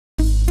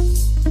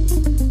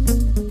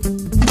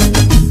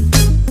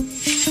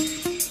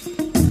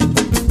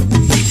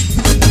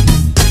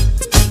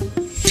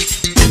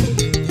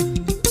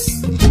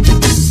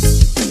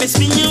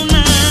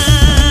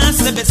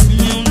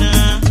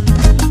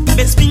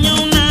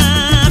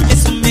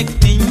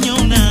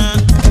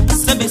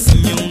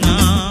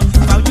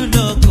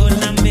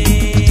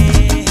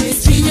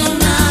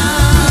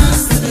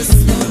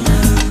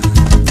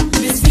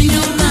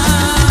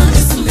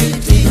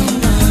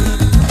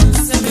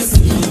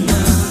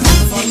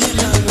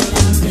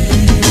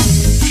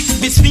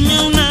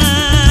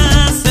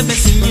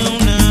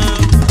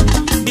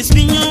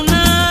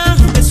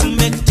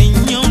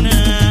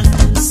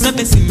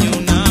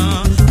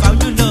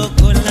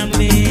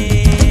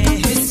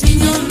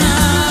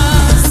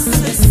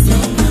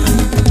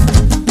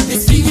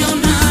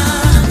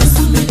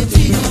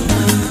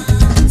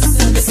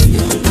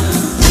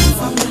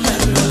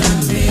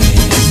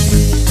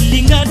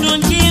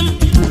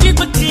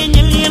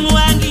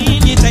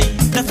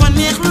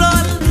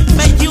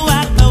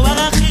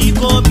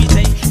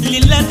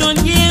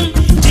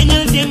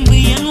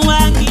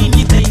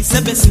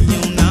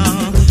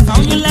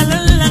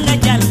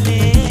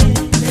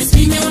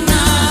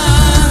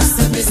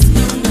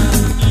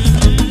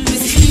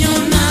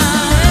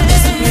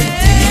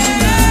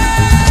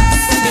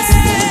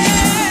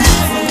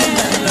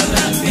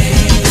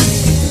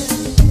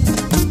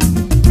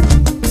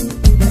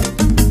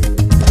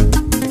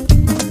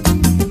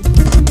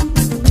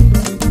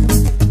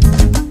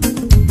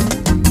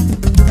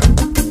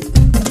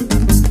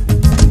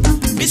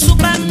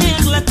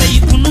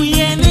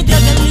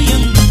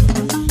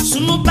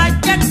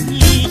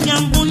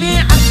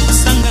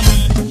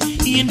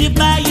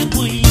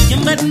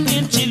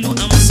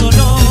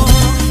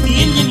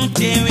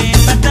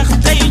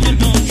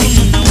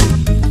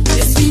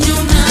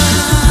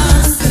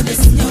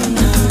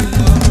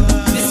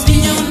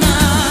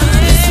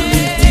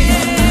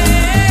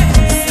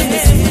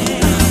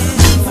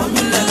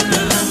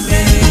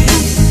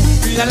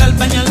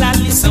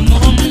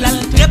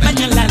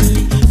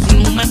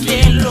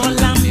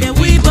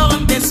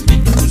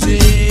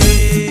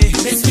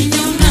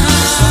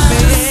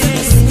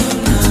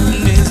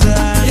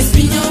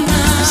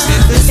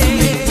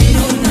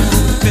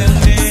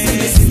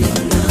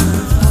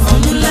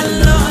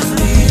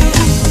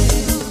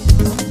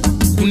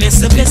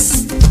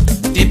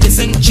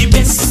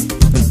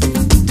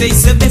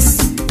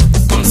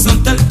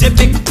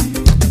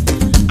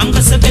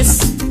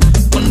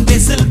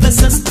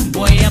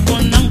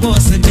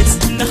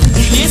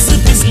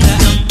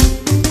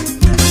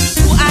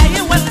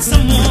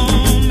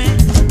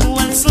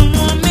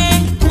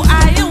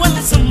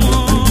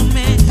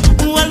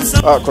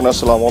kon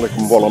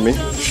asalaamaaleykum mbooloo mi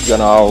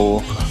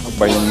gannaaw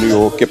bañ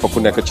nuyoo képp ku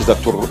nekk ci sa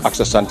tur ak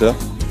sa sant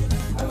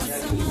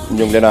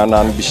ñu ngi leen a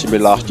naan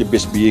bisimilah ci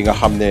bés bi nga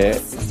xam ne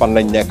fan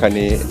lañ nekk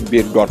ni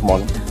biir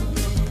Dortmund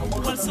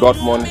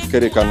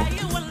këri kan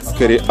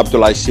këri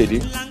Abdoulaye Saidy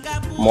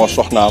moo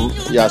soxnaam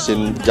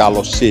Yacine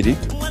Diallo Saidy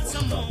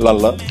lan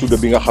la tudd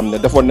bi nga xam ne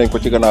defoon nañ ko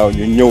ci gannaaw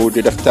ñu ñëw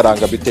di def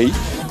teranga bi tey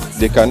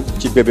di kan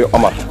ci bébé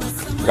Omar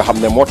nga xam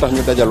ne moo tax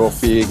ñu dajaloo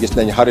fii gis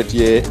nañ xarit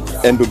yee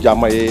indu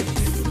jàmma yee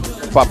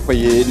papa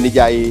yi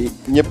nijaay yi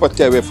ñëpp a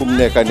teewee fu mu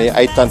nekk ne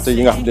ay tante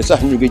yi nga xam ne sax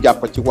ñu ngi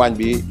jàpp ci waañ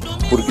bi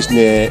pour gis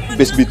ne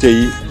bés bi tey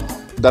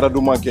dara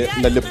du manqué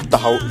na lépp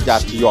taxaw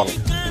jaar ci yoon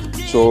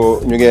soo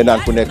ñu ngee naan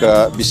ku nekk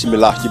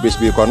bisimilah ci bés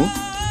bi kon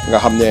nga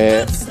xam ne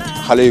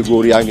xale yu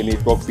góor yaa ngi ni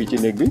toog fii ci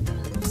néeg bi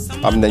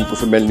am nañ ko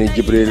fi mel ni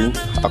Jibril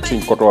ak suñ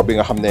koto bi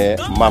nga xam ne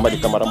Mamadi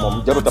Camara moom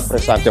jarut a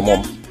présenté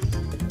moom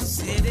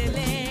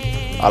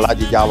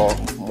Alaaji Diallo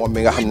moom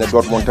mi nga xam ne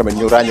Dortmund tamit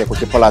ñu ràññee ko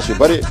ci place yu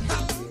bari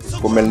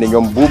ku mel ni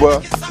ñoom buuba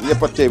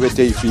ñëpp a teewe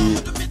tey fii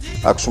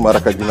ak suma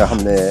rakk bi nga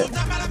xam ne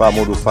Pa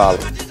Modou Fall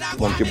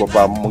moom ci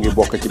boppam mu ngi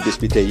bokk ci bés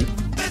bi tey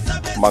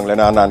maa ngi leen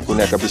a naan ku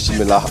nekk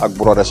bisimilah ak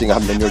brodas yi nga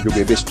xam ne ñoo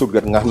jógee ba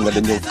Stuttgart nga xam ne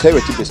dañoo teewe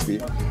ci bés bi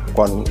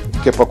kon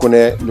képp ku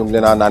ne ñu ngi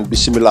leen a naan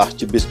bisimilah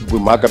ci bés bu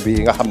màgg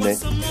bi nga xam ne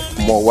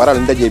moo waral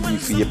ndaje bi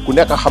fii yëpp ku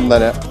nekk xam na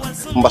ne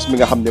mbas mi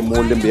nga xam ne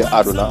moo lëmbee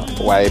àdduna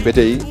waaye ba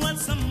tey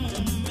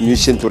ñuy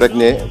séntu rek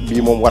ne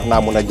bii moom war naa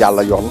mun a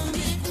jàll yoon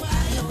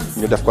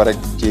ñu def ko rek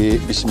ci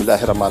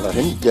bisimilahi rahmaani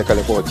rahim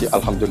jekkale ko ci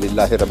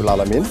alhamdulilahi rabil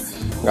alamin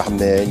nga xam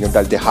ne ñu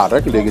dal di xaar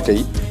rek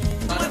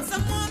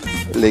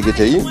léegi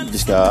tey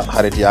gis nga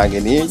xarit yaa ngi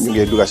nii ñu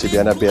ngi duga si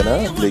benn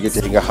léegi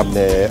tey nga xam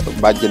ne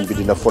bàjjen bi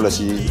dina fola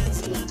si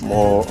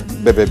moo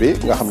bébé bi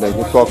nga xam ne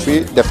ñu toog fi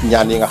def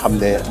ñaan yi nga xam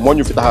ne moo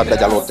ñu fi tax a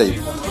dajaloo tey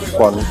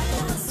kon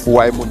fu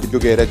waay mun di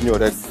jógee rek ñëw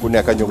rek ku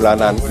nekk ñu ngi laa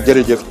naan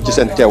jërëjëf ci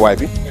seen teewaay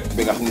bi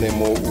nga xam ne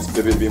moo uuf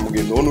bébé bi mu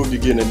ngi noonu di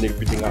génn néeg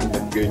bi di nga xam ne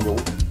mu ngi ñëw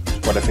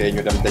ko defee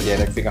ñu dem dajee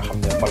rek fi nga xam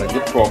ne fa la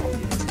ñëpp toog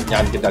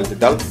ñaan gi dal di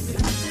dal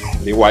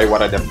li waay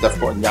war a def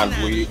ko ñaan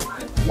buy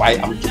waay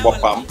am ci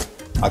boppam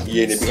ak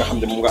yéene bi nga xam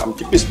ne mu nga am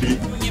ci bés bi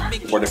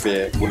ko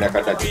defee bu nekk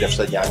dal di def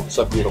sa ñaan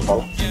sa biiru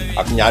xol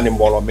ak ñaani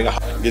mbooloo bi nga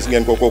xam gis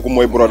ngeen ko kooku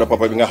mooy broda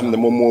papa bi nga xam ne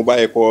moom moo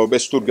bàyyee ko ba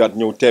Stuttgart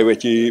ñëw teewe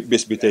ci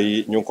bés bi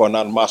tey ñu ngi ko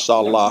naan macha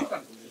allah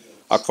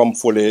ak fam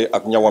fole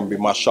ak ñawam bi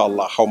macha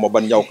allah xaw ma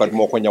ban ñawkat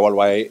moo ko ñawal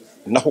waaye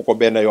naxu ko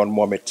benn yoon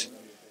moom it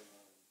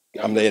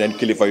am na yeneen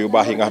kilifa yu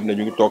baax yi nga xam ne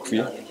ñu ngi toog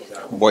fii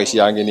boys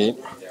yaa ngi nii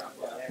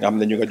nga xam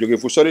ne ñu nga jógee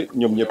fu sori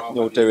ñoom ñëpp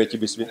ñëw teewee ci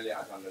bis bi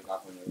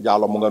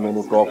Diallo mu nga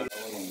noonu toog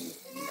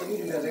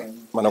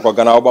ma ne ko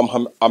gannaaw ba mu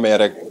xam amee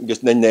rek gis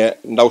nañ ne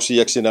ndaw si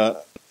yegsi na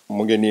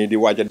mu ngi nii di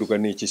waaj a dugg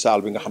nii ci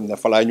saal bi nga xam ne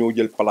fa laa ñëw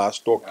jël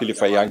place toog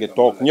kilifa yaa ngi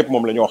toog ñëpp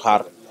moom la ñoo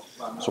xaar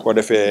su ko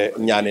defee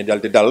ñaani dal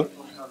di dal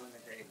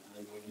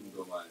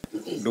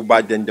du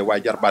bàjjen de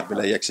waaye jarbaat bi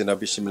la yegsi na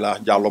bisimilah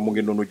Diallo mu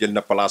ngi noonu jël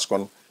na place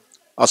kon.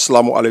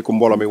 asalaamualeykum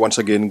mbooloo mi once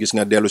again gis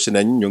nga dellu si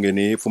nañ ñu ngi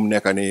nii fu mu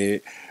nekk nii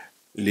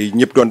li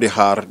ñëpp doon di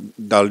xaar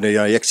daal di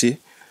yegsi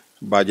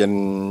bàjjen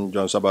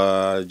John Saba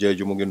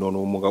jeeju mu ngi noonu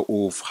mu nga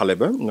uuf xale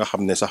ba nga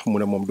xam ne sax mu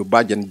ne moom du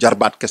bàjjen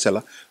jarbaat kese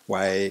la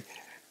waaye.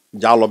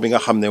 Diallo bi nga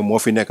xam ne moo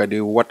fi nekk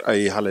di wat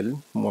ay xalel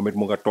moom it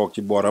mu nga toog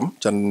ci booram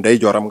ca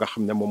ndeyjooram nga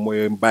xam ne moom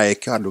mooy bàyyee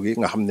kàddu gi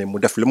nga xam ne mu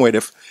def li mooy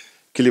def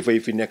kilifa yi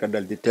fi nekk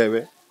dal di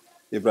teewe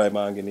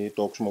Ibrahima ngi nii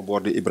toog suma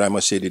boor di Ibrahima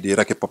Seydi di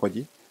rakki papa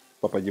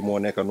ji moo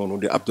nekk noonu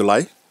di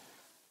Abdoulaye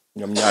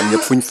ñoom ñaar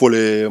ñëpp fu ñu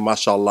fóolee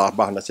macha allah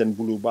baax na seen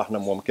bulu baax na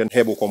moom kenn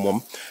xeebu ko moom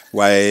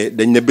waaye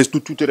dañ ne bés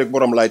du tuuti rek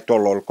borom lay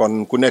tollool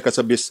kon ku nekk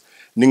sa bés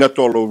ni nga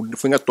toll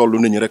fi nga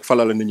toll nit ñi rek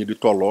fala la nit ñi di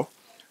tolloo.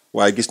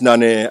 waaye gis naa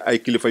ne ay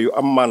kilifa yu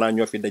am maanaa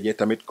ñoo fi dajee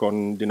tamit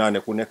kon dinaa ne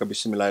ku nekk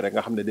bisimilah rek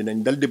nga xam ne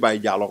dinañ dal di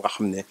bàyyi Diallo nga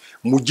xam ne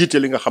mu jiite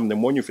li nga xam ne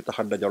moo ñu fi tax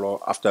a dajaloo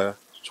after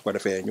su ko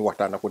defee ñu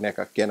waxtaan ku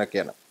nekk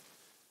kenn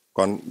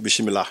kon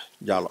bisimilah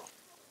Diallo.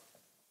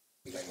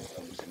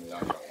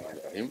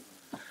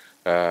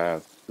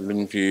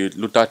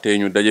 lu taatee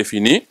ñu daje fii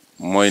nii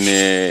mooy ne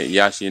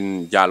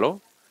Yacine Diallo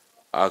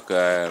ak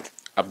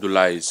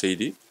Abdoulaye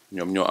Seydi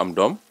ñoom ñoo am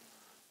doom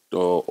to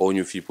oo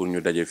ñu fii pour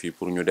ñu daje fii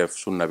pour ñu def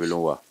sunna bi lu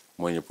mu wax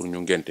mooy ne pour ñu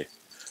ngente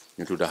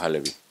ñu tudda xale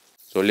bi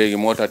so léegi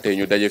moo tax tey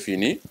ñu daje fii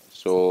nii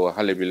so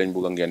xale bi lañ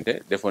bugg a ngente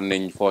defoon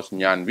nañ foos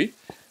ñaan bi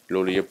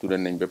loolu yëpp tudda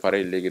nañ ba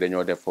pare léegi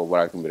dañoo def foofu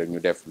barakim bi rek ñu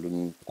def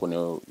lu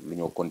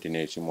ñoo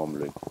continuer si moom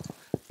lañ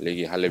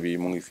léegi xale bi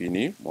mu ngi fii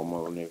nii moom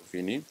moo nekk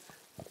fii nii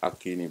ak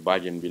kii nii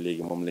bàjjen bi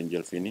léegi moom lañ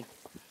jël fii nii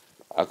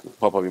ak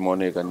papa bi moo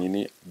nekk nii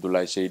nii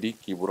Abdoulaye Seydi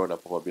kii broda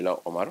papa bi la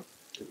Omar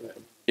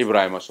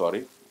Ibrahima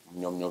sori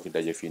ñoom ñoo fi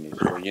daje fii nii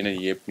so yeneen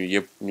yëpp ñu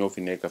yëpp ñoo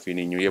fi nekk fii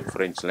nii ñu yëpp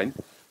French lañ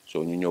so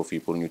ñu ñëw fii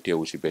pour ñu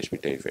teewu si bés bi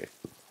tey fee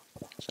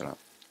salaam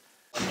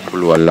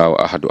qul wallahu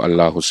ahadu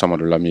allahu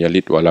samadu lam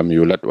yalid walam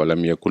yulad walam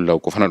yakul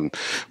lahu kufuwan ahad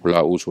qul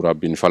a'udhu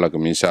rabbin falaq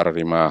min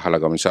sharri ma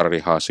khalaqa min sharri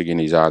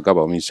hasidin iza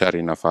gaba min sharri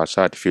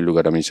nafasati fil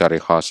 'uqad min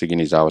sharri hasidin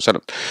iza wasad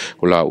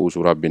qul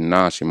a'udhu rabbin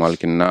nas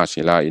malikin nas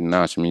ilahin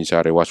nas min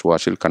sharri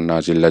waswasil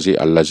khannas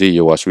allazi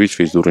yuwaswisu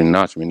fi sudurin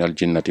nas minal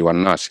jinnati wan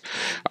nas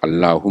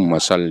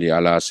allahumma salli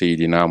ala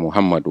sayidina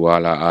muhammad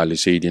wa ala ali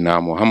sayidina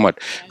muhammad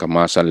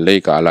kama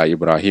sallaita ala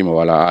ibrahim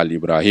wa ala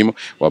ali ibrahim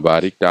wa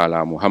barik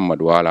ala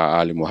muhammad wa ala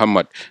ali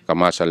muhammad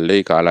kama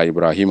sallaita ala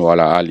ibrahim wa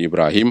ala ali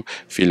ibrahim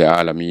fil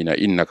alamin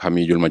innaka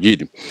hamidul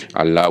majid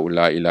allahu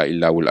la ilaha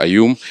illa huwal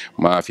ayyum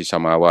ma fi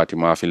samawati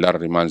ma fil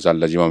ardi man zal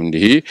ladzi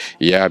yamdihi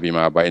ya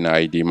bima bayna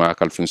aydi ma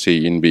kalfun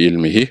shay'in bi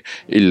ilmihi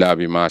illa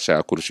bima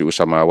sha'a kursiyu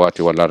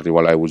samawati wal ardi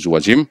wala yuzu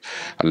wazim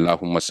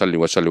allahumma salli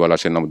wa sallim ala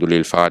sayyidina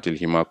abdul fatil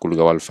hima kul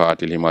wal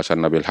fatil hima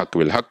sanna bil haqq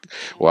bil haqq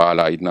wa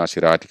ala idna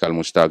siratikal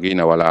mustaqim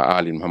wa ala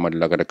ali muhammad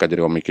laqad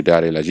qadri wa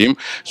miqdaril azim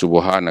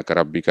subhanaka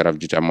rabbika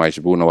rabbil izzati amma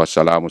yasifun wa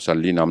salamun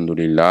sallina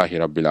alhamdulillah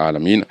rabbil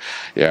alamin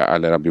ya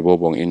ala rabbi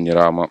bobon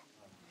innirama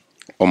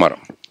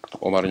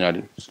Omar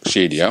ñaadi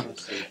Seydi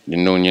di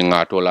no ñi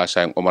ngato la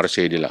say Omar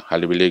Seydi la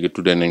xale bi léegi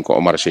tudde nañ ko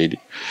Omar Seydi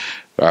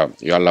waaw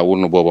yalla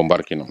wonno bobo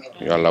barkino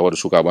yalla wadu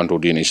suka banto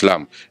diin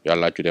islam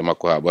yalla cude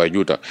makko ha bay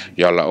juuta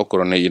yalla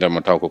okro ne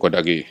idama taw ko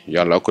dagi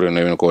yalla okro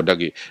ne ko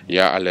dagi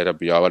ya alle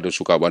rabbi ya wadu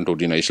suka banto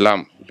diin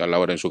islam yalla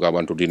wadan suka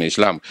banto diin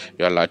islam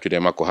yalla cude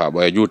makko ha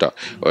bay juuta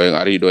o en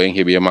ari do en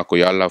hebi makko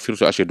yalla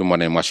firtu asidu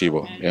mane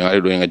masibo en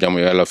ari do en jam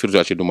yalla firtu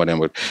asidu mane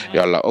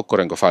yalla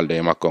okro ko falde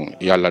e makko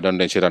yalla dan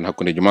den setan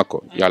hakkunde ju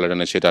makko yalla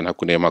dan setan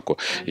hakkunde makko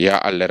ya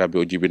alle rabbi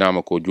o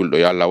jibinama ko juldo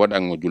yalla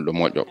wadan mo juldo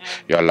mojo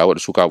yalla wadu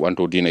suka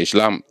banto diin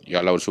islam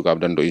yalla wadu suka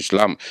dando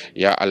islam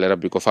ya Allah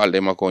rabbi ko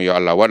falde makko ya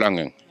Allah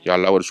wadangen ya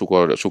Allah wadu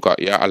suka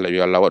ya Allah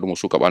ya Allah wadu mo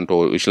suka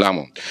banto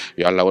islam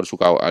ya Allah wadu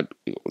suka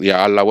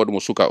ya Allah wadu mo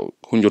suka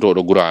hunjoto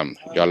do Qur'an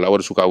ya Allah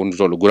wadu suka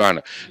hunjoto do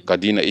Qur'an ka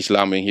diina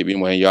islam en hebi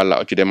mo hen ya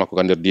Allah occude makko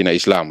kander diina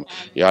islam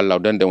ya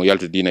Allah dande mo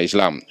yalta diina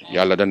islam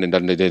ya Allah dande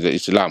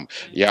islam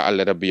ya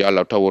Allah rabbi ya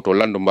Allah tawoto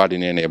lando mbadi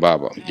nene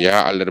baba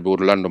ya Allah rabbi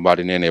woto lando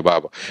mbadi nene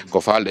baba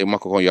ko falde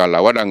makko ko ya Allah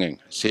wadangen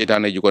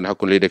seytaneji kon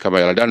hakkunde leyde kam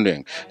ya Allah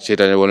dande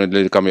seytane won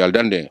leyde kam ya Allah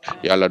dande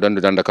ya Allah dande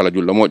danda kala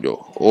jullo moƴƴo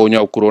o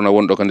ñaw corona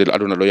wondo ka nder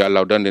aduna ɗo ya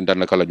Allah dande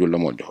danda kala jullo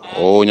moƴƴo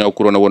o ñaw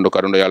corona wondo ka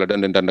ɗon ɗo ya Allah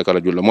dande danda kala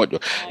jullo moƴƴo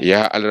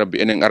ya Allah rabbi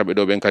enen arɓe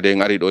ɗo ɓen kadi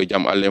en ari ɗo e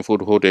jaam Allah en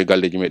fof hoto e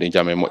galleji meɗen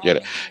jaam e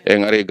moƴƴere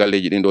en ari e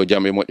galleji ɗin ɗo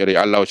jaam e moƴƴere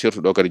ya Allah o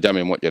surtout ɗo kadi jaam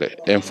e moƴƴere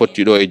en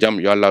fotti ɗo e jaam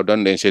yo Allah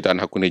dande en seytane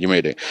hakkudeji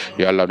meɗen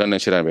yo Allah dande en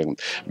seytane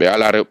ɓe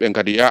ala rewɓe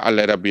kadi ya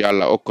Allah rabbi ya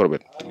Allah okkorɓe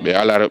ɓe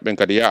ala rewɓe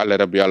kadi ya Allah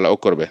rabbi ya Allah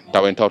okkorɓe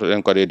taw en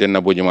tawtoɗen kadi e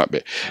dennaboji maɓɓe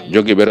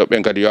jogiiɓe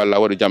rewɓe kadi yo Allah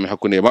waɗu jaam e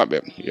hakkude maɓɓe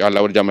yo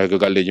Allah waɗu jaam e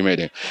galleji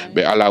meɗen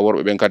ɓe ala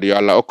worɓe ɓen kadi yo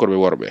Allah okkorɓe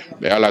worɓe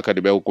ɓe ala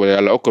kadi ɓe yo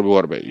Allah okkorɓe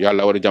worɓe yo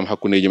Allah waɗu jaam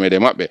hakkudeji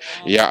meɗen maɓɓe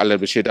ya Allah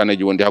ɓe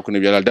seytaneji wonde hakkude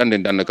yo Allah dande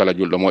dande kala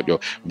julɗo moƴƴo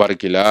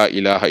barki la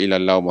ilaha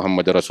illallah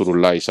muhammad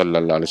rasulullah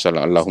sallallahu alaihi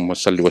wasallam allahumma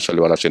salli wa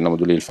sallim ala sayyidina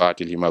muhammadil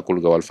fatih lima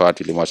kulga wal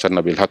fatih lima sanna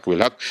bil haqq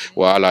bil haqq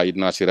wa ala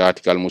idna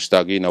siratikal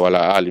mustaqim wa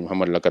ala ali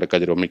muhammad lakar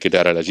kadru min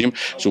kidar lazim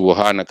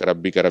subhanaka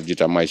rabbika rabbil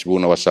izzati amma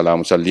yasifun wa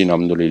salamun sallina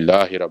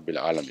alhamdulillahi rabbil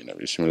alamin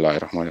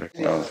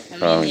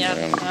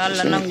bismillahirrahmanirrahim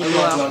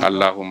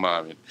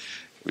allahumma amin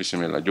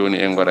bismillah joni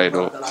en goray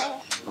do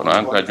kono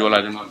anka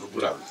jolade non do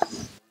bula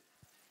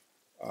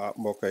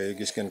mbokk yi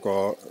gis ngeen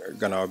ko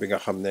gannaaw bi nga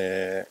xam ne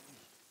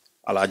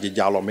Alaaji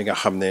Diallo mi nga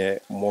xam ne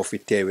moo fi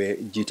teewee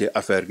jiite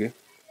affaire gi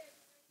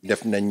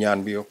def na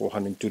ñaan bi wax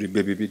nañ turi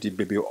bébé bi di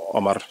bébé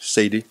Omar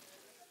Saidy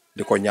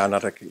di ko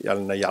ñaanal rek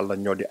yàlla na yàlla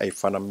ñoo di ay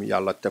fanam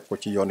yàlla teg ko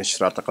ci yooni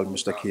siraatal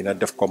mustaqiim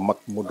def ko mag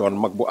mu doon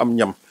mag bu am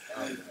ñam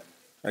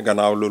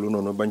gannaaw loolu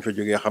noonu bañ fa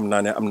jógee xam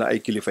naa ne am na ay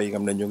kilifa yi nga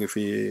xam ne ñu ngi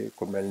fi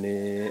ku mel ni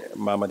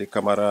Mamadi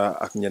Camara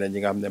ak ñeneen ñi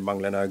nga xam ne maa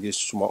ngi leen a gis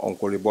suma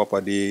oncle yi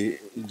boppa di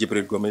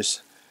Jibril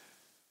Gomis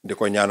di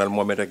ko ñaanal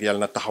moom it rek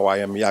yàlla na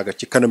taxawaayam yàgg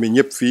ci kanam yi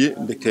ñëpp fii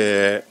ndike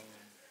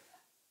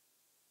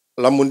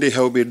la mu di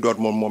xew bi doot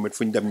moom it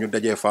fu ñu dem ñu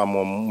dajee fa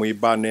moom muy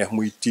bànneex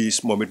muy tiis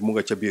moom it mu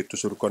nga ca biir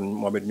toujours kon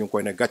moom it ñu ngi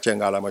koy ne gàccee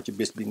ngaalama ci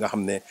bés bi nga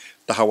xam ne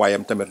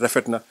taxawaayam tamit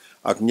rafet na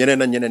ak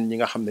ñeneen ñi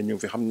nga xam ne ñu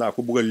ngi fi xam naa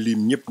ku bugg a lim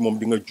ñëpp moom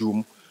di nga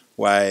juum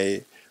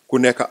waaye ku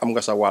nekk am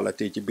nga sa wàlla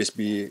tey ci bés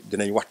bi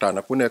dinañ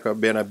waxtaan ku nekk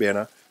benn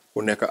ku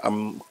nekk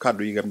am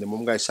kàddu yi nga xam ne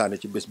moom ngay sànni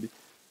ci bés bi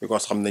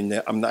because xam nañ ne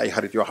am na ay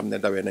xarit yoo xam ne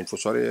dawee nañ fu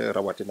sori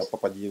rawatina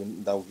papa ji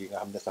ndaw gi nga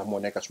xam ne sax moo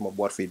nekk suma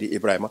boor fii di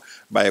Ibrahima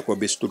bàyyi ko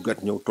bi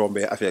Stuttgart ñëw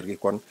tombé affaire gi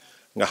kon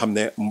nga xam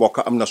ne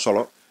mbokk am na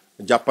solo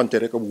jàppante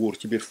rek a wóor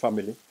ci biir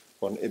famille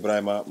kon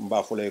Ibrahima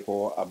mbaafulee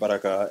ko a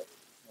baraka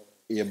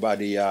ye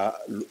baadi ya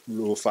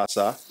lu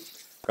fasa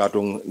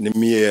katung ni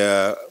mi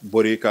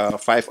bori ka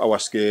 5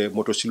 hours ke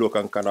moto silo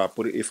kan kana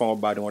pour il faut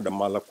baadi ngo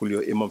dama la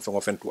kulio imam fe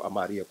ngo fentu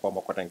amari ko ma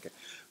ko tanke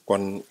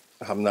kon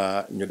xam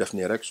naa ñu def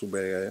nii rek su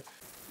bee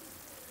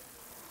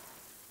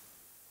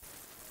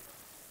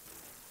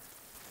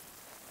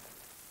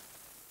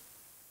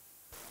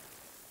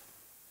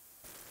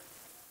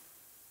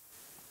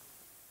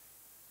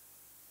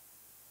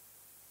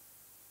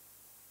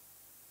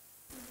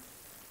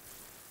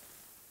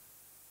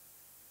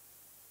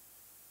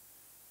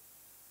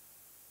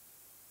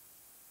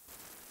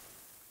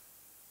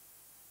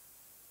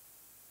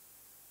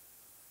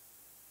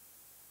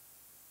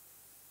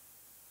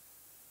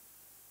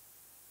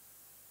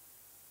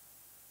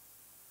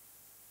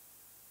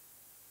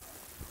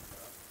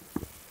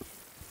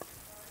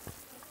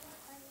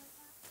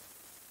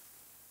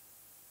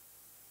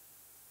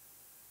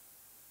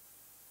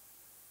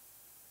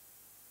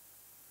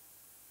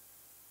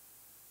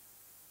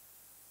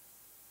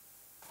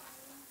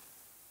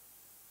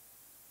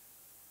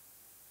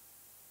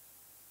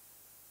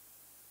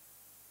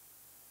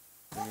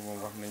moom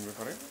wax nañ ba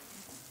pare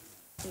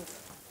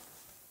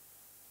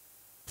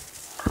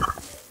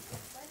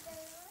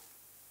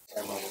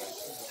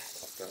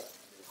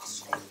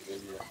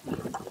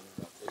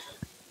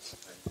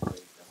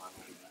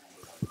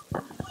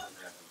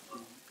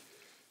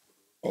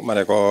ma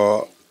ne ko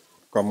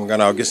comme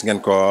gannaaw gis ngeen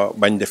ko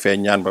bañ defee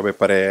ñaan ba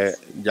pare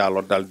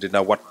Diallo dal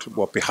dina wat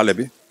boppi xale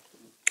bi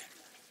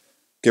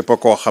képp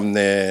koo xam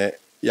ne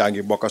yaa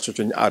ngi bokk su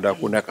suñu aada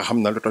ku nekk xam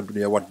na lu tax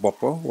duñu wat bopp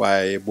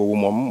waaye boobu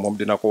moom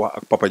dina ko wax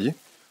ak papa ji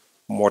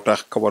moo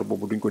tax kawar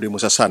boobu duñ ko dee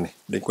musa sànni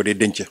dañ ko dee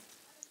denc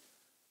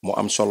mu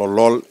am solo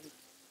lool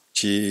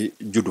ci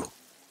juddu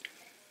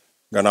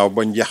gannaaw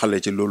bañ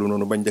jeexalee ci loolu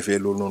noonu bañ defee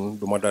loolu noonu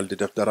du ma dal di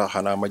def dara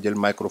xanaa ma jël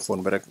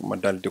microphone bi rek ma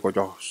dal di ko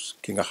jox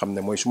ki nga xam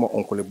ne mooy suma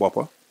oncle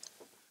boppa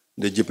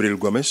de Jibril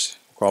Gomis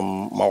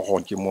comme ma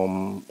waxoon ci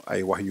moom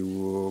ay wax yu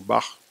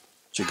baax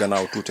ci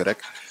gannaaw tuuti rek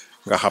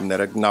nga xam ne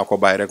rek naa ko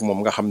bàyyi rek moom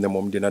nga xam ne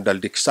moom dina dal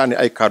di sànni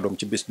ay kàddoom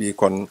ci bés bi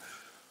kon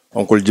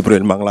oncle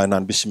Jibril maa ngi lay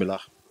naan bismillah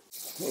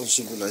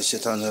auzubillahi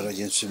sheytaani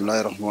rajim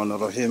bismillahi rahmaani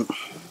rahim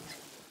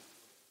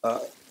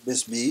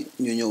bés bi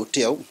ñu ñëw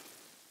teew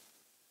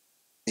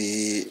ci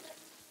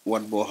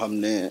wat boo xam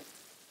ne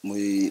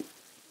muy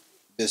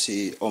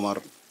bési Omar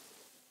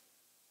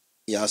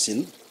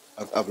Yaasin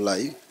ak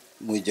Ablaay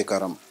muy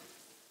jëkkëram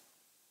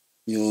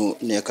ñu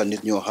nekk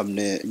nit ñoo xam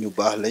ne ñu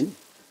baax lañ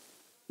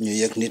ñu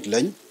yëg nit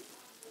lañ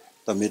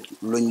tamit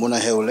luñ mun a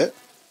xewle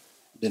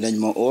dinañ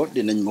ma oo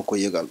dinañ ma ko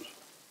yëgal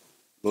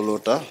looloo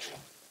tax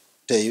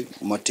tey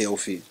ma teew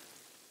fii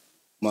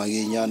maa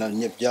ngi ñaanal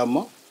ñëpp jàmm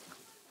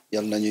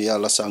yal nañu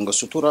yàlla sàng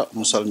sutura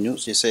musal ñu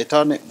ci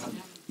seytaane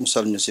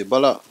musal ñu ci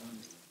bala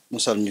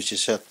musal ñu ci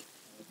seet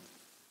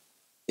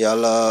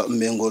yàlla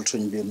méngool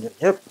suñ biir ñun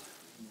ñëpp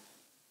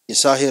ci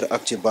saaxir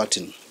ak ci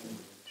baatin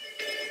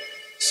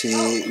si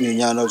ñu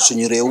ñaanal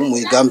suñu réew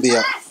muy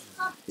Gambia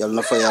yal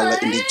na fa yàlla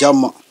indi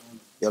jàmm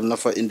yal na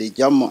fa indi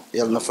jàmm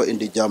yal na fa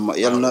indi jàmm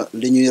yal na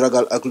li ñuy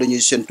ragal ak li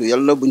ñuy sentu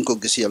yal na buñ ko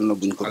gis yal na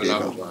buñ ko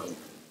déggal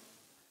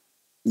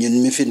ñun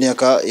mi fi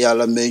nekka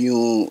yàlla may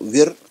ñu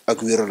wér ak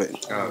wérle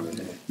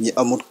ñi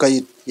amut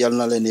kayit yal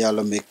na leen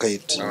yàlla may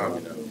kayit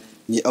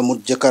ñi amut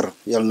jëkkër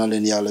yal na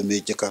leen yàlla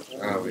may jëkkër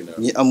amiin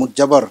ñi amut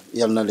jabar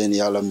yal na leen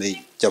yàlla may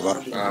jabar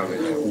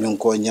amiin ñu ngi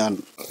ko ñaan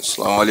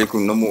assalamu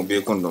alaikum namo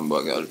be kondon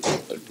baga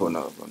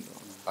altona bondo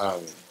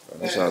amiin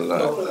inshallah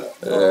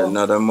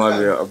nada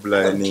mabe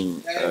ablaye ni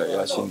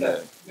yasin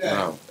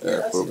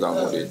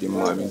programme de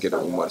dimma min keda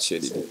Omar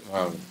Saidy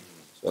amiin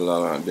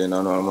sallallahu de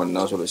nano man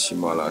nasolo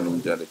simala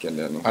num jade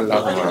kende ni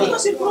allahumma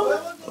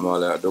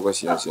mala dogo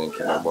siyansen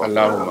kina ba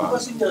allahumma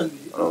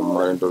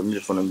mare do mi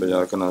fona be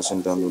ya kana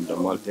sentandu da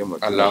malte ma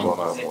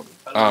allahumma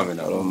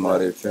amiin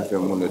mare fefe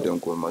mun den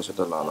ko ma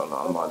sata la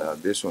mala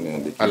be sone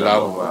ande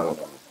allahumma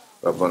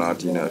ربنا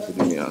آتنا في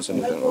الدنيا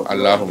حسنة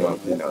اللهم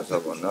وقنا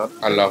عذاب النار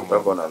اللهم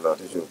ربنا لا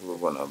تزغ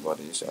قلوبنا بعد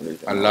إذ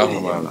هديتنا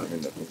اللهم وهب لنا من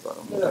لدنك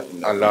رحمة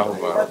إنك اللهم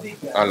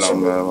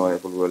اللهم ما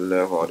يقول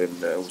والله أحد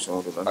الله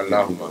الصمد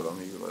اللهم لم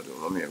يلد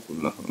ولم يكن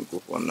له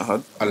كفوا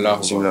أحد اللهم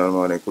بسم الله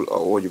الرحمن الرحيم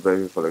أعوذ بالله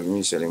من فلق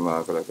من شر ما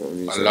خلق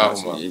ومن شر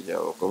اللهم حاسد إذا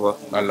وقب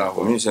اللهم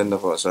ومن شر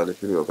النفاثات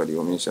في العقد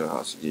ومن شر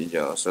حاسد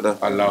إذا حسد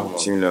اللهم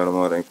بسم الله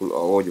الرحمن الرحيم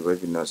أعوذ بالله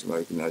من الناس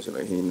مالك الناس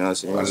إله الناس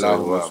من شر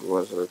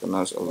وسوسة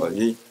الناس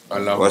الله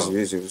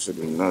واسوي في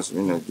صدور الناس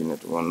من الجنة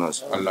والناس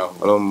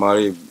اللهم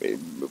ماري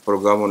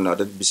programme na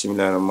da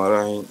bismillahir rahmanir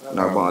rahim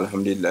na ba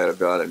alhamdulillahi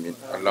rabbil alamin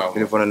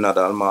min fona na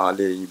da alma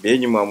ale be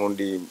ni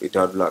mamundi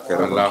itadula khair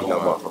Allah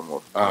ba famo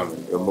amin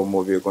yombo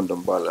mo be kon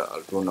dum bala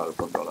altona al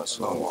kon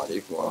assalamu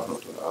alaikum wa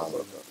rahmatullahi wa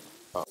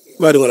barakatuh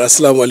badi wala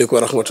assalamu alaikum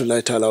wa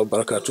rahmatullahi ta'ala wa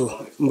barakatuh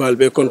mbal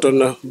be kon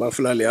tonna ba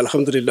fulali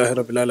alhamdulillahi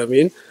rabbil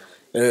alamin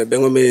be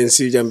ngome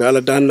si jambe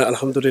ala dan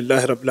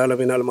alhamdulillahi rabbil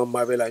alamin al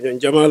mamma be la nyon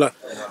jamala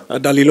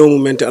dalilo mu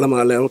mente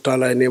alama Allah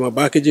taala ne ma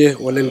bakije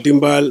walen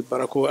dimbal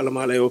barako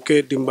alama Allah yoke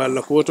dimbal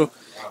la koto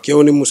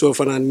kewni muso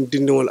fana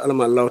dindingol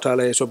alama Allah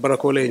taala so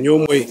barako le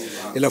nyomoy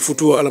ila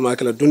futuo alama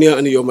kala dunya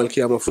ani yawmal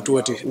qiyamah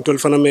futuwati ntol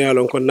fana me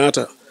yalon kon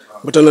nata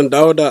butanan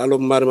dawda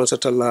alom mare man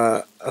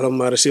satalla alom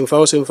mare simfa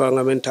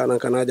ngamen tanan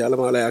kanaja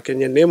alama ala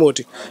yakenye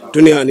nemoti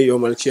dunia ani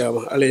yomal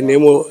kiyama ale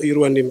nemo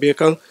yirwandi be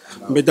kan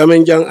be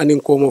damen jang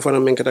anin ko mo fana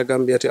men kata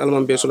gambiyati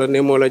alama be sula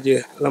nemo laje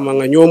alama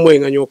nga nyomoy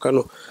nga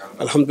nyokano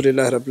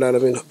alhamdulillah rabbil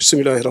alamin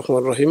bismillahir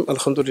rahmanir rahim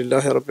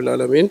alhamdulillah rabbil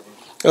alamin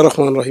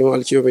الرحمن الرحيم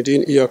مالك يوم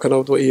الدين إياك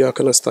نعبد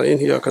وإياك نستعين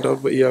إياك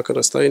نعبد وإياك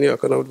نستعين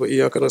إياك نعبد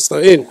وإياك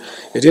نستعين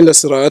اهدنا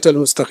الصراط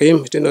المستقيم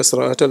اهدنا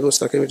الصراط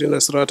المستقيم اهدنا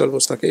الصراط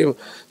المستقيم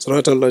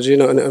صراط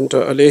الذين أنعمت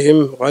عليهم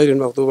غير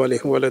المغضوب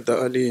عليهم ولا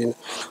الضالين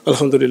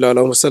الحمد لله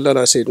اللهم صل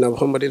على سيدنا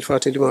محمد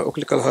الفاتح لما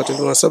أغلق الخاتم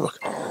لما سبق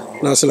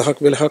ناصر الحق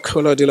بالحق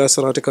ولا إلى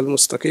صراطك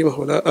المستقيم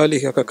ولا آله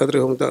حق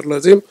قدرهم دار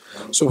العظيم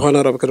سبحان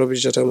ربك رب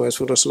العزة عما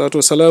يصفون والصلاة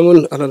والسلام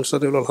على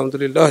المرسلين والحمد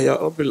لله يا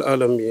رب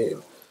العالمين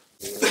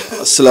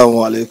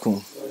assalamu alaikum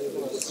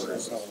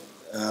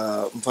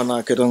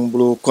mfana kedon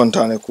bulu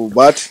kontane ku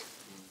bat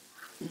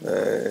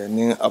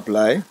ni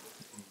apply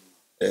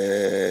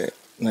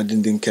na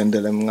dindin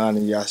kendelem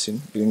ngani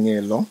yasin bi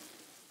ngelo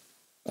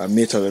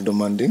meta le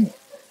demanding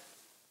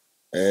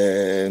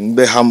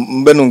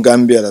mbe no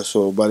gambia la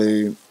so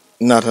bari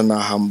nata na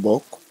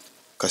hambok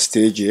ka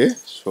stage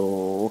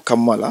so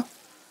kamala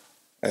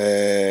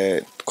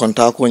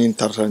konta ko nyin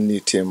tartan ni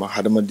tema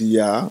hadama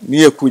diya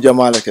mi ku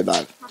jamala ke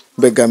dal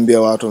be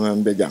gambia wato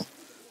men be jang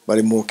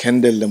bari mo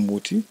kendel le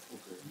muti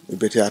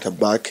be tiata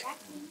back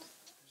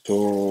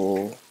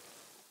so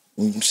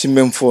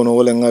simem fono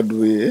wala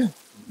ngaduye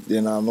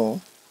dina no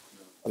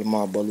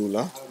alma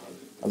balula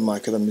alma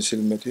kala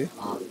misilmeti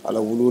ala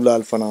wulula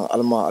alfana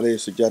alma alay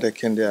sujjata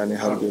kende ani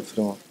harbe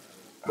frima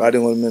badi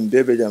ngol men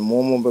bebe jam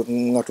momo be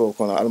ngato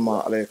kono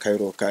alma alay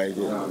kayro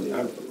kayje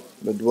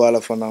be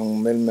duwala fana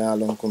melme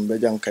alon ko be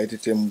jang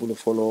kaytite mbulu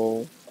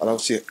folo ala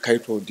si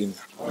kayto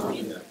dinna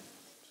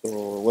so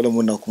wala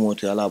mun na kuma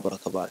ta ala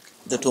baraka bak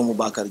da to mu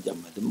bakar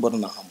jamma din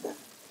borna hambo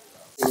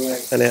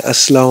ale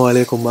assalamu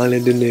alaikum maa ngi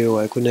leen di nuyu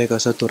waaye ku nekk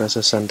sa tur sa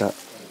santa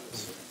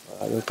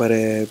ba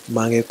pare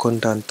maa ngi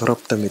kontaan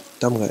trop tamit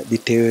tam nga di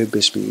teewee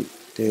bés bi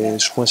te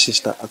suma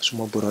sista ak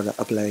suma broda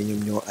Ablaye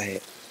ñoom ñoo aye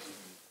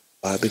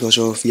waaw because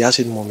of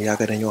Yaasin moom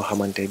yaaga na ñoo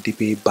xamante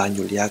depuis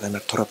Banjul yaaga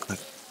na trop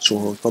nag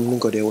so comme ni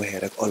nga ko dee waxee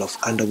rek olof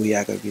ànd bu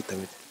yaaga bi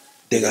tamit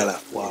dëgg la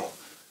waaw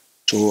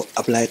so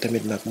Ablaye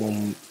tamit nag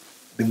moom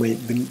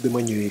bi ma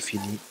ñëwee fii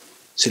nii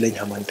si lañ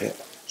xamante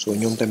so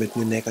ñoom tamit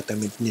ñu nekk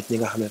tamit nit ñi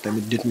nga xam ne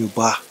tamit nit ñu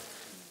baax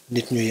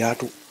nit ñu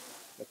yaatu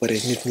ba pare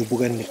nit ñu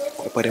bugga nit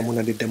ba pare mun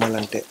a di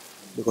demalante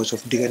because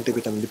of diggante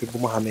bi tamit depuis bu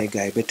ma xamee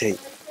gars yi ba tey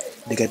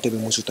diggante bi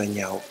musuta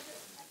ñaaw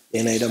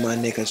yéenay dama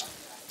nekk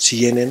si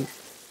yeneen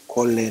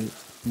xool leen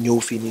ñëw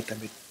fii nii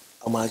tamit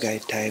amaa gars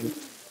yi time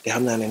te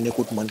xam naa ne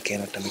nekkut man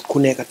kenn tamit ku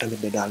nekk tamit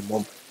de daal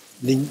moom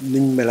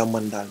liñ mela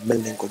man daal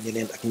mel nañ ko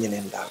ñeneen ak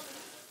ñeneen daal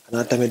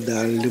xanaa tamit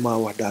daal li ma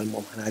wax daal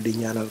moom xanaa di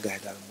ñaanal gars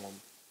yi daal moom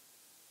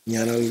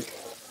ñaanal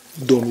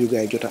doom yu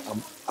gars yi jot a am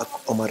ak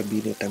Omar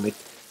bii nii tamit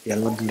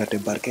yàlla na dundate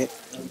barke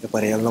ba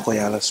pare yàlla na ko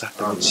yàlla sax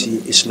tamit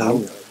si islam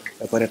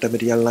ba pare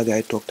tamit yàlla na gars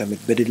yi toog tamit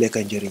ba di lekk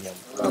njëriñam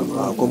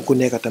waaw comme ku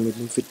nekk tamit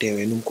nu mu fi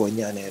teewee nu mu koo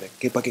ñaanee rek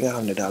képp ki nga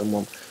xam ne daal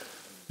moom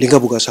li nga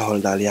bugg a saxol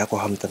daal yaa ko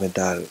xam tamit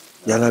daal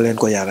yal na leen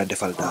ko yàlla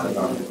defal daal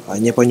waaw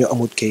ñëpp ñu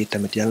amut kayit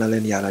tamit yal na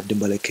leen yàlla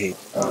dimbale kayit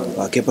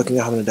waaw képp ki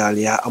nga xam ne daal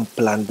yaa am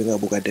plan bi nga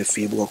bugg a def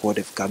fii bugg a koo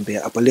def Gambie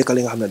après léegi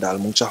li nga xam ne daal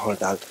mu ngi sa xol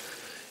daal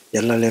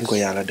yal na leen ko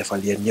yàlla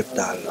defal yéen ñëpp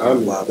daal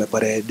waaw ba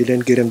pare di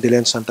leen gërëm di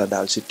leen sant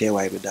daal si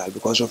teewaay bi daal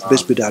because of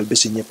bés bi daal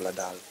bési ñëpp la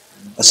daal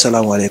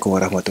assalamualaikum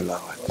warahmatullah.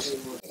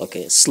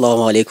 Okay,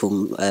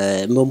 assalamualaikum.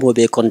 Mombo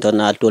be konton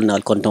na tol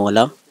na konton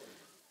wala.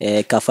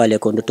 Kafale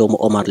kondo tomu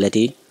Omar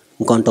leti.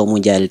 Konton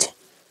mu jalti.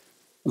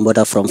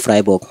 Mbota from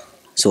Freiburg.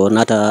 So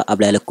nata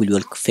ablay la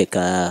kulyol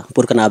feka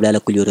pour kana ablay la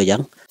kulyol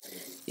jang.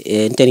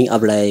 Nteni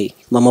ablay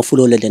mama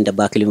fulo le den de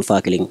baklim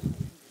fakling.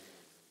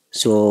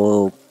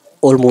 So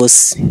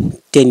almost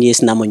 10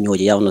 years na mo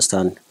nyoje, you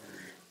understand?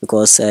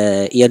 Because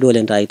year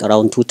dolen right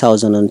around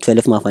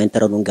 2012 ma fa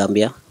intero dun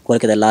Gambia.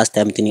 Kolke the last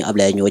time tini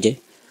ablay nyoje.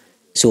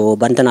 So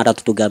bantana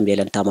ratu to Gambia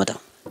len tamata.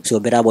 So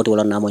bera bot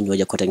wala na mo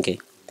nyoje kotenke.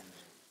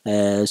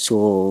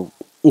 So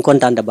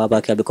nkontanda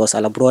baba ke because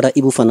ala broda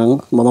ibu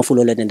fanang mama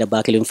fulo le den de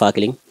baklim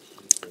fakling.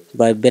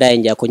 Ba bera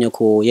nja konyo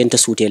ko yenta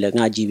sute le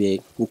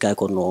ngajibe nkai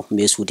ko no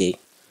me sute.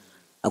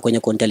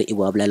 Akonya kontele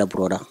ibu ablay la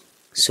broda.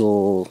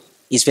 So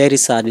it's very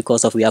sad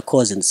because of we are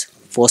cousins,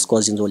 first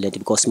cousins already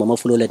because mama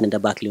fulo le den de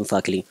baklim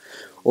fakling.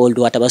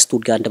 Although ataba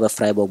Stuttgart ataba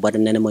Freiburg but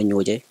nene mo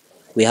nyoje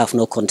we have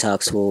no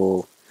contact.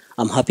 So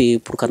I'm happy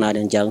pour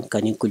Canadian jang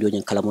kanin kulyo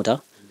nyang kalamuta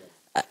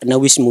na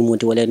wish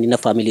mumunti wala ni na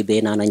family be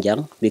na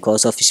nanjang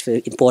because of it's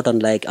very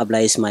important like Abla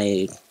is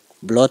my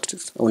blood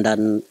and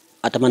then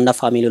ataman na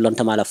family long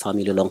tamala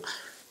family long.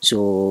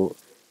 So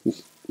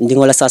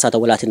ndingola sasa ta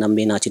wala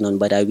tinambe na tinon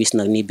but I wish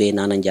na ni be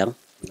na nanjang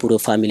puro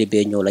family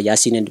be nyola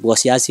Yasin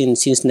was Yasin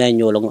since na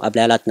nyolong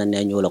Abla lat na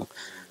nyolong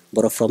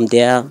but from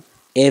there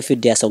every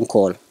day some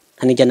call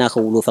hani jana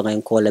ko wulu fa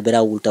ngay call la bera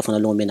wulta fa na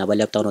lo mena ba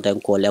lepta no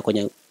tan call la ko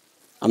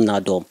am na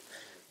dom.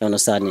 You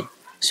understand me?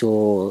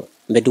 So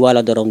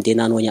bedwala dorom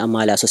dina no nya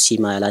amala so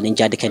sima la nin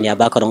jadi ken ya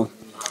bakaron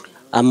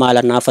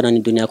amala na fana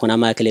ni dunya ko na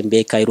ma kele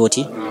be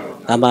kairoti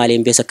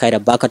amala be sa kaira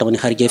bakaron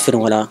harje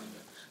firon wala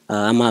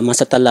ama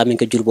masatalla min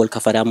ke jurbol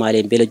kafara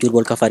amala be la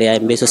jurbol kafara ya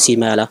be so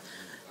sima la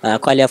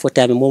ko ali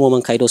afota mi momo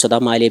man kaido so da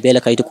amala be la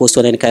kaido ko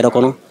so nen kairo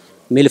kono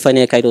mil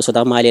fane kaido so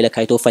da amala la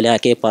kaido fala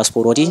ke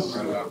passporti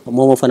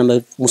momo fana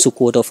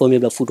musuko to fo mi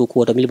ba futu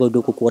ko to mil ba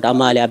do ko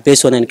amala be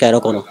so nen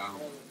kairo kono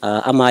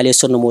amale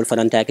sonno mol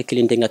fananta ke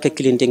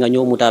kilintinga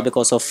nyomuta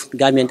because of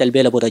gamental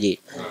bela botaji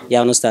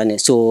ya understand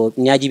so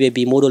nyaaji be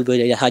bi modol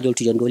be hajol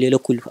tujon do lelo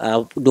kul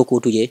do ko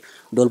tuje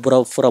dol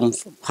bro from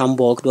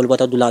Hamburg dol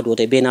bata dula do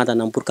te benata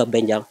nam pour ka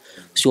benjam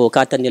so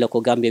katande la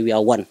ko gambe we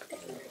are one.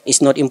 It's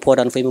not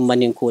important for me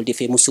manin ko di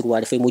fe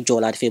musurwa di fe mu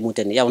jola di fe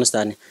muten ya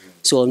understand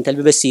so mtel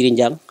be sirin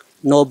jang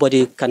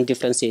nobody can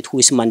differentiate who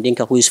is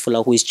mandinka who is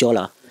fula who is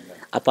jola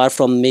apart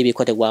from maybe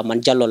kote wa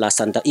man jallo la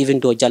santa even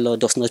though jallo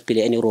does not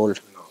play any role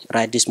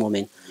right this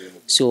moment.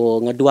 So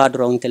nga dua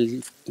drong tel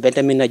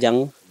bentamin na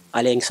jang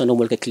aleng sono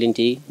mol ke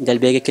klinti dal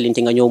bege klinti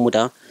nga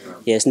nyomuta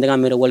yes ndanga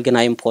mero wol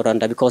gana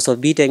important because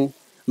of beating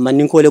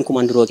manin ko len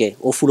kumandroke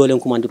o fulo len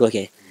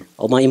kumandroke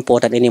o ma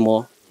important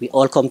anymore. We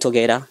all come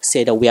together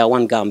say that we are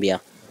one Gambia,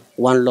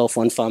 one love,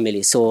 one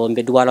family. So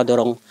mbe duala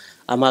dorong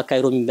ama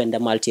kayro mi benda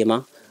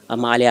maltima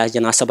ama ale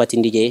jana sabati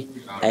ndije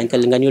ay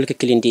tel nga nyol ke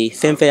klinti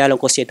femfe yalla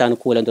ko setan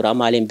ko len dora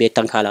ama len be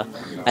tankala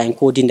ay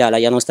ko dindala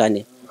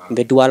yanostane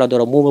mbe duwala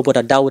doro momo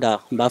bota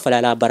dawda ba fala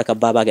la baraka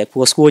baba ge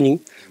ko skoni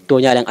to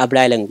nyalen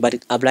ablay lang but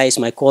ablay is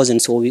my cousin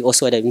so we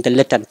also the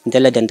intelligent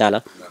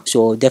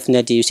so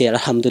definitely you say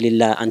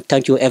alhamdulillah and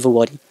thank you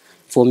everybody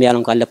for me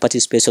alon ko alla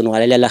participation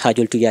wala la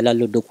hajul tu yalla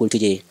lo dokul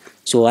tuje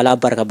so ala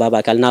baraka baba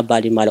kal na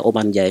bali mala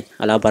Oman Jay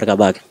ala baraka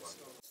baba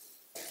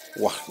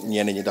wax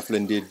ñen ñi daf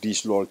leen di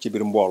diis lool ci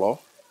bir mbolo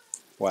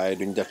waye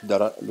duñ def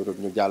dara lu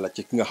ñu jall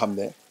ci ki nga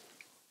xamne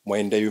moy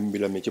ndeyum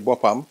mbilami ci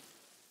bopam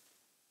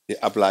di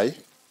Ablay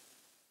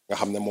nga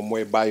xamne mom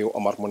moy bayu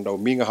Omar mu ndaw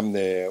mi nga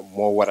xamne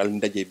mo waral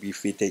ndaje bi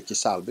fi tay ci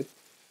salle bi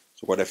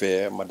su ko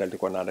defé ma dal di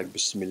ko naan ak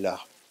bismillah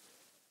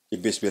ci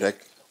bés bi rek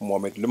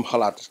momit lim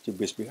xalaat ci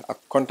bés bi ak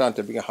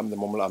contenté bi nga xamne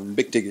mom la am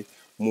mbekté gi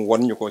mu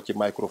won ñuko ci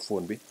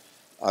microphone bi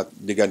ak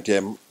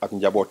digantem ak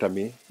njabotam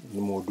mi ni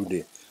mo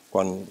dundé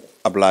kon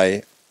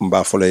Ablay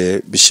mba folé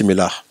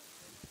bismillah.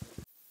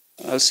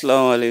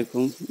 Assalamu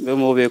alaikum be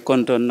mo be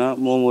konton na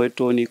mo moy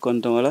toni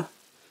konton wala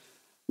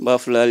ba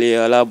fulali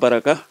ala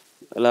baraka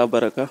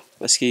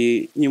parce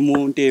que ni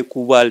munte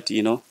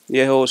kubalti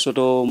ye ho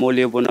soto mo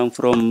le bonam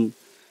from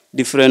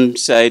different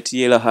sites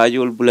yela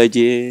hajol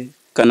bulaje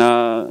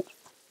kana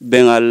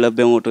bengal la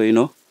bengoto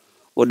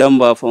o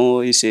damba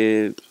fo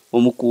ise o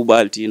mu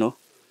kubalti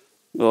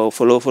o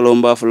folo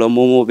mba folo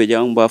momo be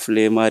jang mba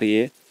fle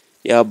marié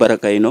ya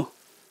baraka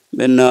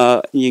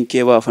benna nyin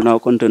keba fana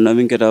konton na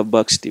min keta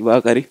baksti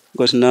bakari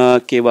gosna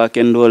keba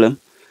kendolam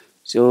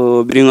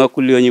so bringa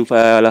kulyo nyi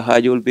fa la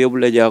hajol be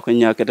bulaje ko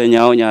nyakata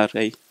nyaaw nyaar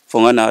tay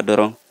fonga na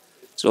dorong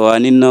so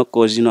aninna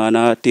kozino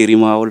ana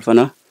terima wol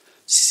fana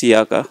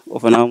siaka o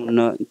fana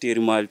na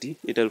terimalti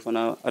itel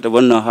fana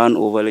atabonna han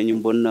over le nyum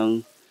bonna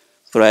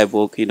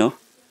Freiburg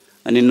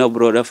aninna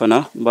broda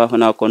fana ba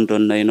fana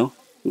konton na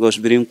gos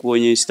bring ko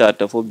nyi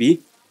start fo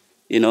bi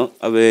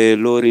abe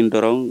lorin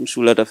dorong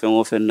sulata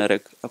fengo fenna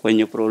rek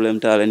akonye problem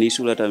tala ni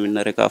sulata min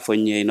na rek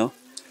afonye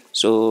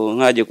so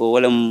ngaje ko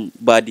walam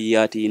badi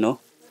yati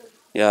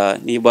ya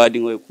ni badi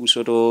ngoy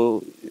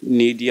kusoto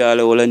ni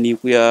diala wala ni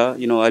kuya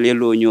ale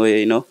lo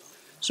nyoye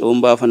so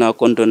mba fana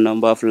konton na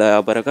mba fla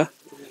ya baraka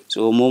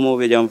so momo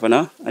be jam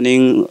fana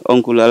anin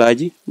onkul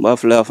alaji mba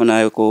fla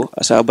fana ko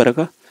asa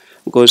baraka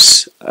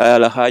because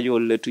ala hajo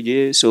le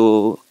tuje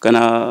so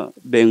kana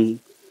ben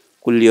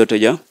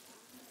kulliyoto jam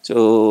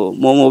so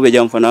momo be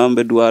jam fana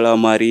be duwala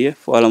mariye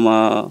wala ma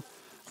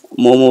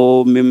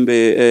momo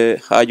mimbe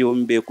hajo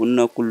mbe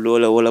kunna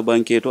kullola wala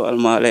banketo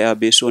alma ala ya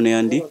be sone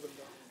andi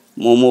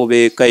momo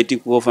be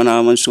kayti ko fana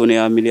man sone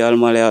ya mili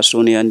alma ala ya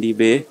sone andi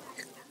be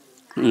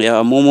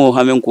ya momo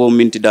hamen ko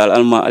minti dal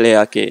alma ala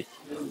ya ke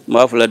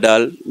mafula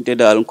dal te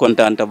dal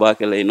kontaan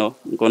tabake lay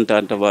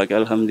kontaan tabake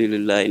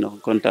alhamdulillah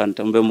kontaan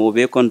tambe mo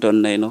be konton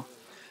nay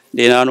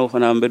de nano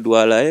fana be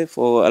duwala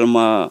fo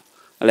alma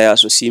ala ya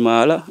so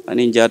simala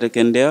anin jata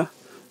kendea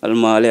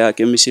alma ala ya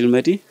ke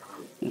misilmati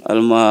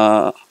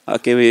alma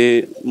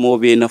akebe mo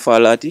be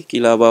nafalati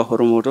kila ba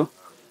hormoto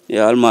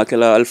ya alma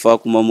kala alfa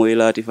kuma mo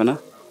ilati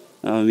fana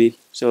amin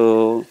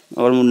so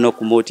wal mun nok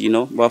moti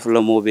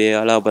bafula mo be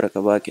ala baraka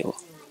bake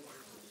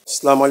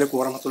asalaamaaleykum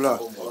wa rahmatullah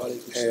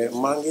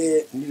maa ngi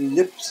nuyu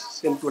ñëpp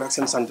seen tur ak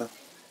seen sant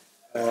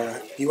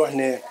di wax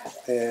ne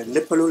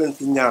lépp loo leen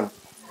fi ñaan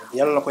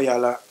yàlla na ko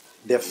yàlla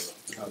def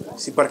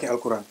si barke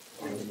alquran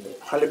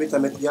xale bi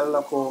tamit yàlla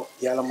na ko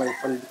yàlla may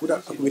fan bu gudda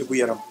ak wér gu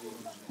yaram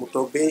mu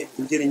toog ba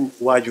njëriñ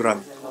waajuram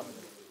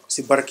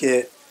si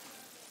barke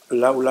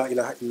allahu la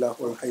ilaha illa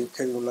huwa al-hayyul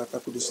qayyum la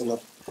ta'khudhuhu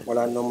sinatun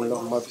wala nawmun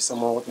lahu ma fi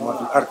samawati wa ma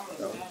fil ard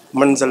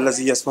man zal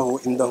ladhi yashfa'u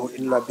indahu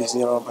illa bi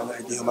idhnihi wa bayna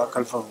aydihim wa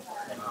khalfahum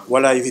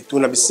ولا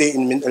يحيطون بشيء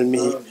من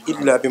علمه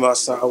إلا بما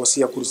شاء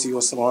وسع كرسيه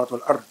السماوات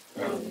والأرض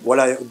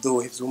ولا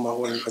يؤوده حفظهما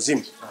هو العظيم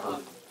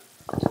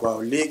waaw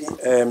léegi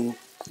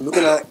lu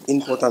gën a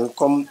important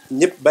comme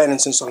ñëpp bàyyi nañ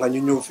seen soxla ñu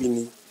ñëw fii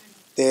nii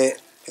te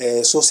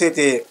soo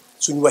seetee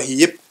suñu wax yi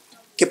yëpp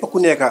képp ku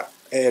nekk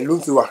lu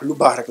mu fi wax lu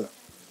baax rek la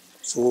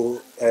so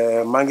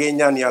maa ngi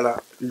ñaan yàlla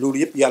loolu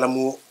yëpp yàlla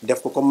mu def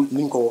ko comme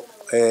ni ñu ko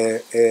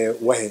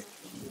waxee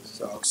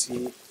waaw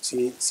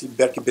si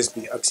barki bés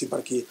bi ak si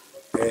barki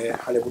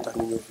xale bu tax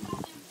ñu ñëw fii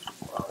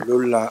waaw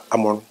loolu la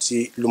amoon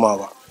si lu ma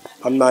wax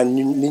xam naa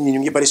nit ñi ñu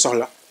ngi bari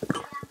soxla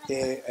te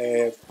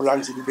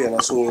plan si du benn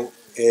so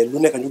lu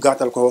nekk ñu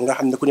gàttal ko nga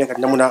xam ne ku nekk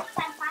na mun a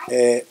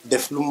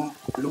def lu mu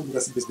bëgg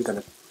si bés bi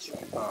tamit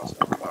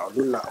waaw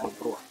loolu la amoon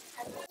pour wax.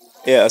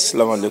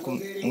 assalamu alaikum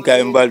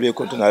nkaay mbal be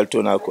kontonal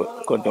tona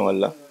konton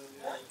walla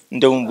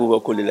ndewum buba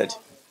kulilati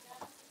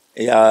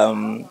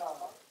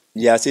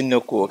ya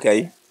sinno ko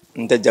kay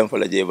nta jam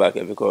fala je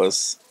bake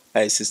because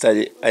ay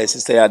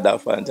sister ya da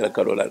fa nta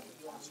karolal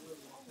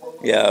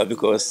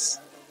because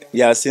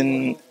ya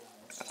sin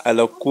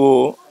ala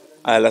ko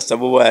ala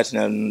sababu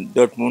atina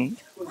Dortmund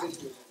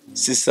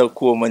sister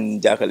ko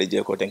man jakale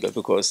je ko tenka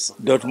because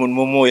Dortmund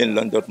mo yen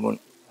lon Dortmund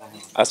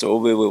aso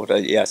obe wota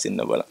ya sin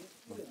na bala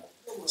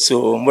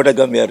so mboda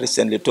Gambia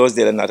recently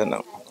Thursday la natana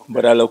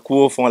mboda la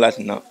ko fon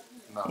latina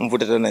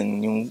mfutata na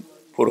ñu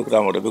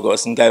programme do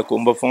because ngay ko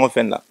mbo fon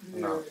fenna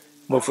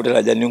mbo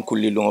futata janin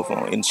kulli lu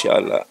fon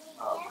inshallah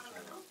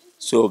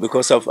so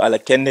because of ala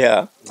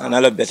kenya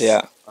anala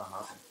betea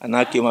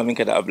ana kima min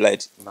kada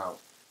ablight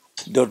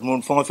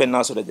Dortmund fon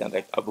fenna so da jan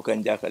rek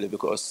abukan jakale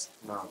because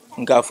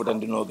nga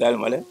futandi no gal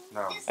male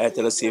ay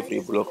tala safety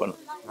block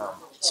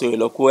so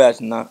lo ko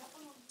yatna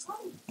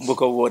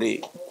mbuka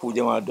wori ku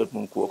jama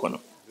Dortmund ko kono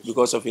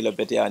because of ila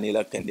betea ni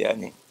la kenya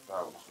ni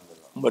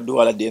mbadu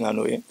wala dina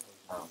no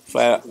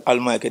fa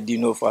alma ka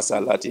dino fa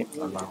salati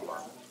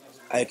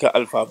ay ka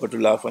alfa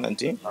batula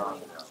fananti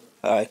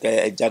ay ka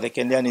jata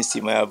kenya ni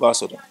sima ya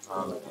baso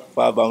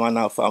fa ba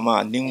mana fa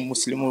ma ning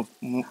muslimu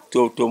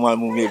to mal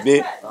mu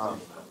mebe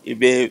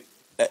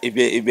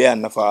ibe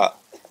annafa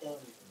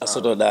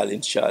asodo dal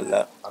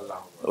inshallah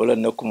wala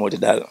nakumo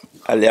dal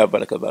Allah ya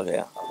baraka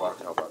baraya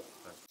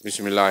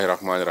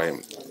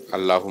Bismillahirrahmanirrahim.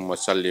 Allahumma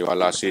salli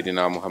ala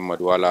sayyidina Muhammad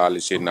wa ala ali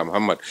sayyidina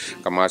Muhammad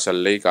kama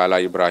sallaita ala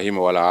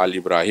Ibrahim wa ala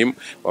ali Ibrahim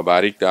wa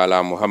barik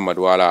ala Muhammad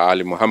wa ala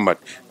ali Muhammad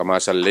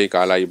kama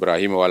sallaita ala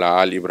Ibrahim wa ala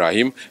ali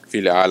Ibrahim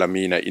fil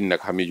alamin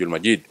innaka Hamidul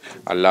Majid.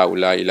 Allahu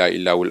la ilaha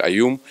illa huwal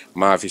ayyum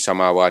ma fi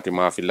samawati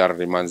ma fil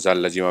ardi man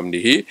zal ladzi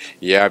mamdihi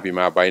ya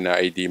bima baina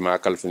aydi ma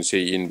kalfun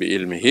shay'in bi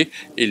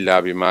ilmihi illa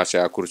bima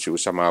sa'a kursiyu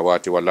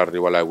samawati wal ardi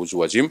wala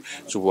wazim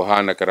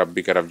subhanaka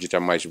rabbika rabbil izzati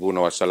amma yasifun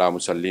wa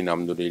salamun sallina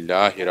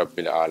alhamdulillahi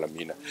rabbil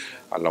alamin.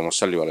 Allahumma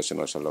salli ala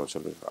sayyidina sallallahu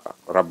alaihi wasallam.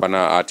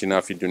 Rabbana atina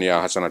fid dunya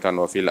hasanatan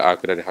wa fil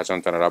akhirati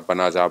hasanatan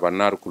rabbana azaban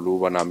nar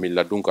qulubana min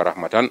ladunka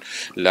rahmatan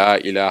la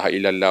ilaha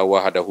illallah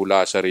wahdahu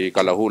la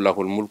sharika lahu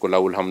lahul mulku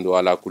lahul hamdu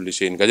ala kulli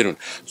shay'in qadirun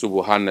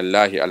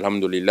subhanallahi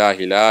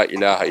alhamdulillahi la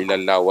ilaha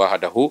illallah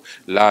wahdahu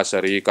la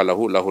sharika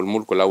lahu lahul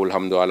mulku lahul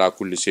hamdu ala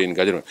kulli shay'in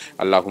qadirun.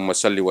 Allahumma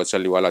salli wa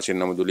sallim ala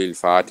sayyidina Muhammadil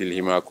fatil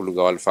hima kullu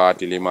wal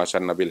fatil lima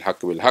sanna bil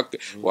haqq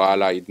wa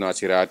ala idna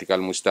siratikal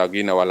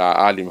mustaqim wa ala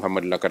ali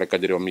Muhammad lakar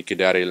qadir wa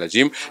miqdar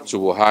العظيم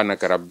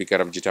سبحانك ربك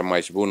رب العزة عما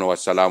يصفون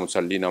والسلام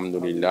سلين الحمد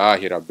لله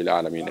رب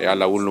العالمين يا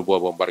الله ولن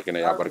بوبو barkina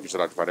ya barki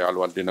salatu fare al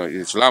wandina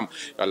islam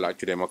Allah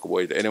accude makko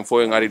boyde enen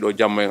fo en ari do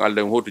jamma en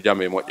Allah en hotu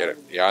jamma e mojjere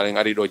ya en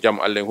ari do jam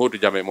Allah en hotu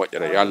jamma e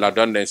mojjere ya Allah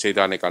donde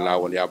seytane ka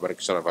lawol ya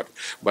barki salatu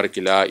barki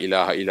la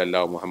ilaha illa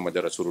allah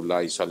muhammadur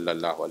rasulullah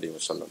sallallahu alaihi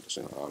wasallam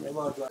amin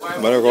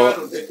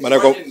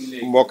maneko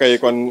mbokk yi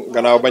kon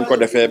gannaaw bañ ko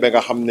defee ba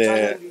nga xam ne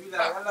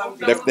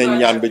def nañ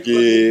ñaan bi ci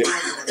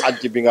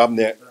aji bi nga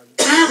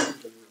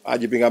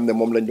xam ne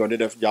moom lañ doon di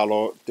def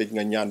Jallow tëj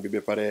nga ñaan bi ba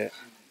pare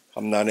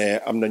xam naa ne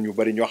am na ñu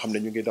bari ñoo xam ne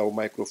ñu ngi daw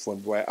microphone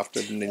bi waaye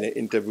after dinañ ne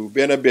interview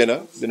benn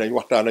dinañ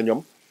waxtaan ak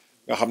ñoom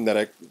nga xam ne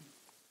rek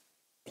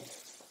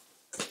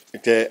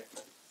te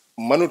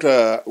mënuta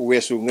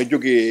weesu nga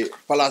jógee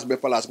place ba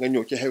place nga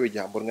ñëw ci xewi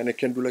jàmbur nga ne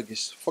kenn du la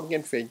gis foog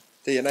ngeen feeñ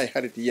te yéen ay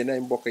xarit yi yéen ay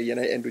mbokk yi yéen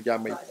ay indu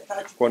jàmm yi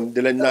kon di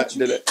leen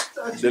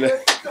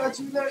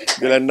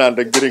naan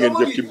rek jërë ngeen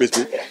jëf ci bés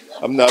bi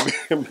am naa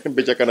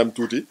ba ca kanam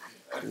tuuti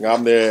nga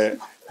xam ne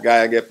gars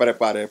yi ngay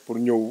préparé pour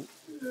ñëw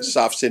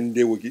saaf seen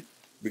ndéewu gi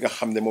bi nga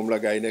xam ne moom la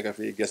gars yi nekk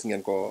fii gis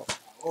ngeen ko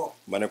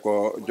ma ne ko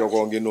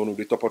jogoo ngi noonu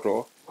di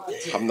toppatoo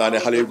xam naa ne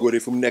xale yu góor yi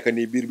fu mu nekk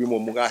nii biir bi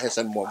moom mu ngaa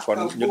xesan moom kon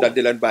ñu dal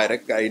di leen bàyyi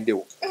rek gars yi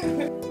ndéew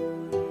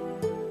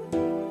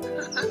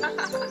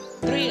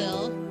Thrill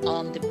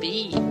on the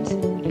beat.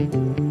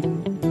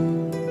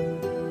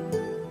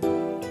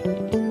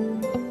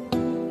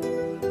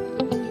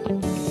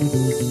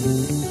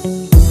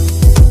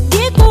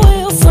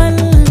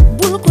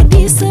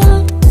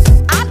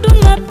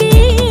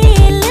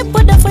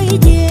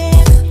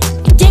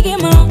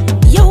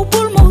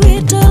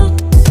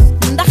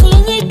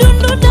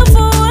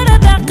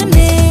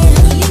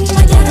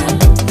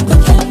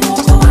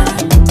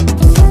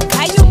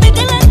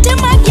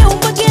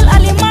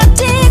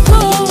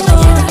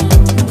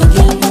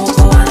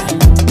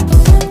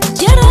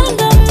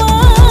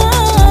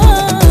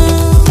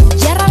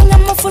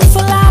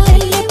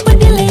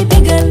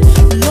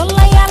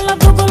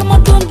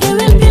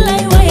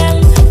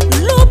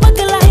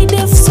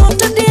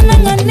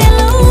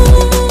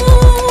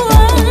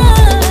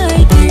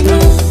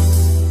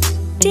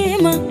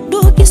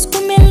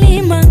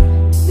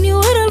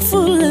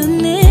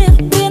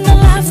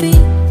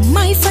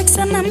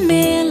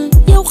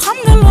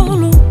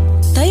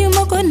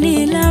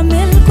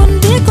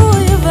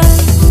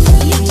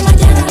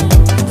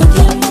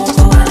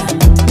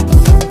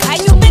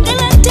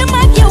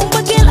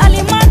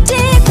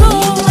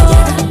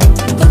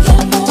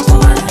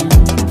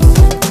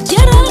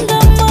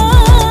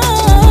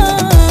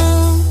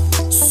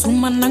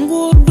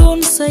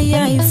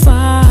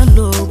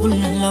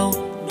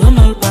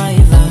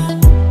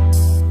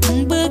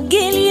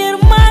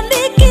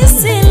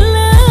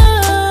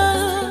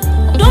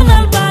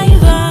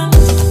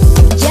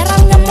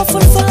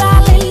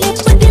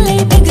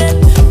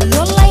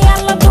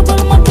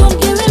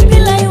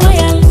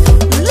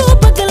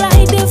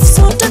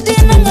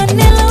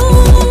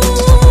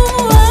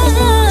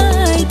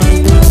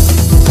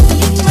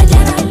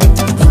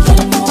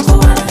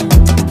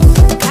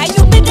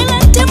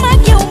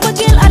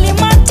 Aliman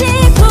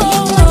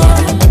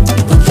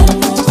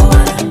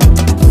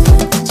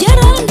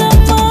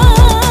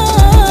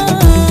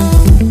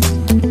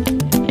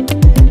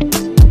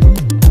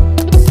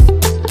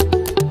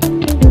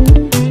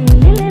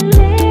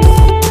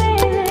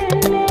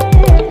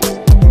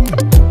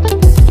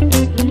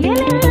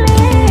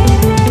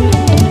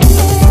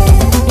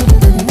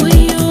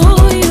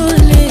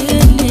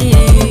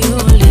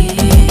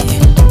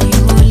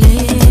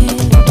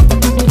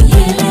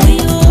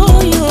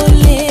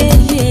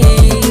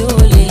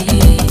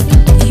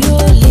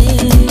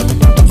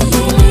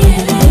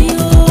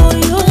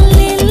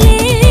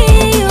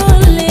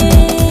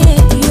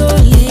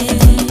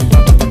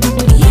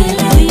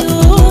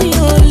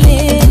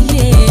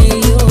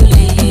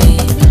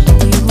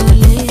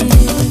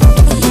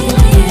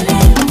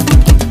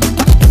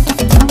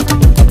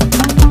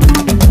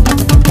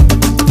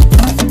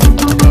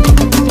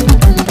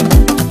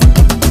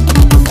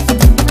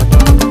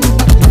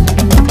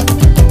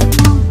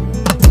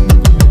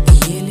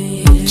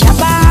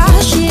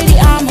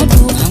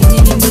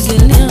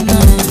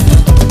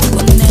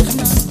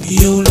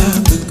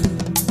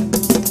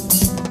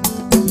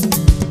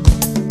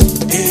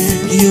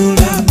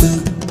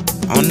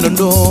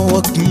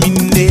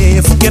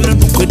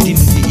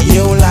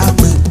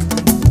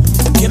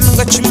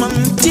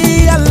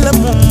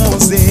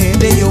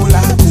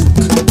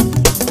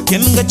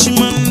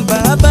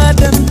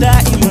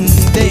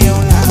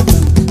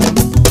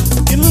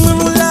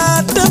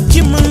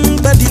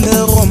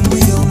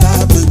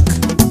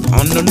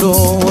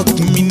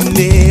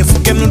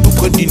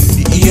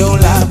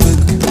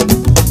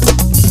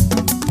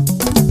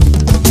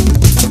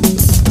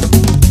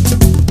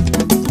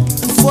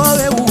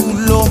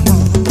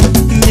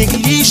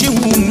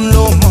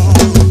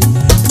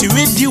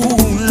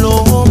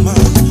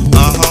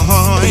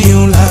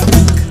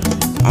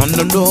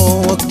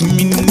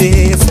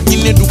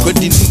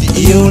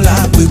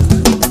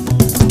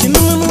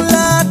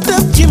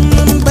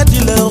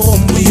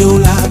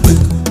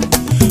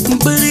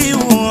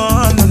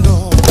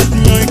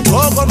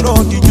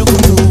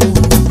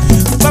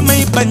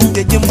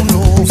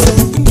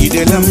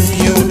gidelam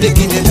yow de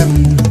gidelam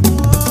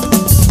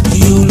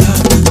yow la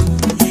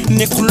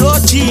nekkuloo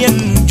ci yenn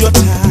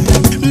jotaay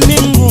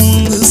nengu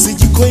nga sa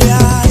jikko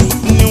yaay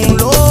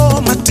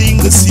newuloo mati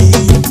nga si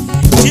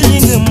ci li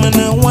nga mën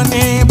a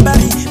wane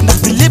bari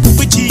ndaxte lépp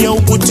ci yow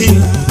buti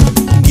la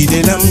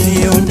gidelam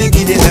yow de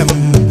gidelam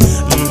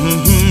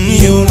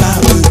yow la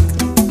bëgg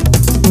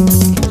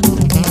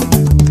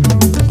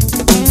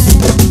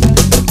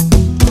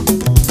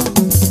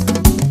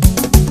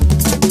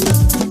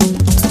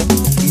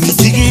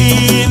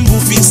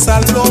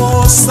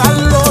Salo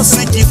salo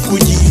sa jikko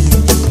ji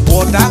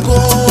boo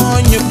dagoo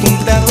ñëpp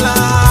dala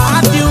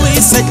di wey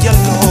sa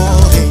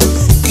jaloore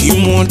ki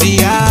moo di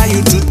yaayu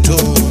tutto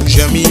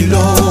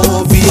Jamilo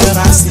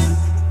Virasi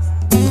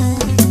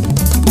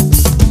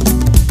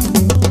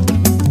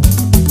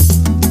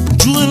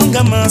jural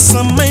nga ma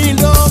samay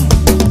doom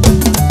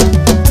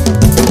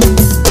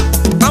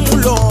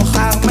amuloo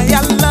xaar ma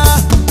yàlla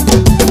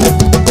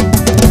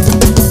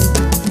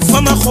fa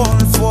ma xool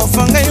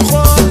foofa ngay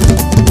xool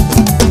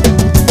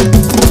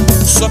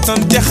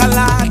sotante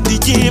xalaat di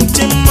jéem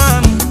ci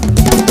man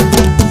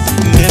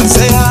neen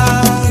sa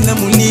yaay na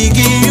mu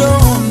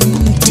liggéeyoon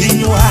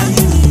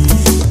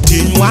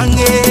tiñ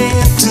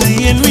waangeet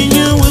yéen wi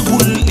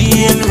ñëwagul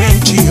yéen wen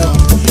ci yoon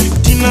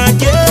dina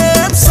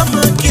jéem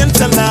sama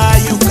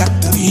kéntalaayu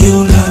kàttan yow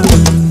la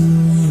bëgg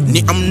ni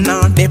am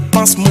naa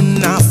dépense mën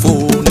naa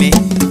fóone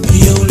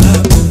yow la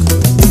bëgg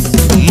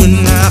mën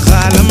naa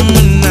xaalam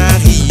mën naa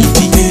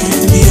riiti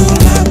yow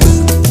la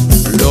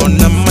bëgg loo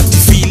na mati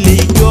fii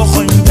lay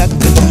joxoñ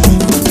dagg la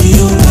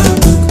yow la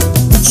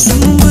bëgg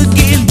sunu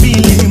mbëggeel bi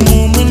lay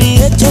moo mën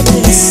ya ca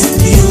des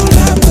yow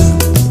la bëgg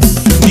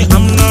ni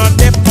am naa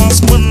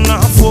dépense mën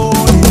naa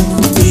fóone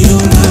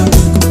yow la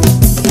bëgg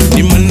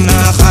ni mën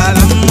naa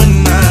xaalam mën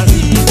naa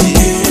riiti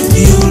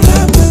yow la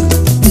bëgg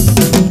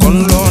kon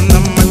loo na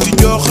mati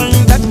joxoñ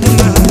dagg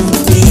la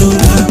yow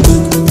la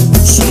bëgg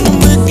sunu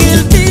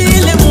mbëggeel bi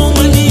lay moo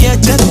mën ya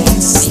ca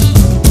des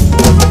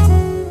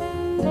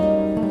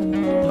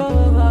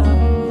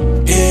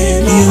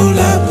yow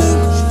la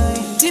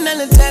bëgg dina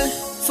la del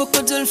foo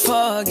ko dul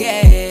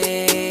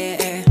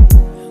foogee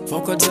foo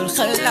ko dul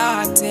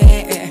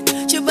xalaatee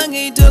ci ba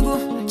ngay dogu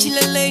ci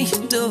la lay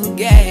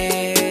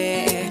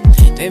duggee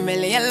day mel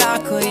ni yàlla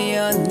ko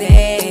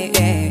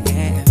yónnee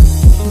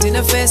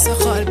dina fees sa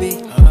xol bi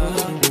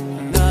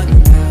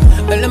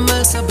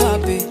ëlëmal sa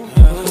bopp bi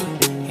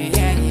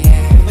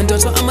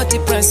dootoo amati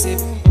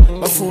principe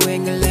ba fuwee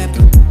nga lépp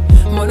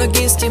moo la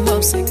gis ci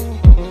moom sik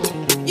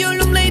yow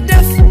lum lay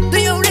def du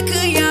yow rek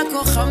yaa ko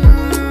xam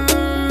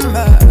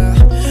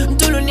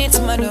du lu nit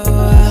ma la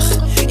wax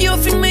yow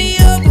fi may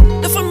yóbbu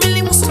dafa mel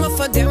ni musuma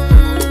fa dem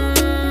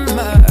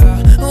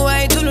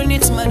waaye du lu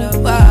nit ma la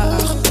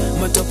wax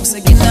ma topp sa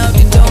ginnaaw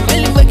di doom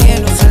mel ni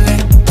mbëggeelu xale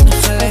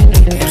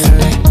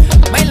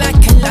may laaj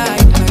kañ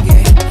laay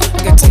magee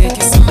nga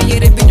tekki sama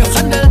yére bi ñu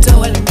xandal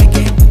tawal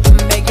mbege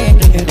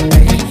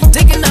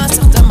dégg naa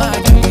sax dama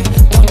jóge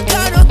moom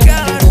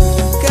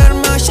kaar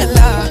macha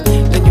allah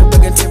dañu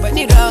bëggante ba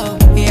ni raw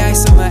yaay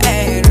sama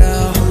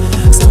héros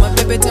sama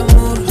bébé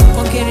d'amour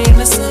conquérir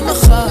na sama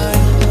xol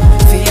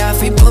fi yaa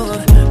fi buur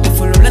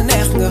dafa lu la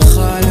neex nga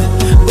xool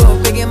boo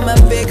bëggee ma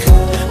bëgg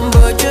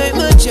boo jooy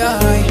ma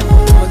jooy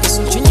ma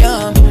gisul ci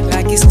ñoom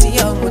laa gis ci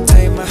yow mu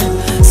doy ma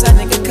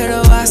sànni nga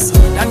karawaas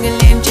da nga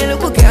leen jël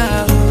bu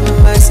gaaw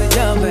may sa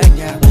jomba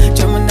ñaaw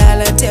jom naa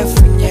la def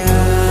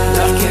ñaaw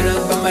ndax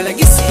keroog ba ma la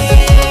gisee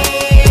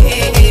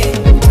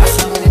a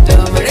xam ne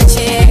doo ma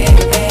rëccee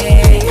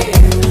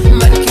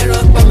man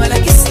keroog ba ma la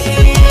gisee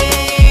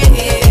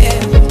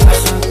a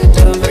xam ne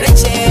doo ma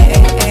rëccee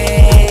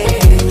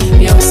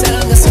yow sel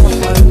nga sama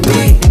xol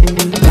bi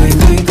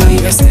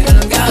yow sel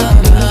nga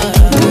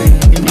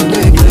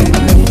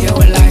yow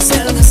wallaay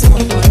sel nga sama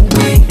xol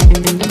bi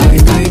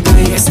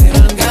yow sel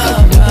nga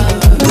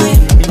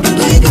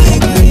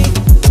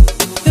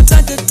yow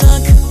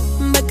tànk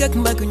mbagg ak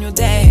mbagg ñu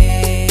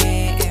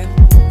dee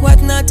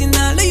waat naa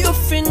dinaa la yow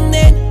fi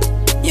ne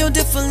yow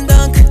defal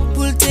ndànk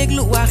bul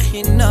déglu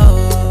waxi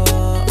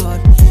noon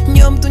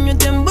ñoom duñu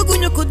dem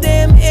bëgguñu ko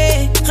dem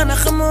xanaa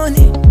xamoo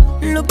ni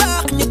lu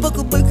baax ñëpp a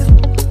ko bëgg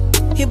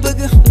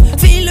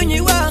fii lu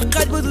ñuy wax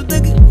xaaj ba du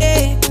dëgg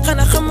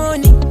xanaa xamoo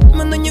ni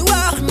mën nañu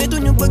wax mais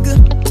duñu bëgg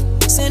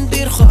seen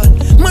biir xool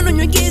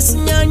mënuñu gis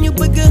ñaar ñu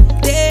bëgg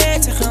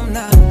te xam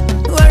naa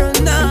waroon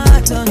naa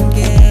doon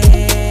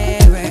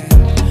geewe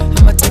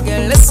ma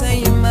tegal la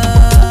say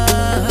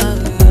maam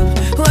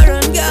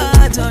waroon nga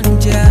doon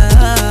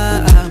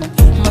jaam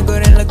ma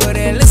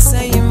gore la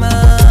say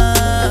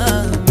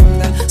maam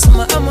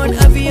sama amoon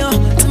avion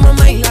sama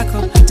may la ko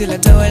di la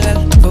dawalal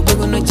ba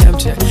bëgg nu jam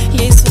ca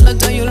lii su la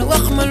doyul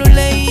wax ma lu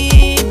lay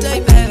doy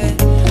bébé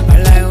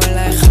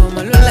walaay xaw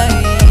ma lu lay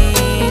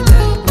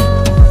doy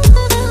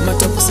ma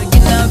topp sa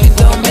ginnaaw di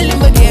doom mel ni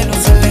mbëggeelu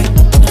xale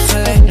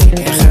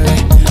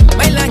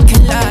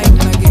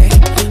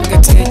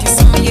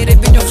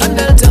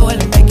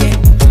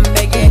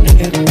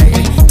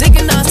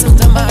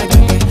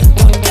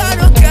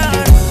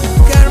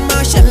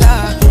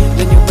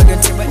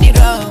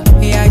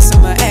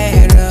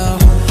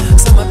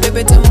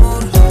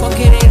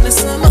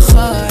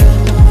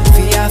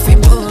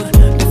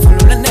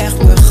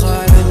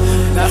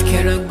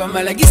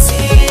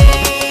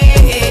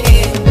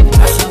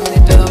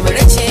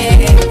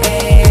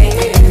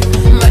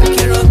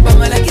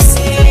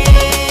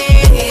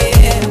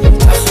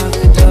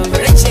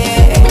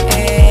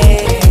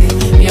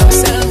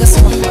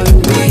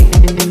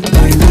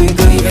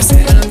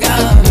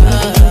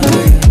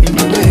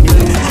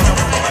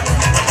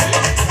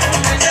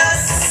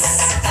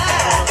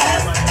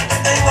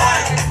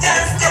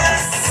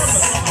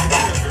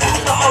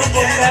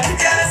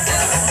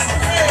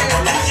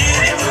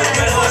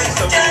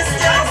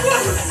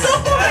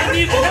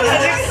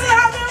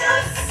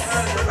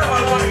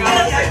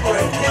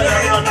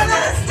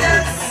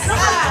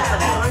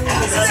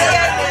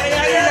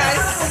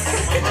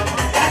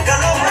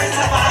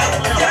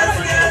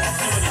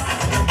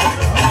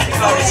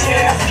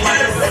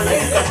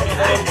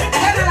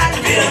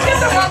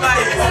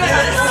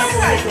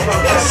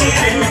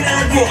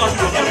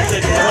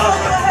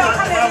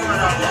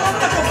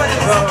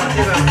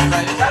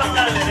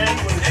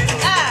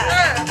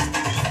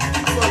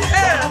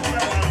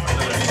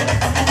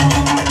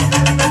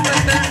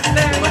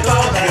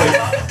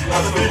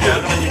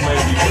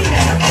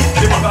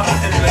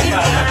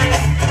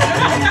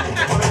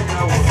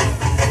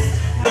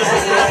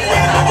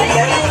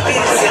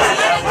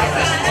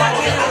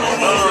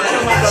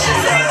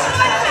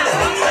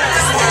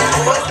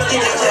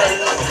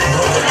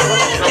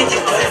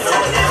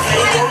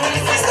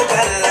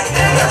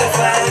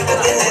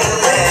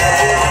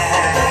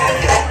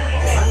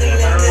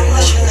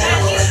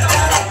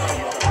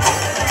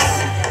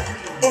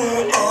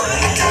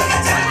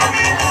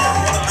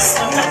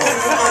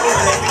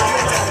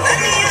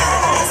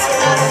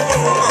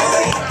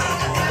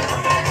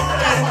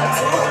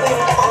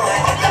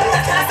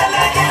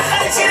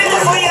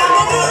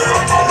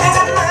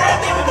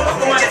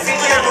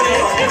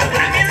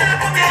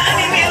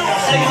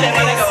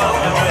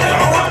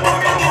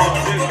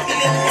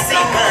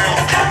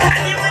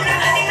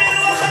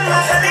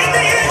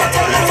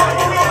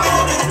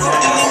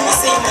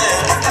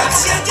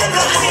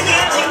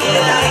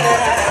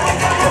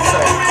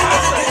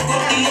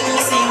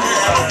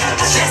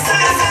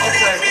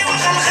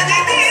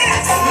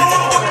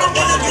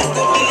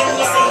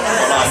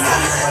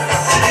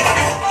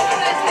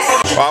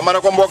waaw ma ne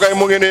ko mbokk yi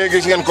mu ngi nii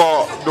gis ngeen ko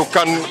du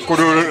kan ku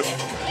dul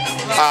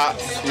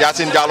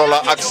Yacine Diallo la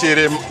ak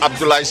séeréem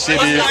Abdoulaye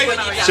Seydi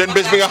seen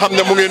bés bi nga xam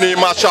ne mu ngi nii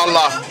macha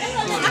allah.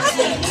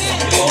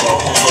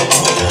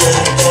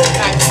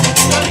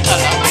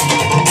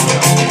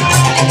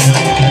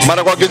 ma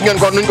ne ko gis ngeen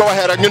ko nuñ ko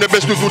waxee rek ñu ne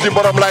bés du tuuti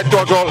borom lay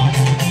tootool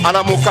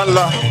ana mu kan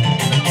la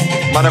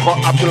ma ne ko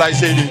Abdoulaye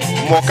Seydi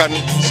moo kan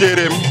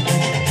séeréem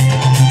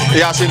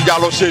Yacine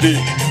Diallo Seydi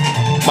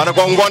ma ne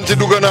ko ngoon si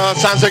dugg na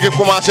sanse gi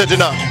commencé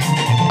dina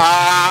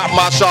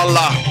macha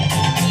allah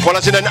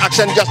wala si nañ ak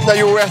seen jas na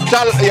yu weex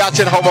tal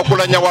Yacine xaw ma ku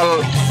la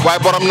ñawal waaye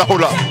borom naxu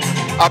la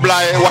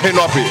Ablaye waxi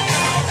noppi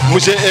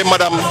monsieur et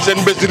madame seen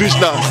bés riche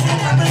na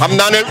xam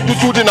naa ne du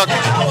tuuti nag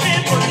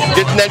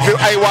gis nañ fi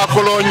ay waa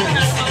Cologne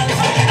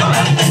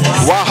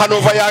waa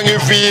Hannover yaa ngi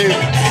fii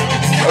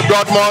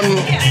Dortmund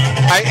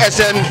ay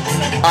Essen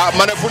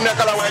ma ne fu nekk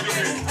la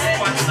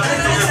waaye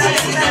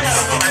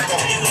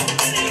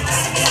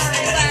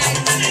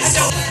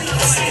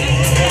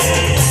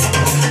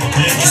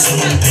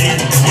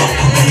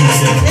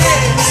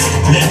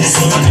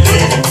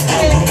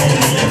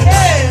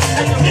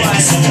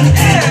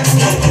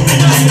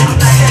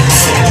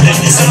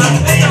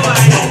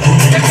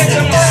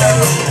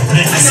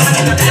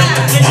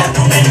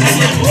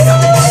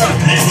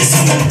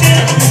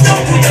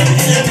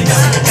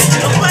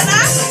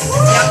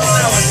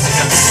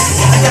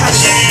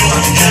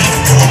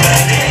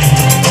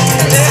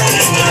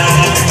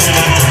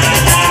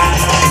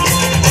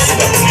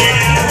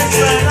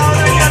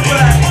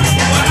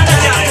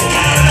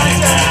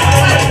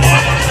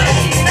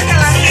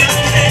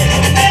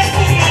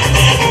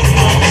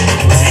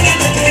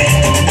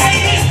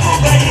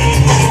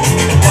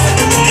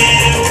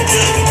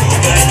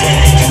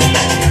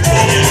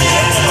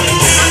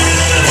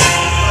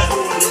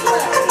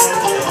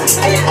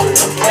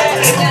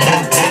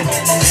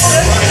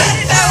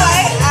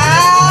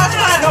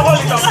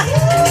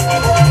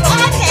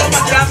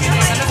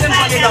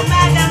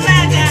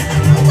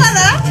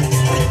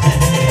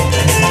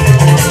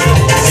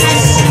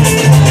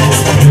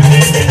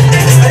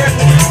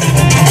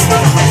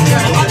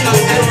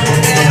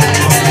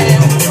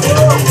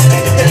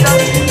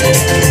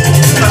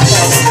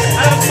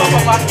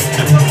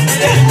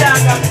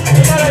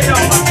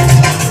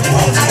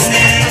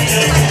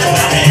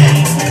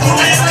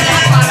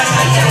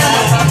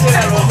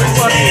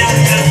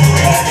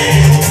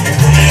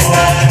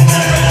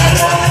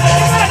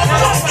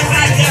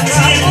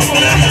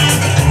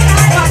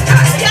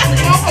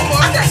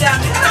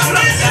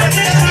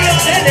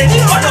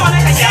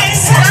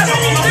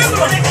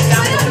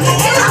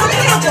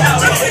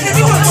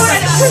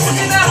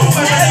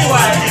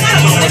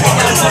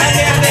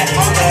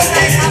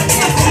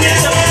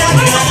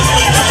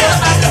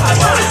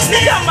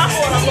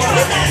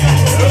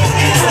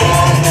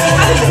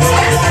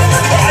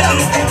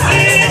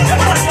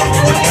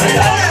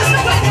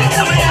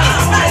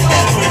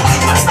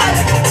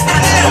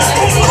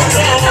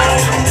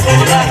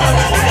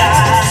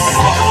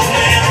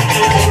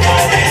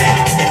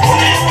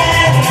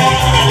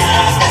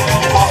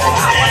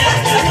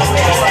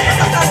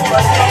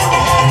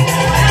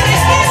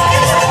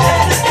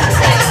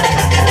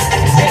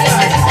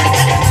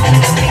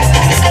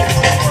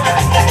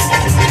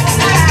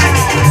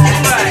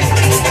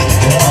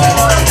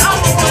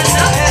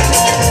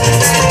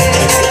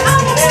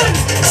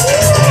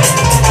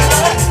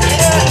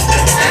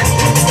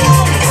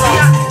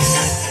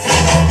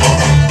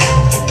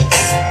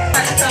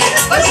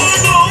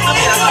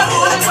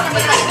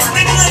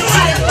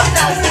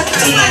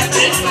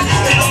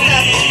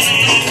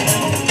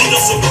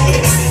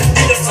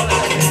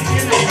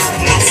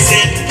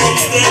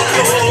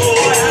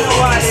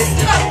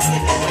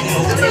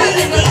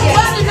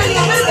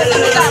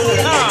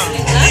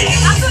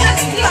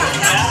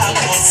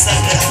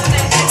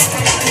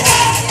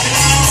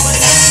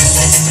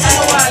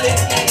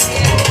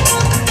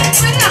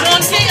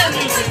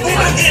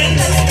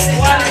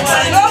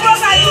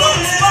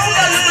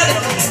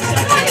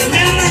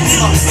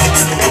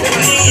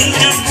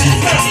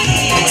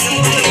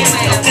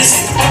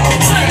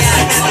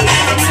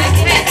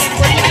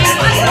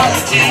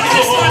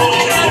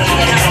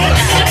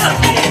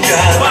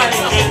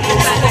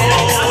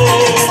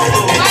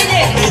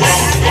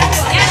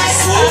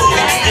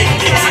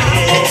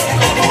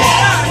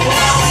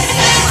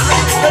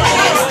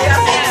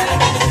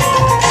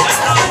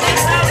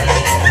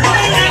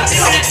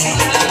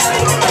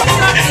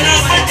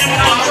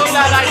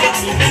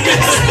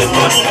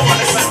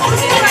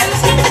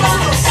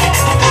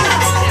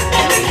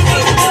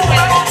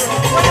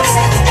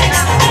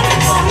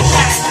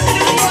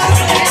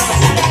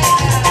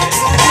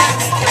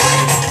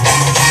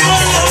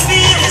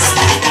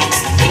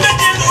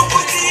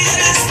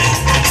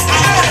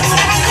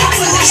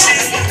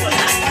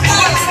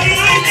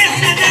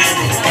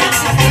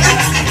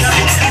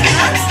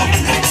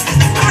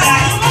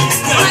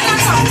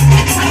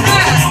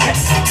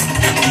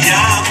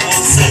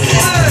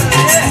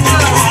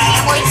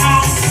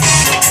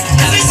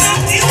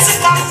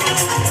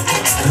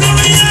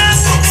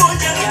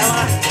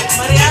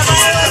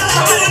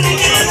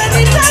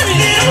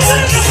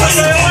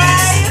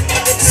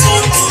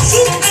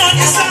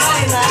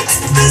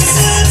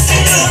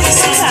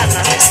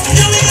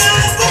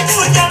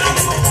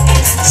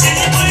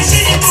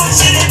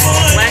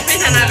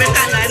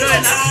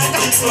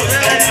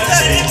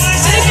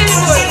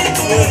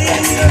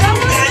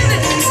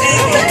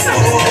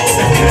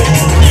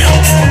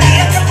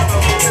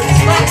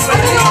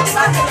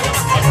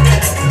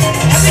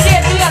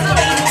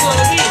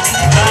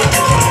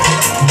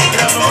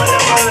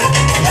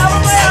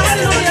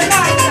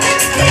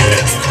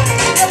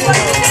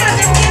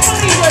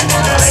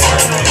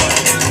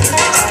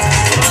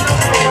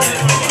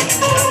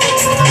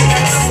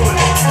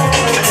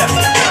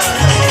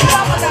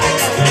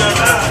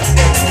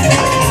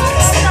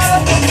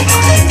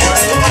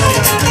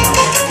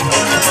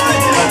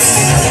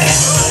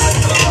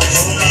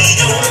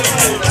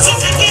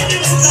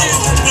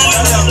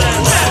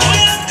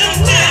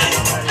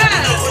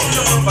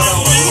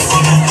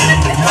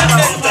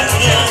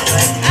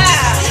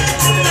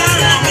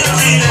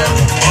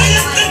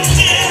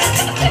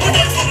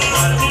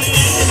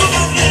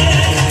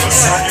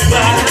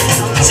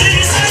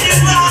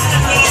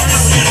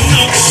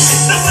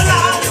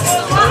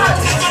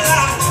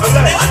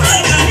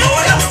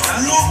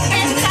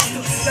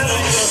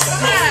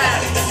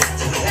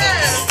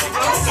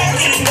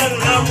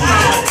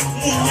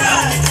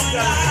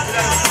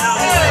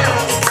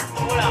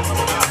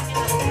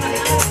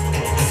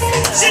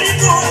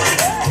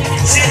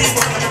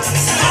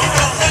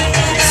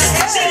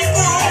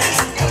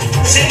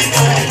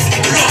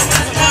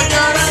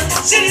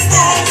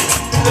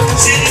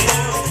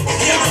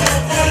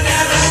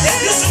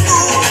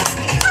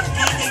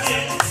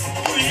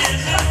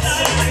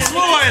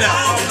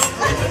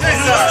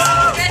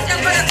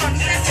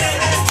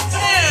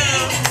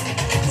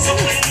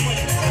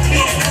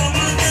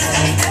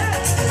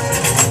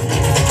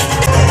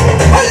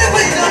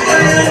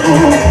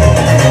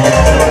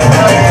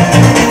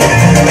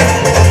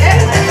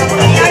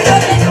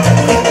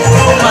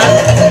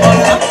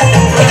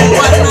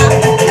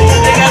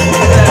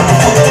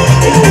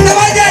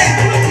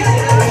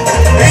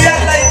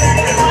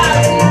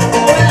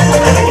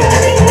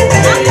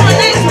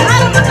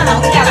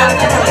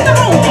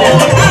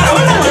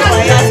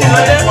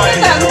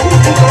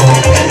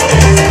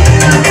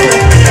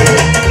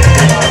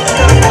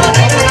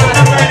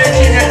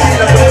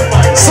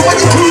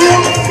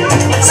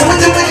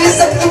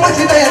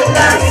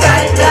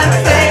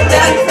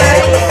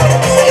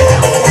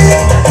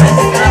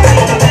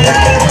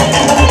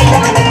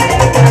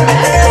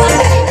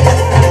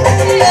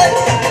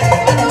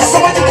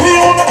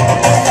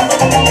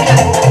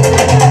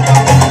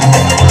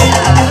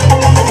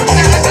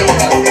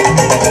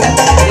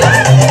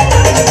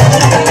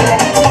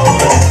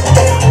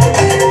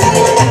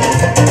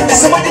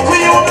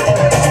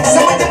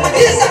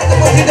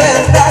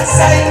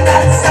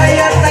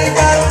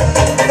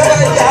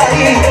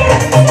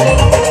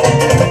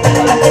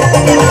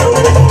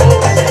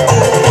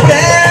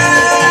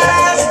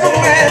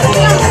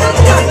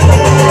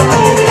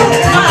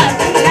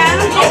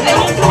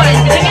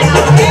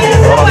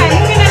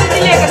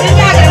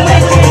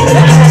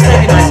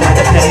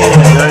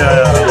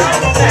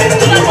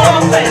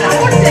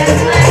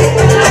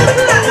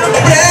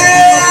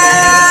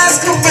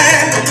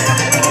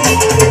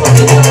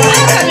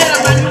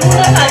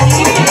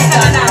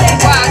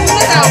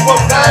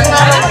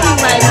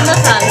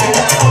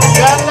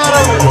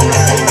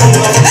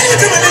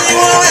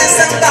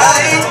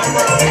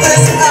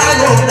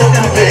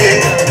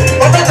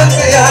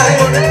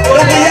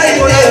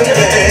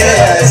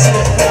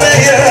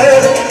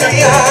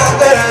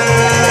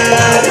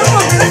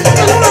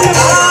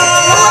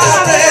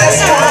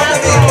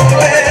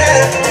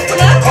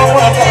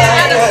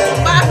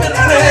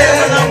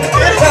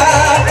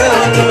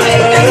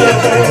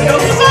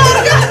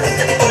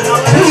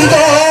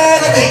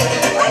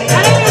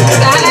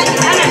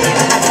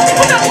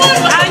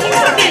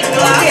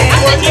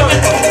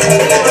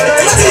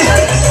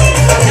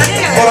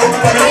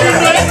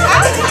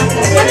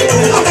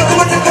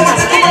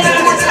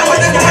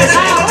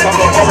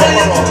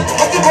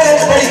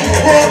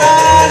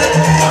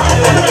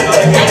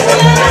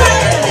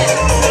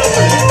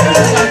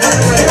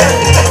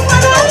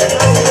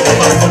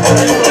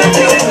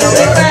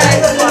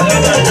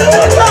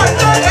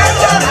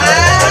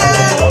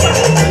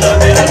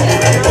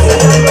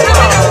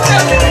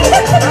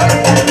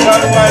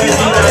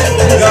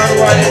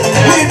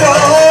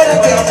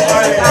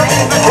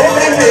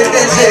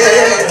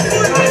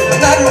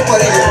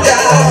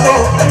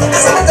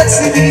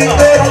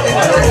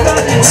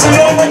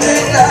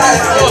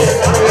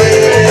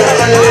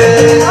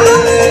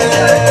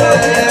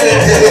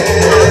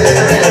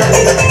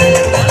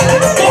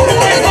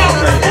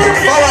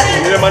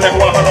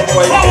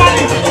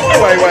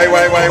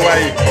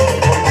Why?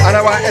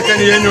 Ana wa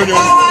eteni yenyo nyo.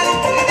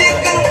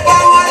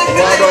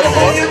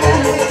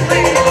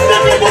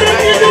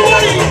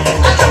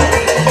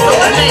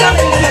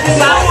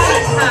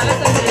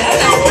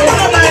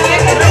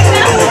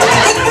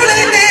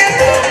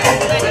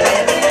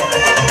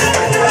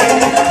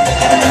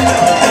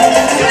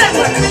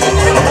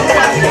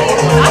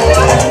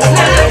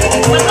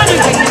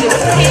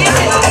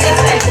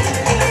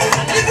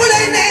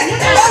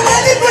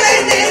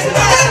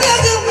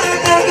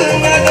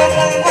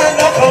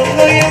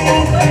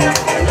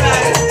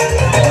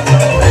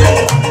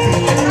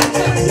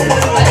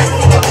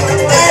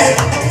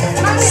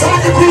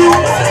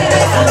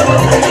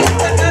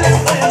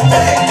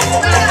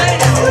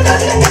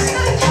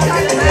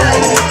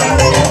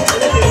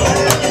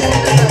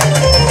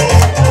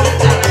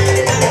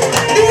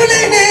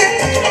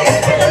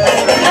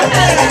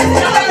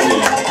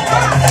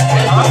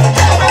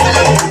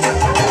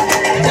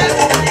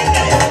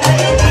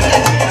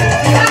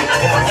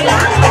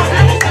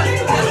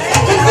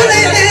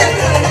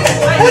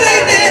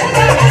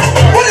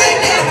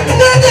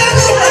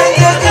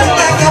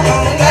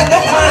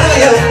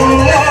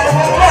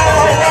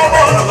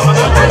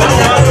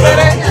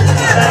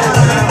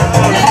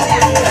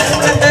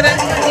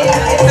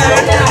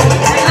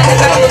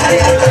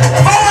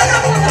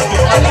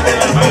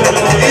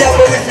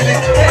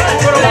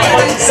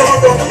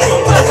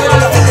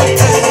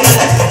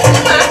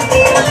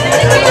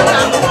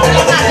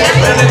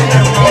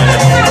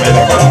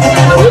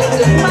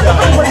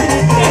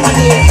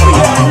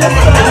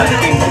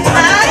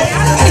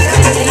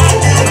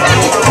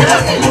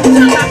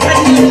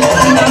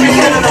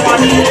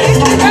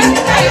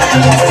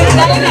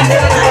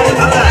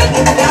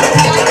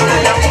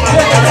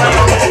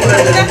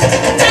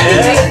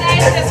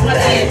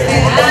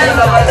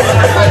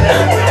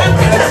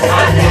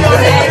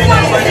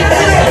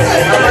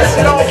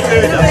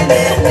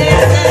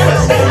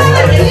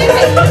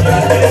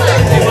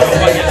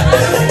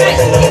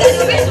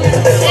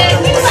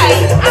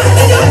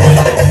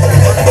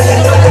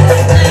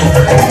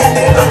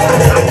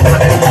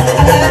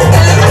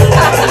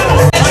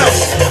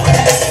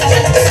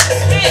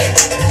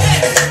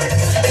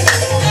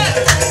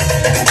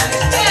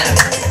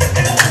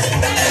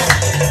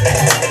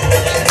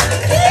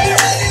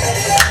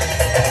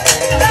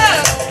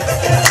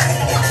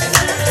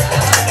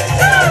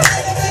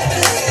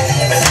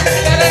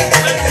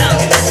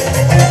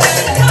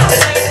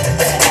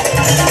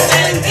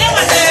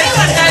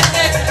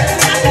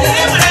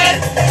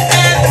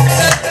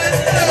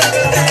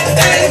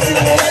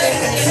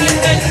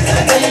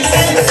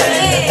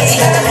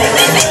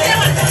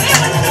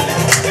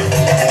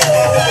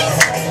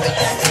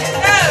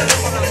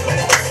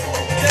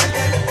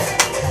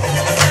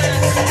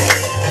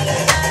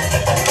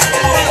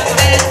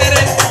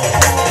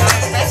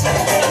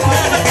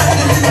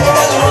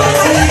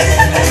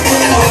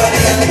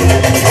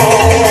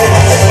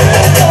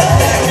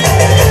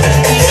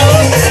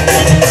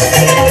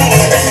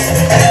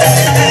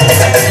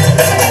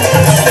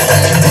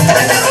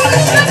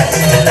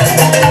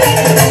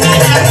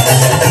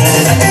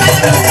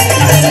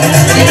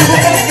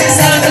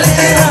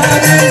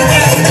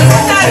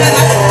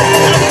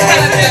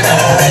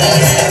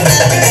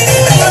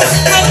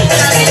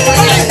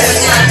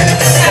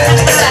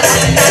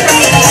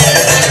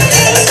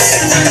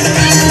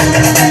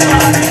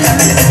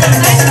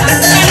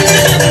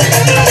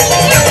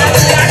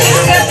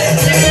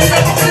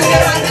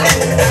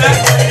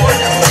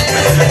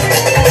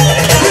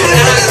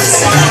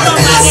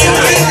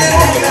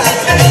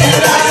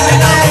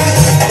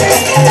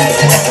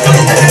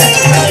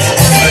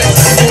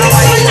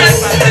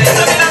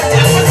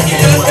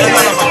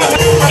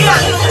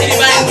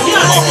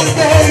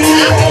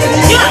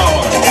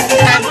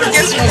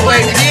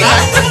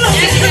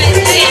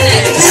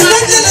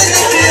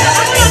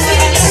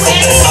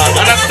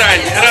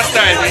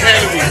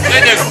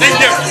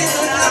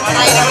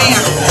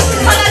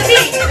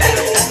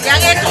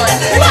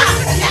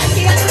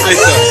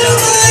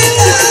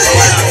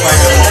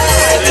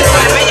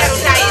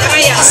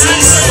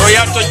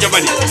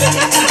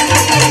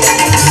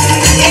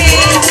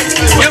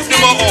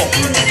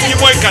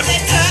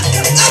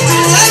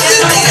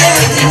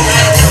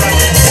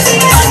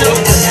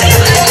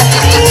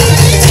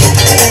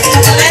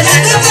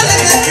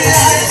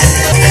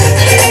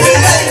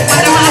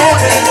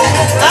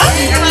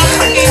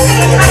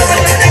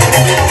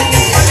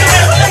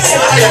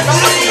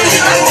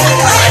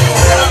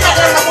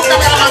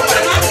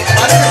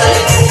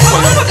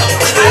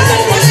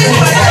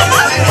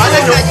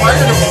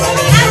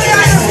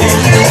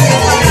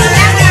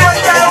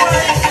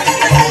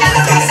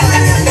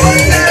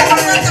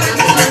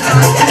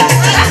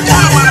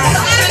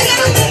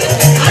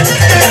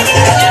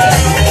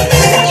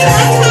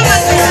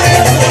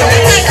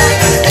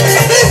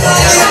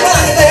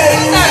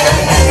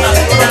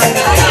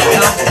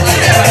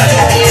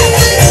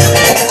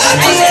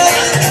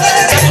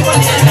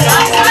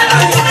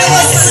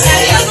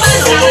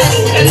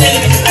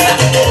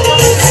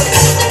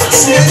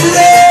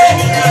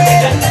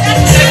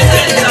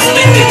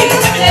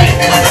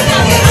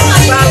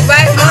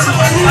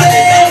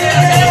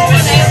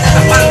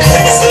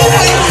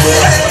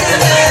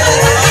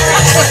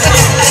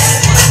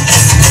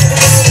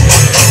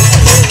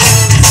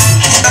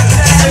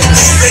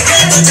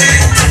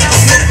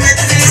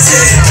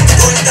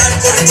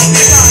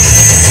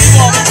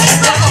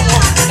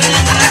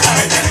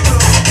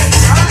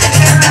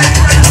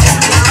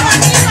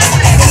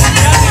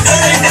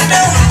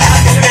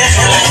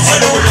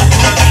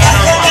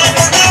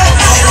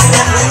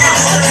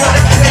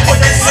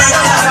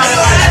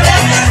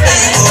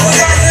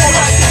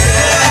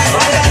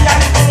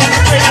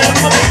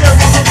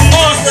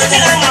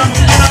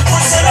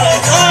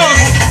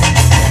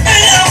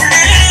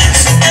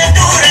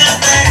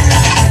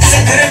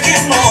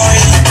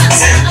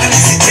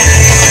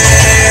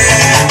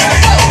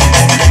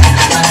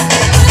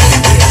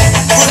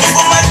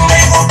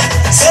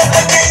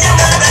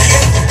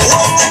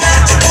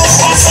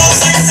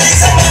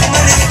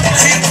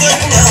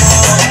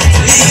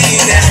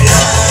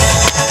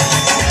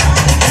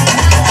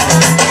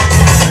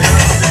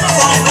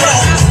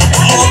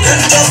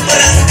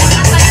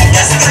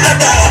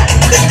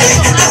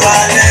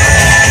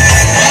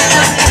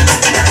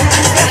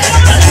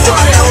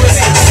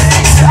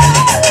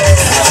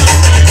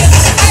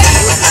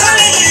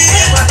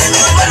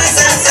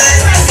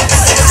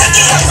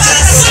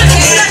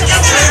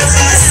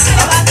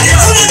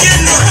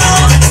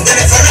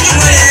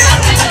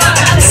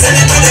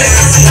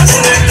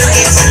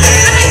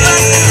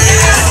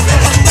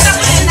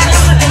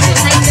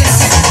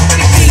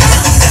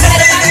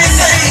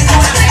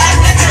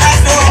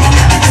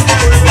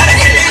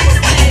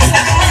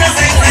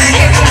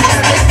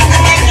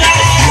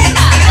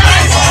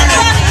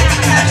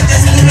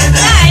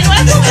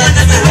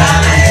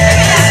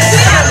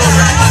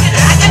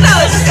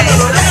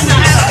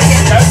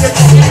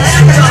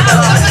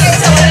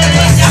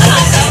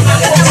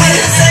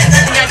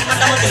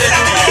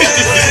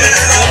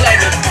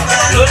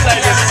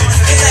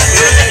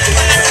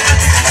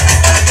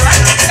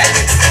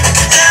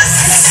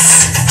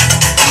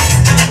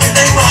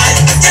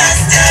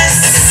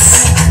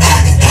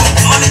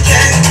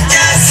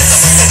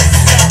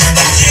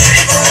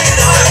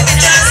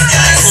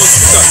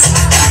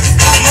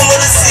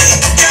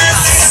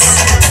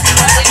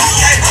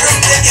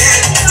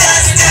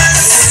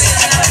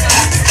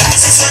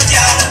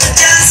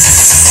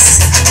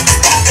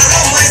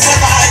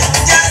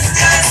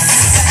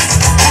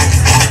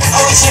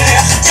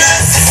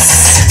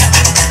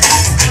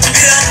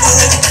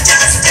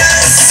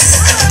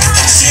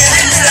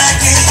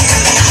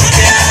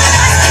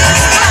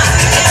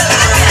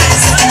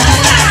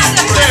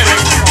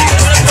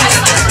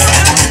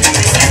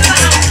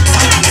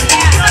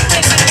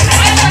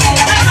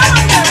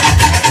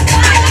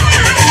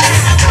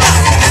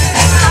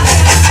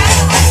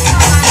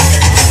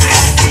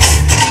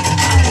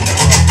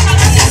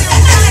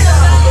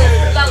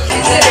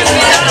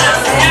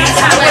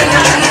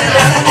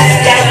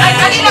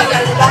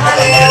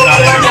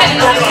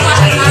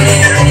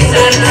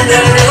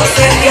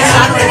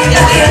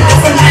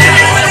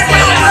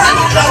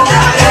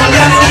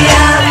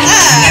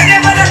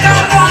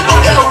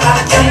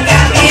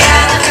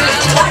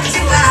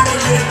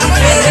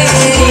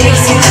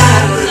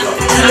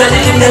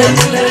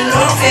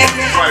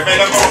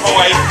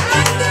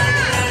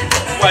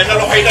 waaye na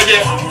loxo yi daje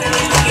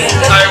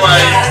ay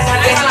waay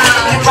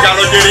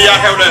Diallo jëri yaa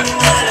xew le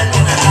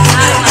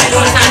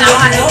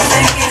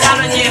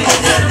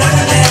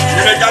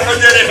ñu ne Diallo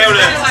jëri xew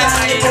le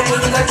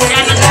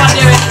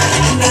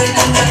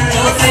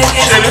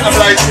Seydi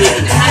Ablaye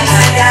Seydi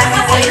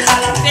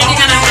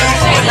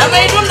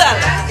damay dundal